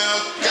to jail?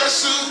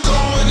 Guess who's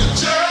going to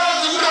jail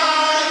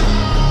tonight?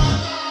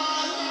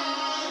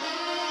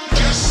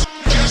 Guess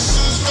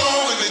who's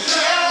going to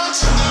jail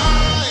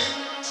tonight?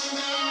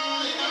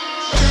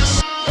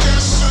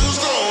 Guess who's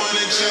going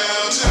to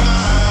jail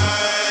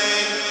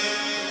tonight?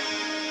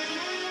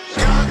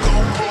 God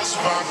gon' post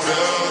my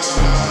bill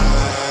tonight.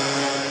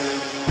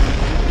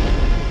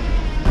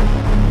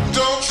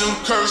 Don't you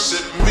curse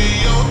at me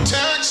on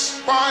text.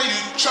 Why you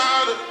try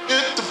to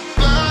hit the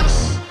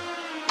flex?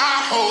 I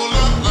hold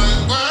up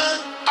like what?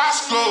 I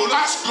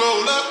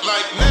scroll up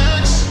like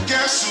next.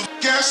 Guess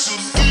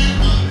who's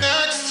getting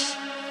next?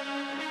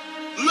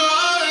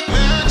 Lord,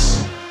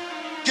 next.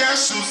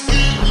 Guess who's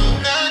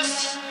getting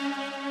next?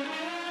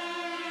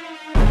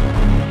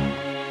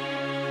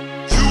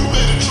 You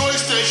made a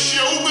choice that's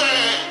your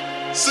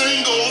bad.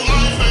 Single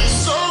life ain't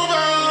so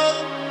bad,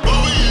 but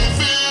we ain't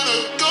finna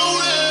go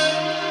there.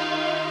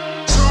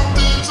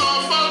 Something's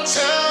off, I'll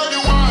tell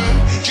you why.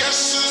 Guess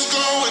who's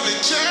going to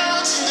jail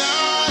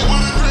tonight?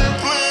 With a grand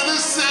plan to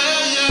say,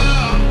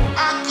 yeah, I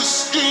could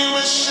scream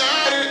and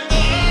shout it.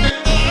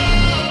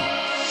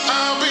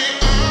 I'll be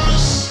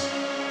honest,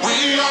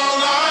 we all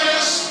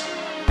liars.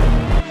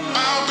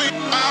 I'll be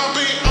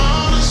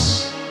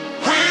honest,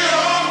 we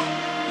all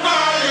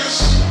liars.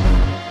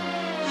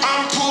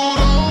 I'm pulled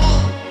over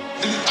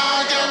and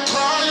I got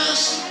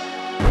priors.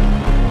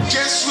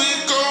 Guess we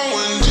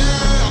going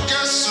down.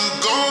 Guess who's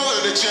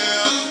going to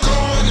jail?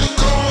 Going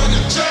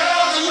to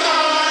jail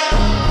tonight.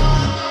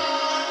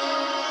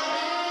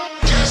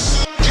 Guess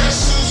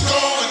who's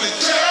going to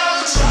jail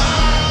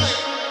tonight?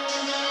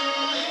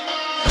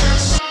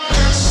 Guess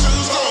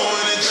who's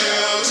going to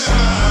jail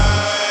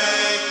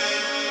tonight?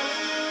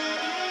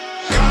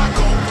 God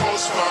gon'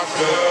 post my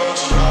bill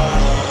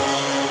tonight.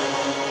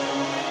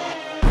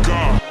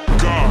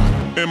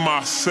 God, in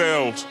my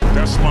cells,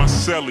 that's my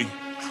celly.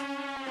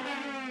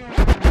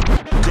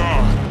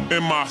 God,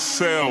 in my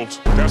cells,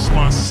 that's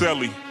my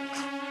celly.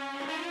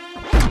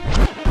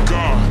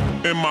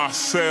 God, in my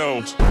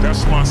cells,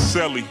 that's my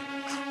celly.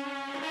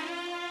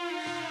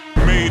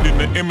 Made in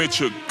the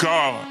image of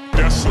God,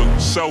 that's a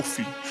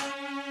selfie.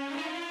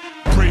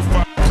 Pray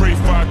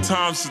five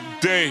times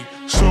a day,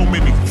 so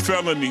many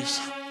felonies.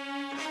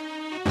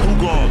 Who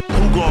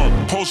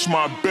gon' post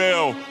my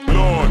bail?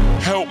 Lord,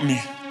 help me.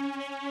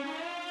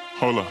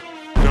 Hold up,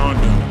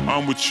 Donda,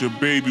 I'm with your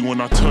baby when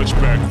I touch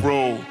back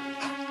road.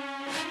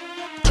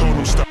 Told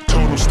him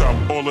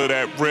stop all of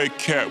that red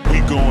cat, we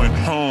going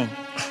home.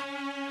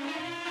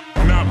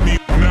 Not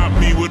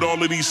me with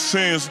all of these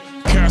sins,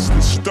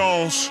 casting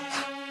stones.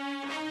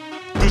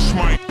 This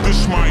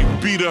might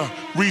be the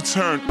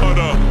return of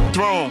the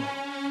throne.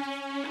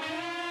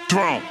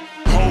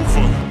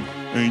 Hova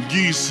and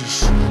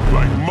Jesus,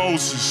 like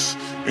Moses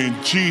and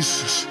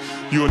Jesus.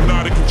 You're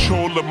not in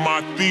control of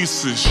my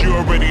thesis. You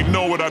already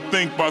know what I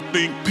think by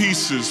think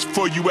pieces.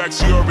 For you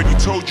actually already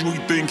told you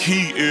who think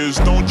he is.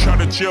 Don't try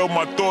to jail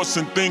my thoughts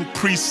and think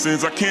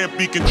presents. I can't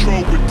be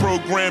controlled with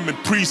programming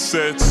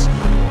presets.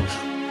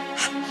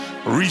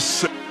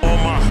 Reset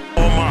on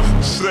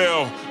my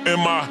cell, in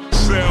my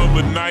cell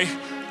at night.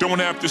 Don't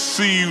have to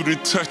see you to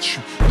touch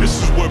you.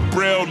 This is what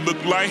Braille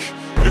look like.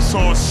 it's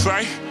on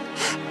sight.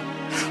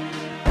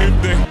 If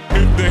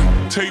they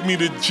take me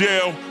to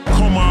jail,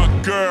 call my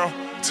girl,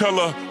 tell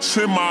her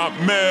send my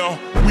mail.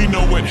 We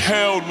know what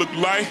hell look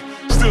like,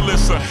 still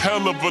it's a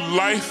hell of a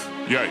life.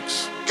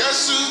 Yikes.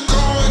 Guess who's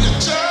going to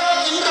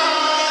jail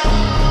tonight?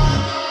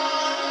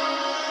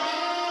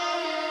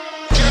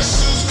 Guess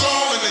who's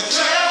going to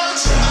jail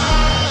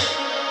tonight?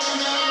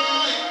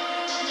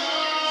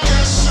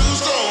 Guess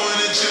who's going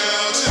to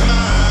jail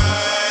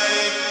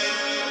tonight?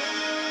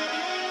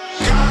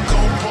 God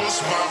gon' post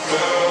my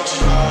bail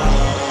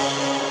tonight.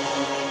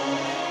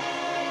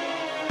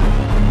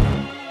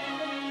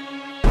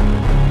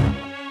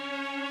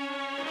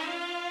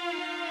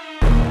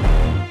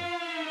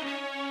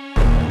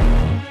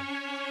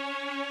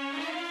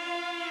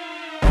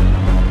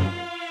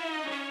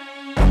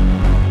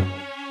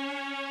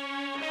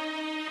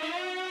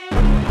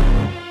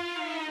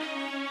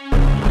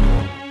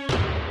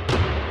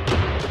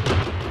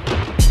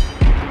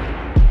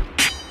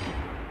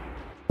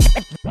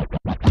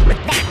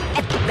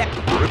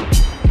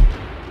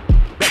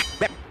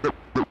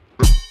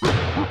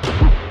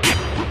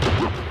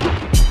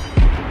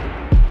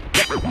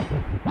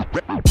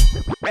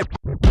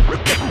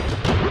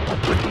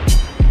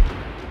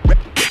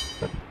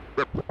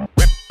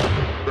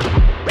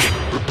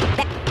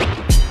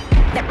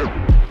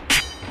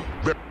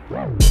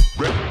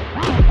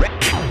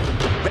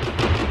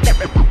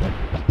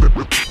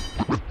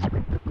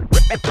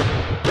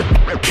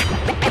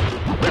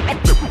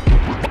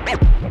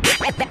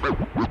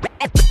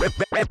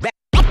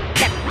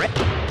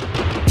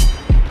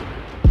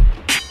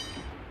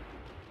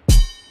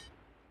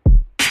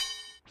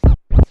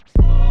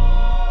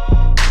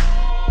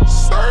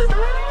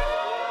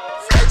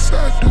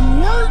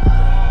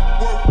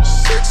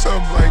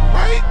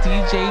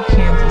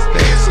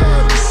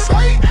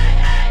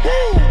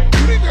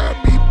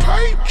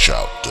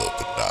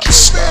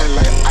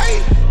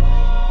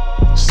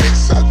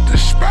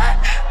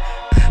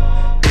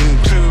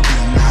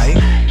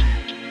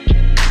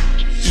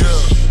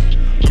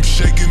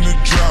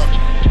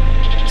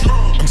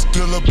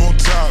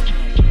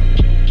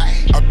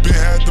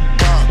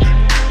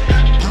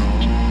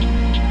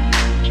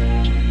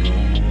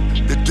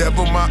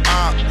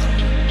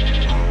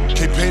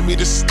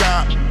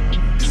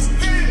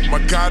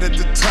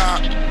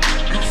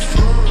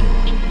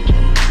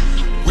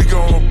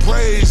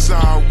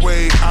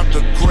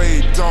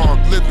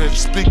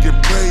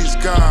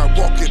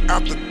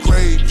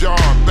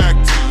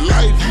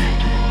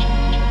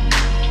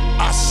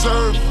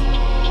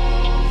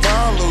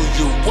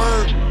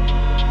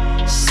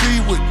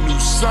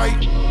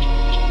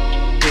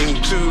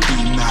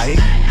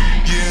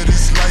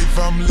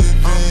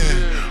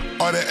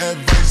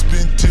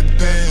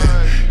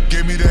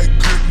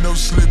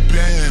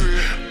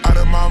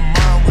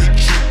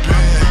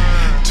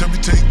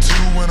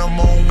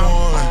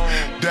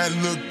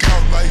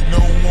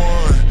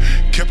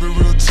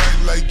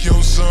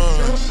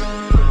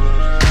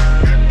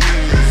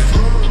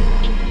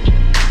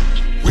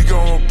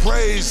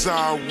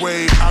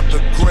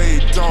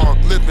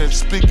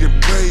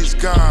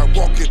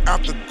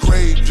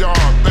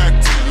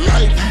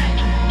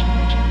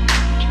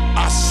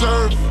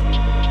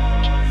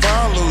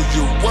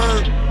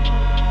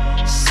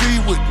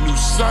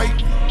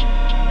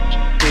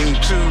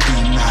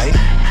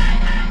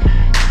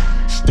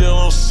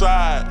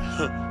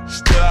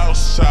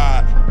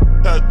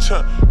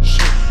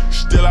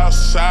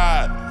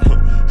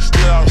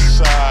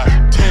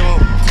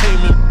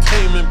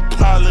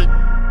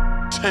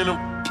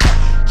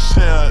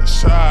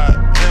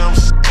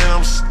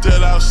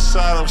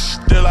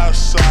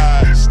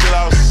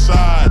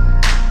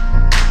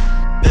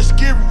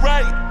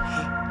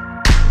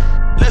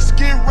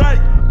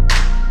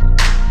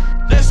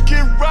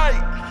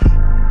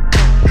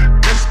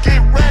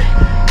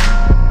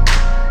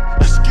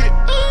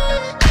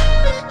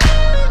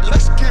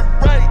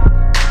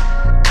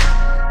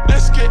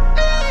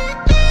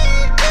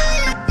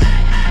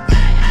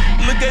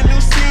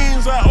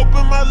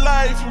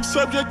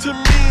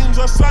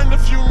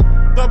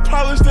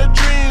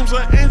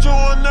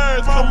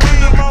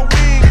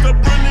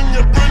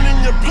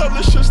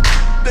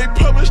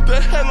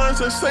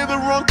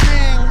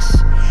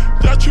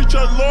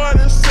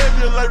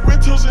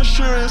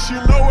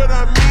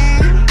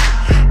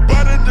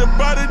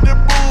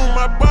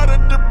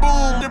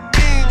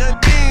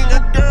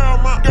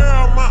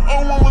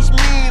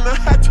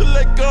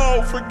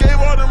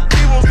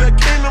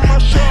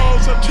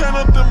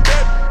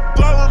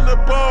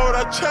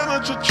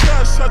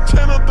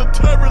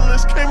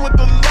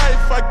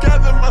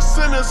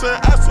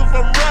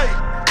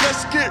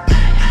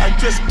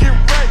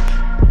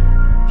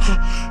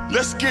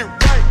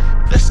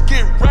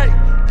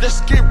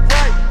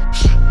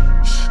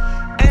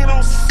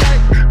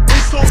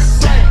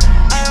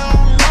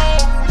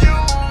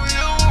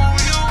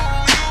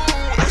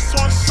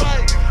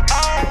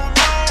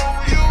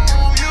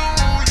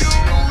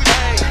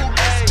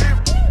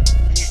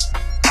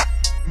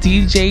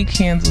 DJ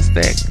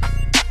Candlestick.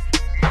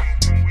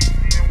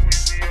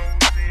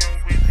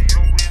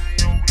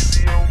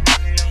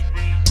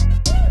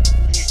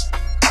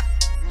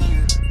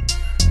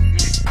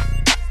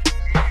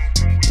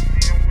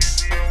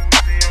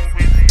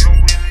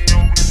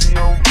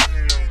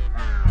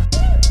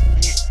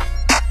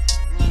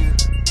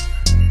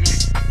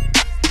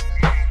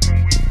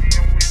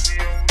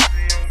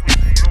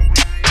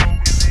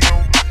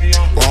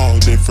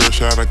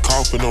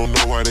 coughing, don't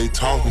know why they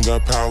talking.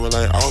 Got power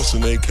like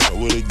Austin, they cat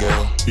with a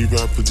gal. These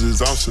rappers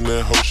is Austin,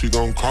 that hoe, she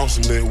gon' cross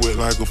him. That wet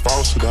like a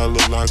faucet, I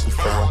look like a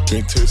foul.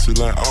 Can't test it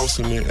like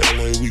Austin in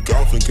LA, we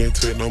golfing. Can't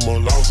take no more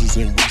losses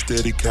and we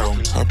steady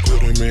counting. I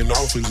put him in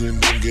office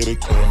and then get a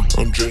crown.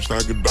 I'm drenched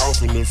like a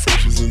dolphin, the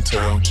freshest in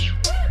town.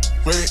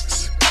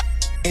 Rex.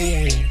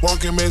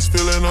 Walking mess,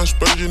 feeling I'm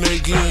spurging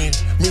again.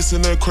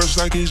 Missing a crush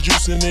like it's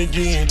juicing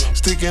again.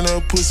 Sticking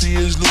up pussy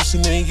is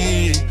loosening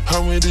again.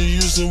 How many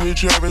using with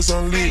Travis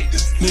on lit?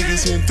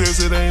 Niggas in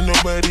thirst, it ain't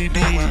nobody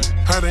did.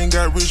 I done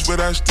got rich, but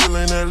I still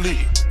ain't that lit.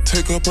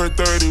 Take up her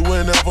 30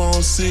 whenever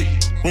I'm sick.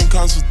 When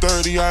cost for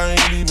 30, I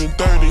ain't even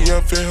 30. I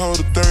feel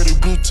hold a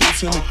 30, blue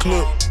tips in the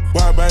clip.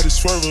 Wide body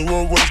swerving,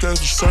 road work, that's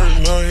for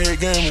certain. Her head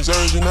game is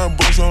urgent, I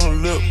bust on the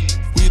lip.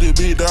 We the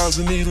big dogs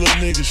and these little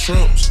niggas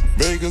shrimps.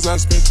 Vegas, I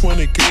spent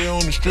 20K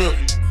on the strip.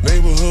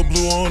 Neighborhood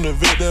blue on the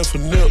vet, that for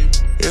nip.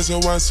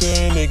 SOYC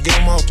and they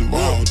game off the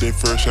wall. They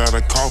fresh out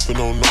of coffin,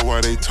 don't know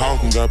why they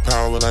talking. Got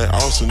power like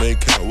Austin, they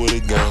cat with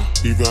a gun.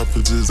 These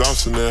rappers is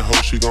Austin, that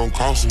hoe, she gon'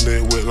 cross him.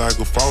 That wet like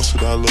a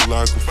faucet, I look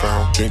like a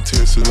foul. Can't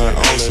test it like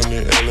Austin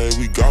in LA,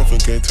 we golfing.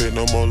 Can't take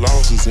no more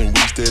losses and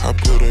we steady. I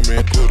put him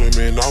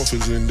in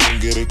office and then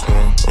get a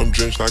crown. I'm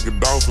drenched like a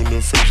dolphin,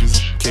 the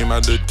freshest. Came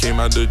out the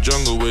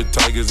jungle with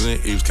tigers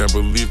and apes. Can't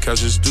believe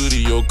Cash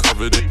studio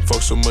covered it.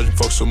 Fuck so much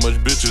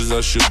bitches,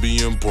 I should be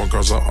in porn.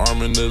 Cross an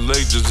arm and a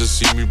leg just to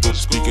see me. But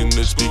speaking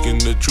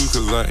the truth,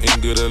 cause I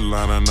ain't good at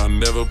lying. And I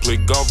never play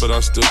golf, but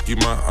I still keep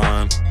my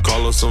eye on.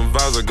 Call her some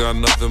vibes, I got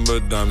nothing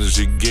but diamonds.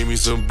 She gave me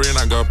some brain,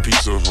 I got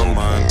peace of her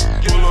mind.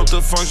 Pull up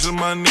the function,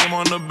 my name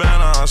on the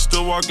banner. I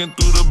still walking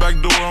through the back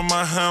door on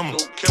my hammer.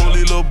 Told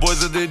these little boys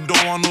that they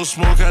don't want no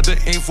smoke. Had to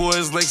aim for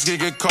his legs,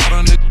 get caught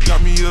on it.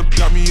 Got me a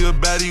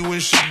baddie when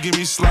she give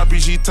me sloppy.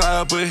 She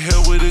tie up her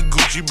hair with a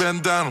Gucci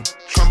bandana.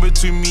 Come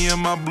between me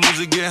and my blues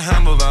to get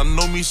handled. I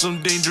know me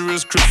some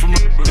dangerous Chris from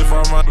if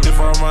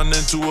I run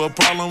into a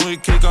problem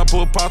with cake, I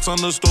put pots on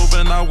the stove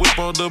and I whip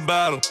out the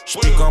battle.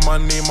 Speak on my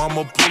name,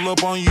 I'ma pull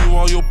up on you.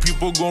 All your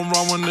people gon'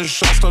 run when the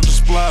shots start to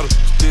splatter.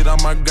 Stayed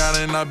on my god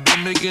and I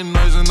been making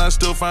noise and I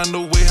still find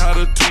a way how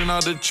to tune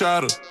out the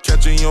chatter.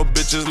 Catching your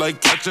bitches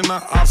like catching the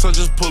ops. I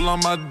just pull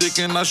on my dick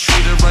and I shoot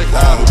it right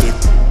out of it.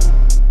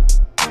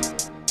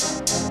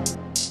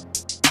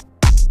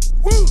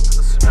 Woo!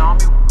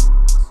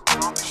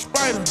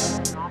 Spider.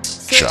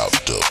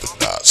 Chopped up and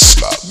not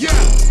slopped. Yeah.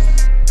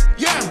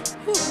 Yeah.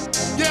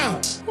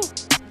 Yeah.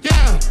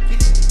 Yeah.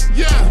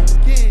 Yeah.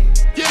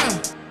 Yeah.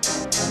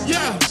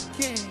 Yeah.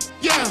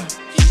 Yeah.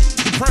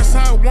 The price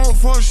I want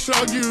for a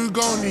show, you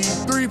gon' need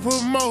 3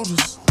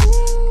 promoters.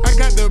 I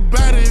got the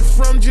body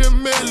from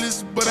Jim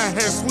Ellis, but I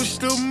had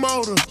switched the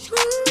motor.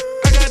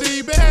 I got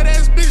these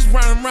badass bitch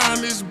riding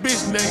around this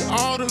bitch named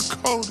all the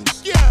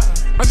coders.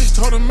 Yeah. I just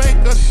told her make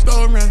a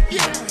story.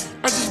 Yeah.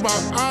 I just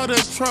bought all the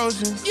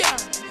Trojans. Yeah.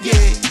 Yeah.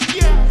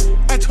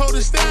 I told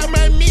her style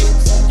my mix.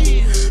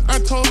 Yeah. I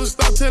told her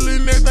stop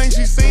telling everything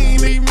she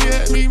seen. Leave me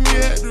at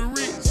the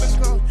Ritz. Let's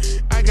go.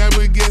 I got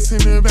baguettes in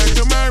the back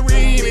of my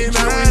ring, and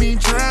I ain't even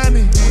trying to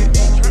hit.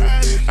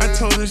 I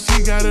told her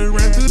she gotta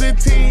run through the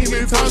team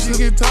and she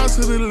can talk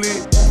to the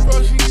lit.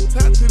 Before she can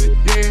talk to the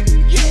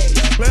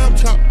lamb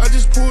chop. I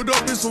just pulled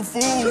up in some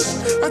food.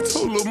 I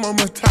told her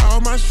mama tie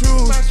all my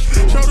shoes.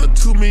 Showed her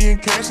 2 million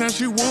cash, now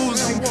she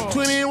woozing.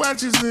 20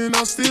 watches and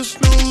I'm still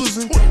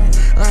snoozing.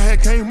 I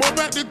had came up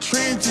out the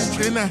trenches,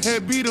 then I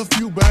had beat a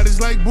few bodies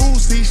like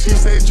Boosie. She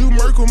said you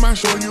Merkle, I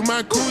show you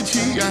my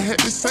coochie. I had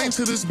to sing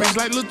to this bitch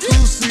like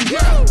Latusi.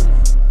 Yeah,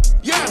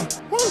 yeah,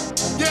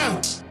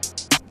 yeah,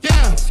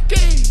 yeah,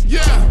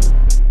 yeah,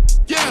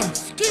 yeah,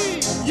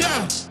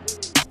 yeah,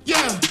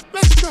 yeah.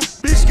 Let's go.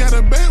 Bitch got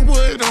a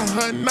backwood on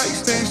her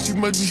nightstand. She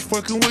must be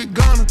fucking with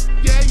Ghana.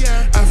 Yeah,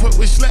 yeah. I fuck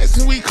with slats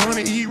and we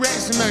gonna eat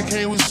rats, and I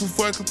came with some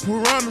fucking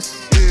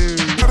piranhas.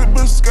 Yeah. Got a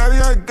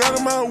biscotti, I got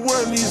him out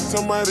where need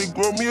somebody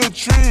grow me a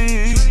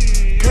tree.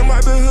 Came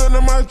out the hood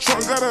in my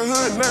trunk, got a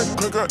hood now.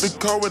 Crack out the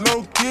car with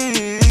no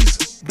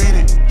keys. Beat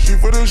it, she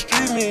for the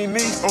street knee.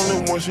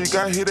 Only one she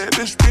got hit at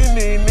the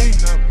spinny knee.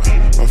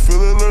 I feel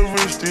a little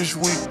rich this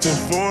week.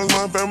 Influence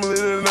my family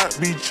to not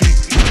be cheap.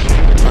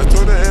 I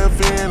told her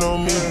FN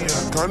on me.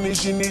 Carney,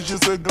 she needs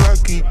just a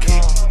Glocky key.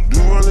 Do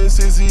rollin'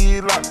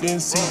 60, locked in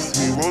seats.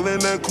 Me rollin'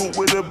 that coupe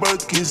with a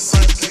bucket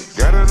seat.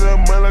 Got it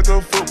up mud like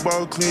a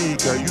football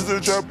clique. I use a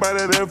drop out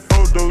of that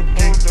photo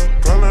geek.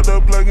 Call her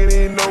the plug and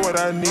he know what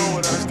I need.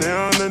 I stay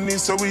underneath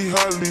so we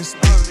hardly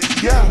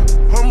speak. Yeah,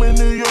 I'm in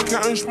New York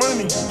counting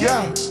money.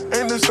 Yeah,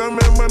 ain't the same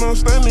man but I'm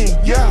stunning.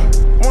 Yeah,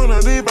 one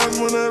of these boys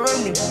wanna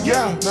love me.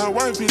 Yeah, now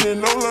wifey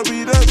didn't know love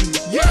be W.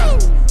 Yeah,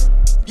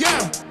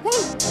 yeah,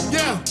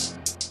 yeah,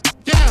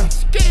 yeah,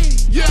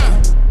 yeah,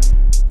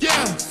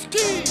 yeah,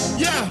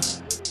 yeah,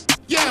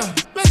 yeah.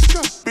 Let's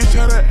go. Bitch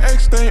had an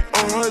X stain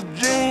on her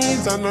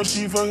jeans. I know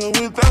she fucking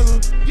with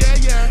others. Yeah,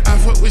 yeah. I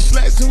fuck with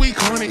slats and we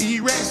gonna eat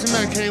rats,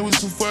 and I came with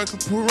some fucking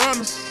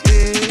piranhas.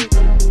 Yeah.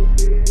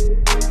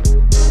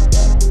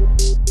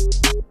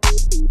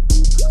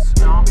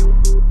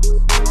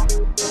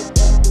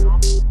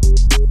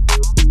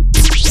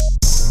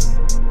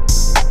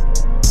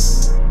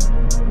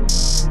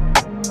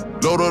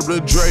 Load up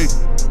the Drake.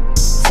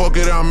 Fuck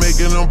it, I'm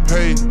making them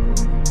pay.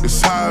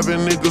 It's high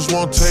and niggas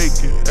won't take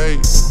it.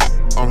 Ayy,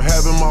 I'm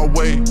having my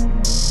way.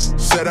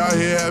 Set out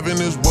here having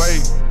his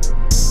way.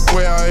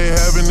 Way out here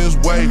having his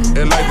way.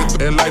 And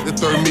like the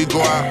third me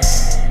go out.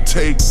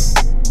 Take,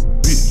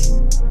 bitch.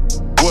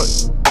 What?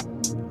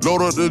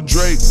 Load up the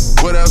Drake.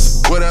 What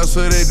else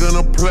are they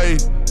gonna play?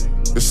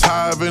 It's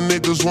high and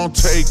niggas won't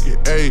take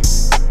it. Ayy,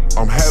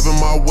 I'm having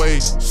my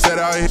way. Set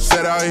out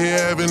here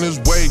having his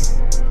way.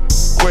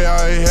 Way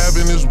out here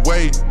having his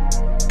way.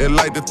 And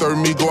like the third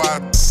me go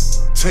out.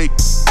 Take,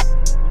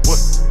 what?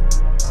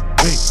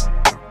 Hey,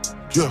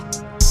 yeah.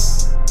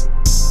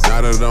 Now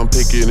that I'm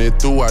thinking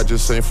it through, I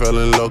just ain't fell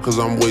in love cause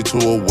I'm way too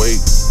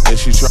awake. And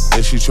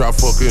she try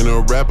fucking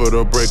a rapper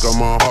to break on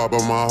my heart,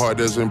 but my heart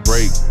doesn't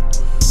break.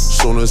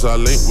 Soon as I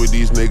link with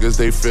these niggas,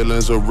 they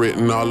feelings are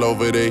written all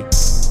over they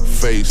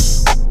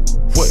face.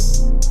 What?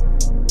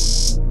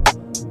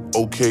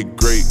 Okay,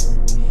 great.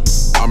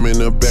 I'm in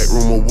the back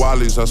room of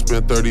Wally's, I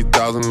spent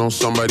 30,000 on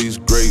somebody's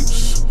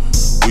grapes.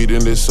 We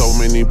done did so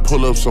many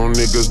pull-ups on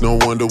niggas, no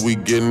wonder we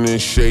getting in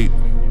shape.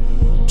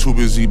 Too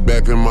busy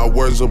backing my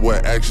words up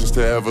with actions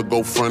to ever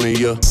go front of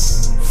your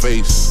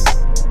face.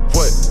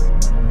 What?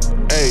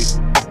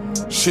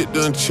 Ayy, shit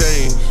done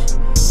changed.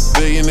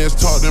 Billionaires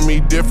talk to me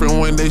different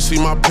when they see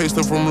my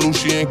paster from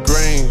Lucian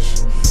Grange.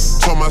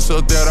 Told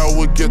myself that I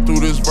would get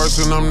through this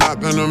verse and I'm not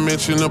gonna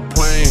mention the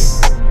plane.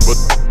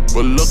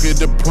 But look at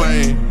the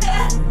plane.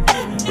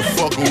 The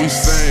fuck are we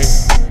saying?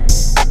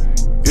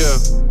 Yeah,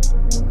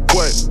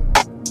 what?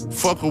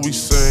 Fuck are we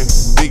saying?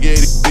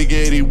 Big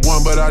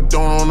 81, but I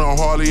don't own a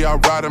Harley. I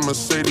ride a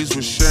Mercedes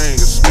with Shane.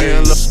 It's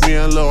me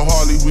and Lil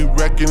Harley, we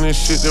wrecking this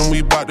shit, then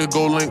we bout to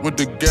go link with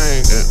the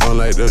gang. And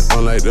unlike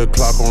the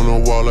clock on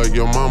the wall of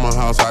your mama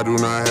house, I do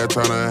not have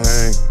time to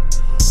hang.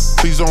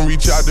 Please don't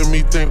reach out to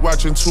me, think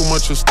watching too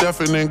much of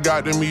Stephen and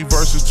got to me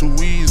versus 2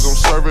 E's. I'm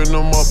serving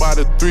them up by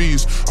the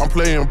threes. I'm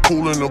playing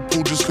pool and the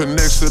pool just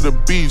connects to the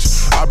beach.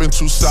 I've been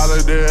too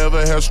solid to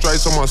ever have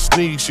stripes on my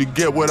sneaks. You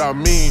get what I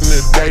mean? In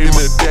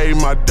the day,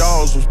 my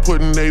dogs was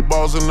putting they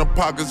balls in the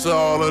pockets of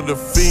all of the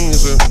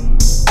fiends. And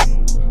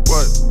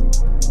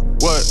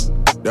what?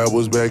 That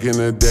was back in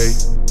the day.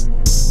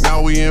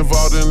 Now we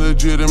involved in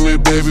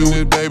legitimate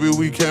baby,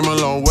 we came a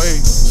long way.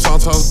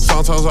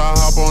 Sometimes I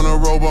hop on the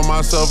road by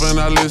myself and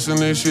I listen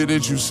to shit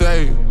that you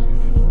say.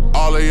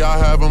 All of y'all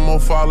having more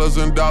followers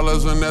and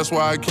dollars and that's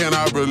why I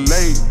cannot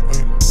relate.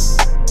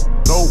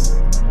 No,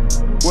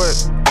 what?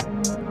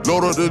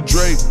 Load up the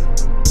Drake.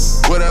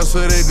 What else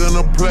are they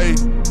gonna play?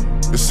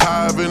 It's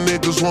high and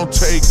niggas won't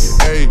take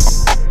it. Ayy,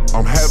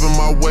 I'm having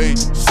my way.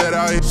 Set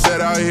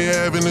out here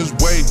having his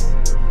way.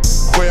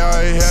 Way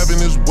out here having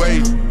his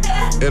way.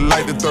 And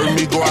like the third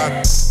me go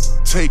out.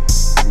 Take,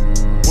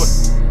 what?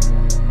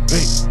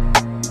 Hey.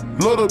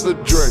 Load up the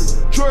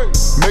Drake,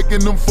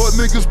 making them fuck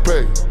niggas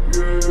pay.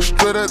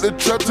 Straight at the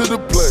trap to the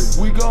play.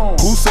 We gone.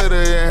 Who said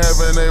they ain't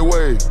having their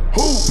way?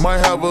 Who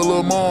might have a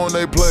little more on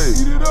they play?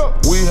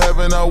 We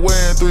having our way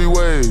in 3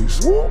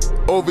 ways.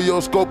 OVO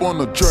scope on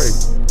the Drake.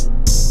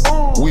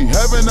 We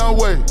having our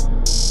way.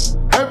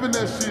 Having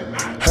that shit.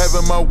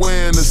 Having my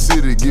way in the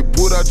city. Get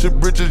put out your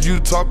britches, you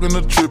talking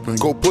or tripping.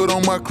 Go put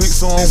on my cleats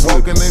so I'm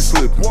walking, they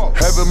slipping.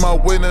 Having my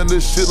way in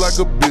this shit like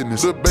a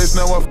business. The bass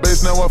now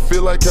I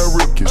feel like I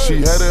Ripken. She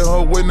had it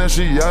her way, now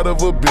she out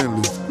of her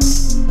Bentley.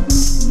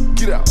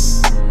 Get out.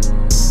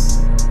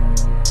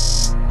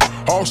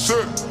 All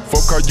set.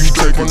 Fuck how you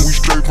taking, we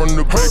straight from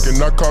the bacon.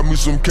 I caught me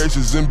some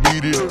cases and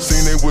beat it.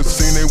 Seen they was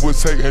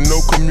hating,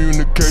 no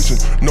communication,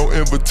 no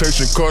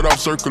invitation, cut off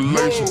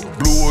circulation.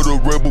 Blue of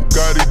the rebel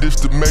Gotti, this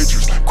the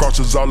matrix.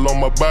 Crosses all on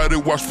my body,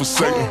 watch for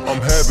Satan.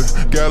 I'm having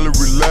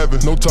gallery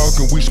laughing, no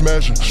talking, we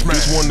smashing.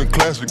 This one the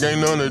classic,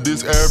 ain't none of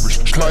this average.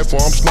 Sniper,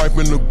 I'm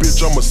sniping the bitch,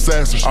 I'm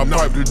assassin. I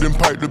piped it, then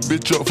piped the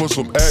bitch up for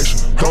some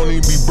action. Don't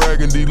even be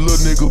bragging, these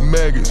little nigga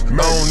maggots.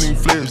 I don't even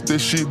flex, that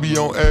shit be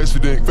on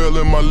accident. Fell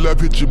in my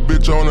lap, hit your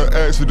bitch on an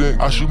accident.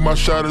 I shoot my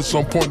shot at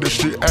some point, that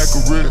shit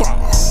accurate.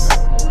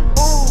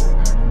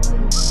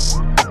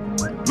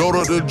 Load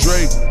up the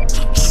Drake.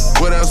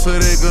 What else are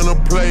they gonna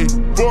play?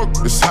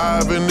 It's high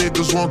and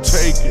niggas won't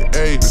take it.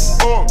 Ayy,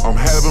 I'm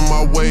having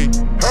my way.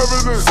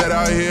 Set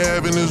out here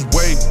having his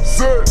way.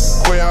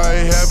 Way out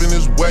here having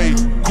his way.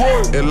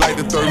 And like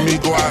the third me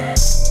go out.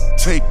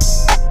 Take,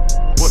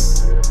 what?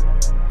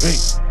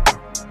 Hey,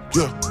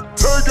 yeah.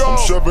 I'm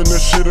shoving that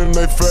shit in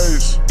their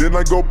face. Then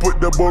I go put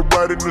that boy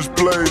right in his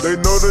place. They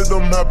know that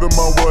I'm having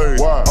my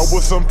way. Why? I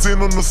was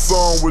 17 on the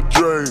song with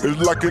Dre. It's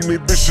like an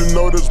eviction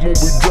notice when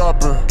we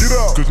dropping. Get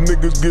up, cause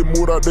niggas get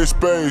moved out their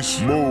space.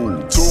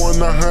 Move.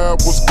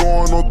 2.5 was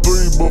going on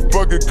 3, but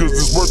fuck it, cause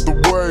it's worth the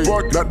wait.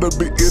 Not to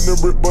be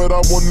ignorant, but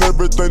I want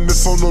everything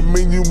that's on the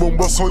menu and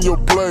what's on your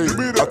plate.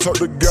 I talk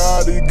to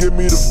God, he give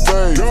me the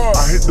faith.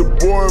 I hit the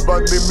boy if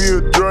I need me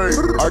a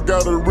drink. I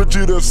got a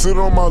Richie that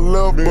sit on my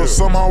left, but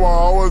somehow I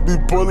always be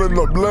pulling pulling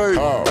up late.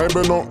 Ain't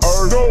been on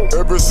earth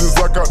ever since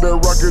I got that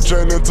rocket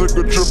chain and took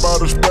a trip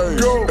out of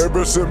space.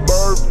 Ever since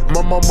birth,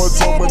 my mama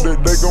told me that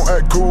they gon'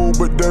 act cool,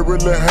 but they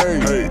really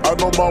hate. I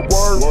know my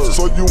worth,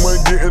 so you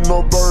ain't getting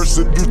no verse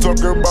if you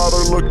talking about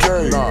a little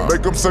K.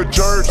 Make them say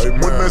church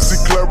when they see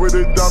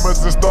clarity,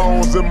 diamonds and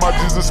stones in my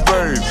Jesus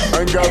face.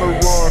 Ain't gotta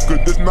run,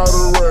 cause this not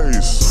a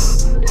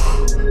race.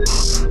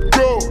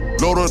 Go!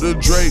 Load up the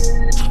Drake.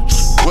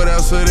 What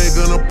else are they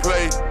gonna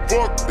play?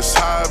 It's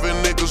high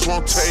and niggas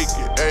won't take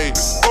it. Ayy,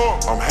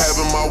 I'm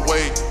having my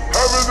way.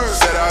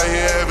 Set out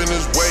here having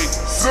his way.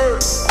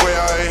 Quay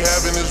out here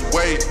having his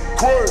way.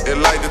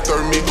 And like the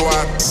third me go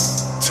out,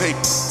 take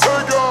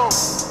off.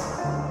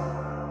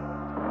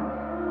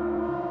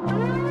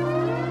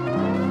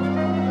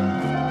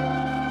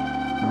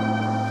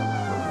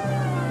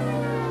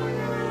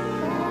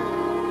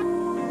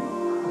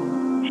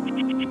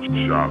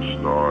 Shop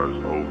Stars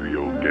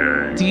OVO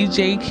Gang.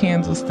 DJ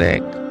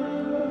Candlestick.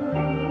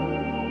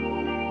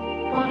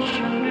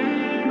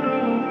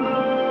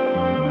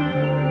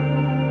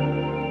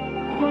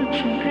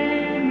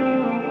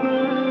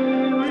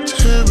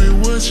 Tell me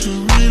what you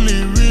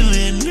really,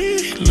 really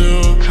need,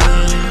 lil'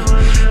 babe.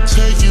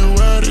 Take you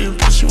out and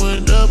put you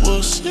in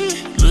double C,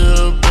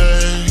 lil'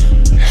 babe.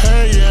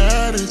 Hey, you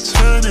out of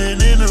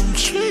turning in them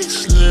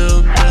trees,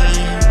 lil'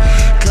 babe.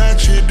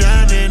 Got you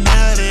down and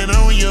out and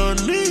on your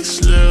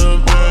knees, lil'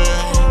 babe.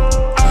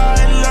 I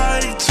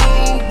like to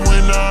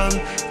when I'm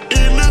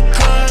in the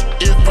cut.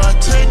 If I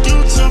take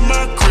you to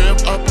my crib,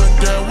 I put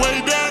that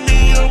way down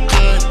in your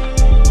gut.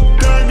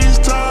 Done is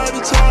tired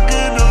of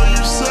talking, oh,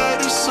 you said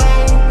it's so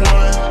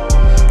what?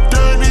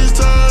 Done is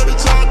tired of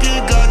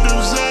talking, got them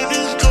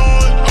Xannies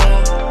going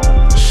up.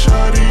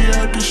 Shawty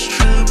at the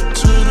strip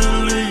to the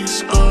lease,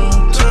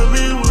 tell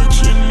me what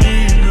you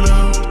need,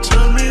 love.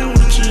 Tell me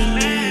what you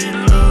need,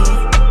 love.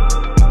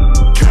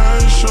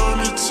 Cash on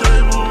the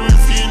table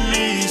if you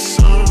need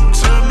some.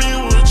 Tell me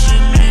what you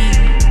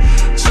need.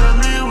 Tell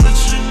me what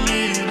you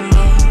need,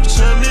 love.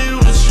 Tell me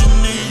what you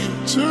need.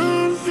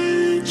 Tell me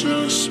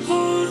just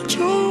what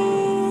you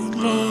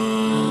love.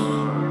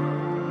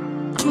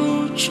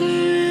 Gucci.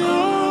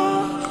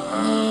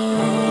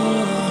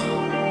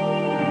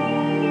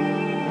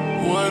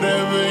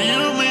 Whatever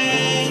you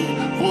mean,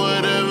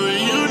 whatever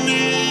you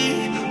need,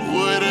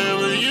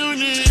 whatever you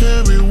need.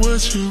 Tell me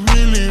what you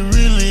really,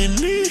 really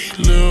need,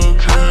 lil'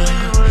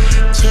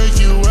 babe. Take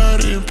you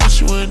out and put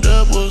you in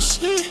double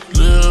C,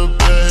 lil'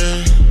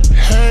 babe.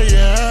 Hey, you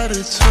out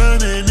of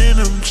turning in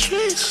them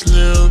trees,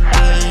 lil'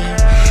 babe.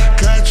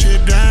 Got you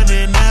down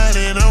and out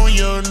and on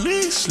your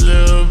knees,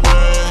 lil' babe.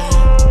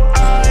 I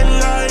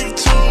like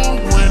to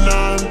when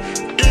I'm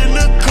in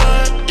the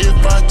cut.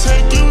 If I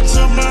take you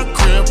to my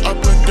crib, I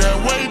put that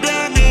way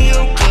down in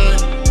your gut.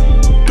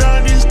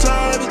 Done is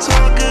tired of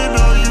talking,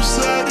 oh, you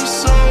said it's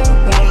so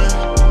what?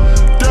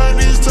 Done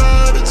is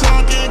tired of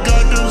talking,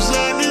 got them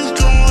Xannies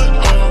going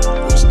up.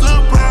 What's the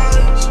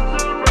price?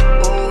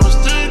 Oh, what's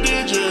the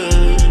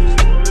digits?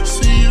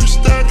 See you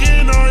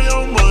stacking all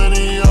your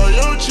money, all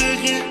your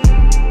chicken.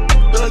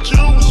 That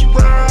you was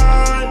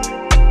right,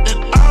 and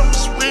I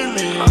was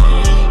willing.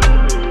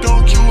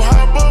 Don't you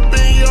hop up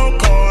in your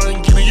car and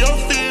get in your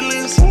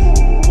feelings.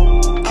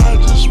 I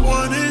just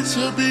wanted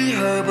to be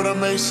heard, but I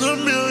made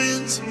some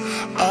millions.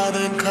 I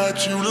done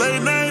caught you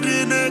late night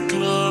in that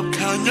club,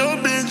 count your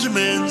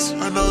Benjamins.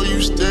 I know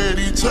you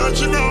steady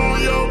touching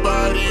on your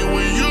body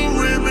when you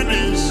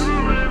reminisce.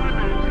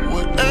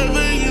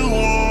 Whatever you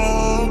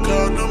want,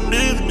 count them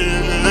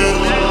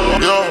dividends.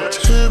 Yo,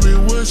 tell me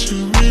what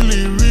you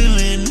really,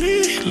 really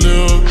need,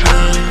 lil'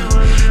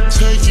 babe.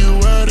 Take you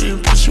out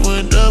and put you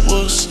in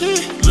double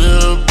C,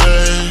 lil'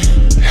 babe.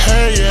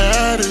 Hey, you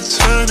out of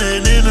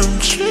turning in them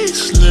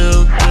trees,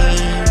 lil' babe.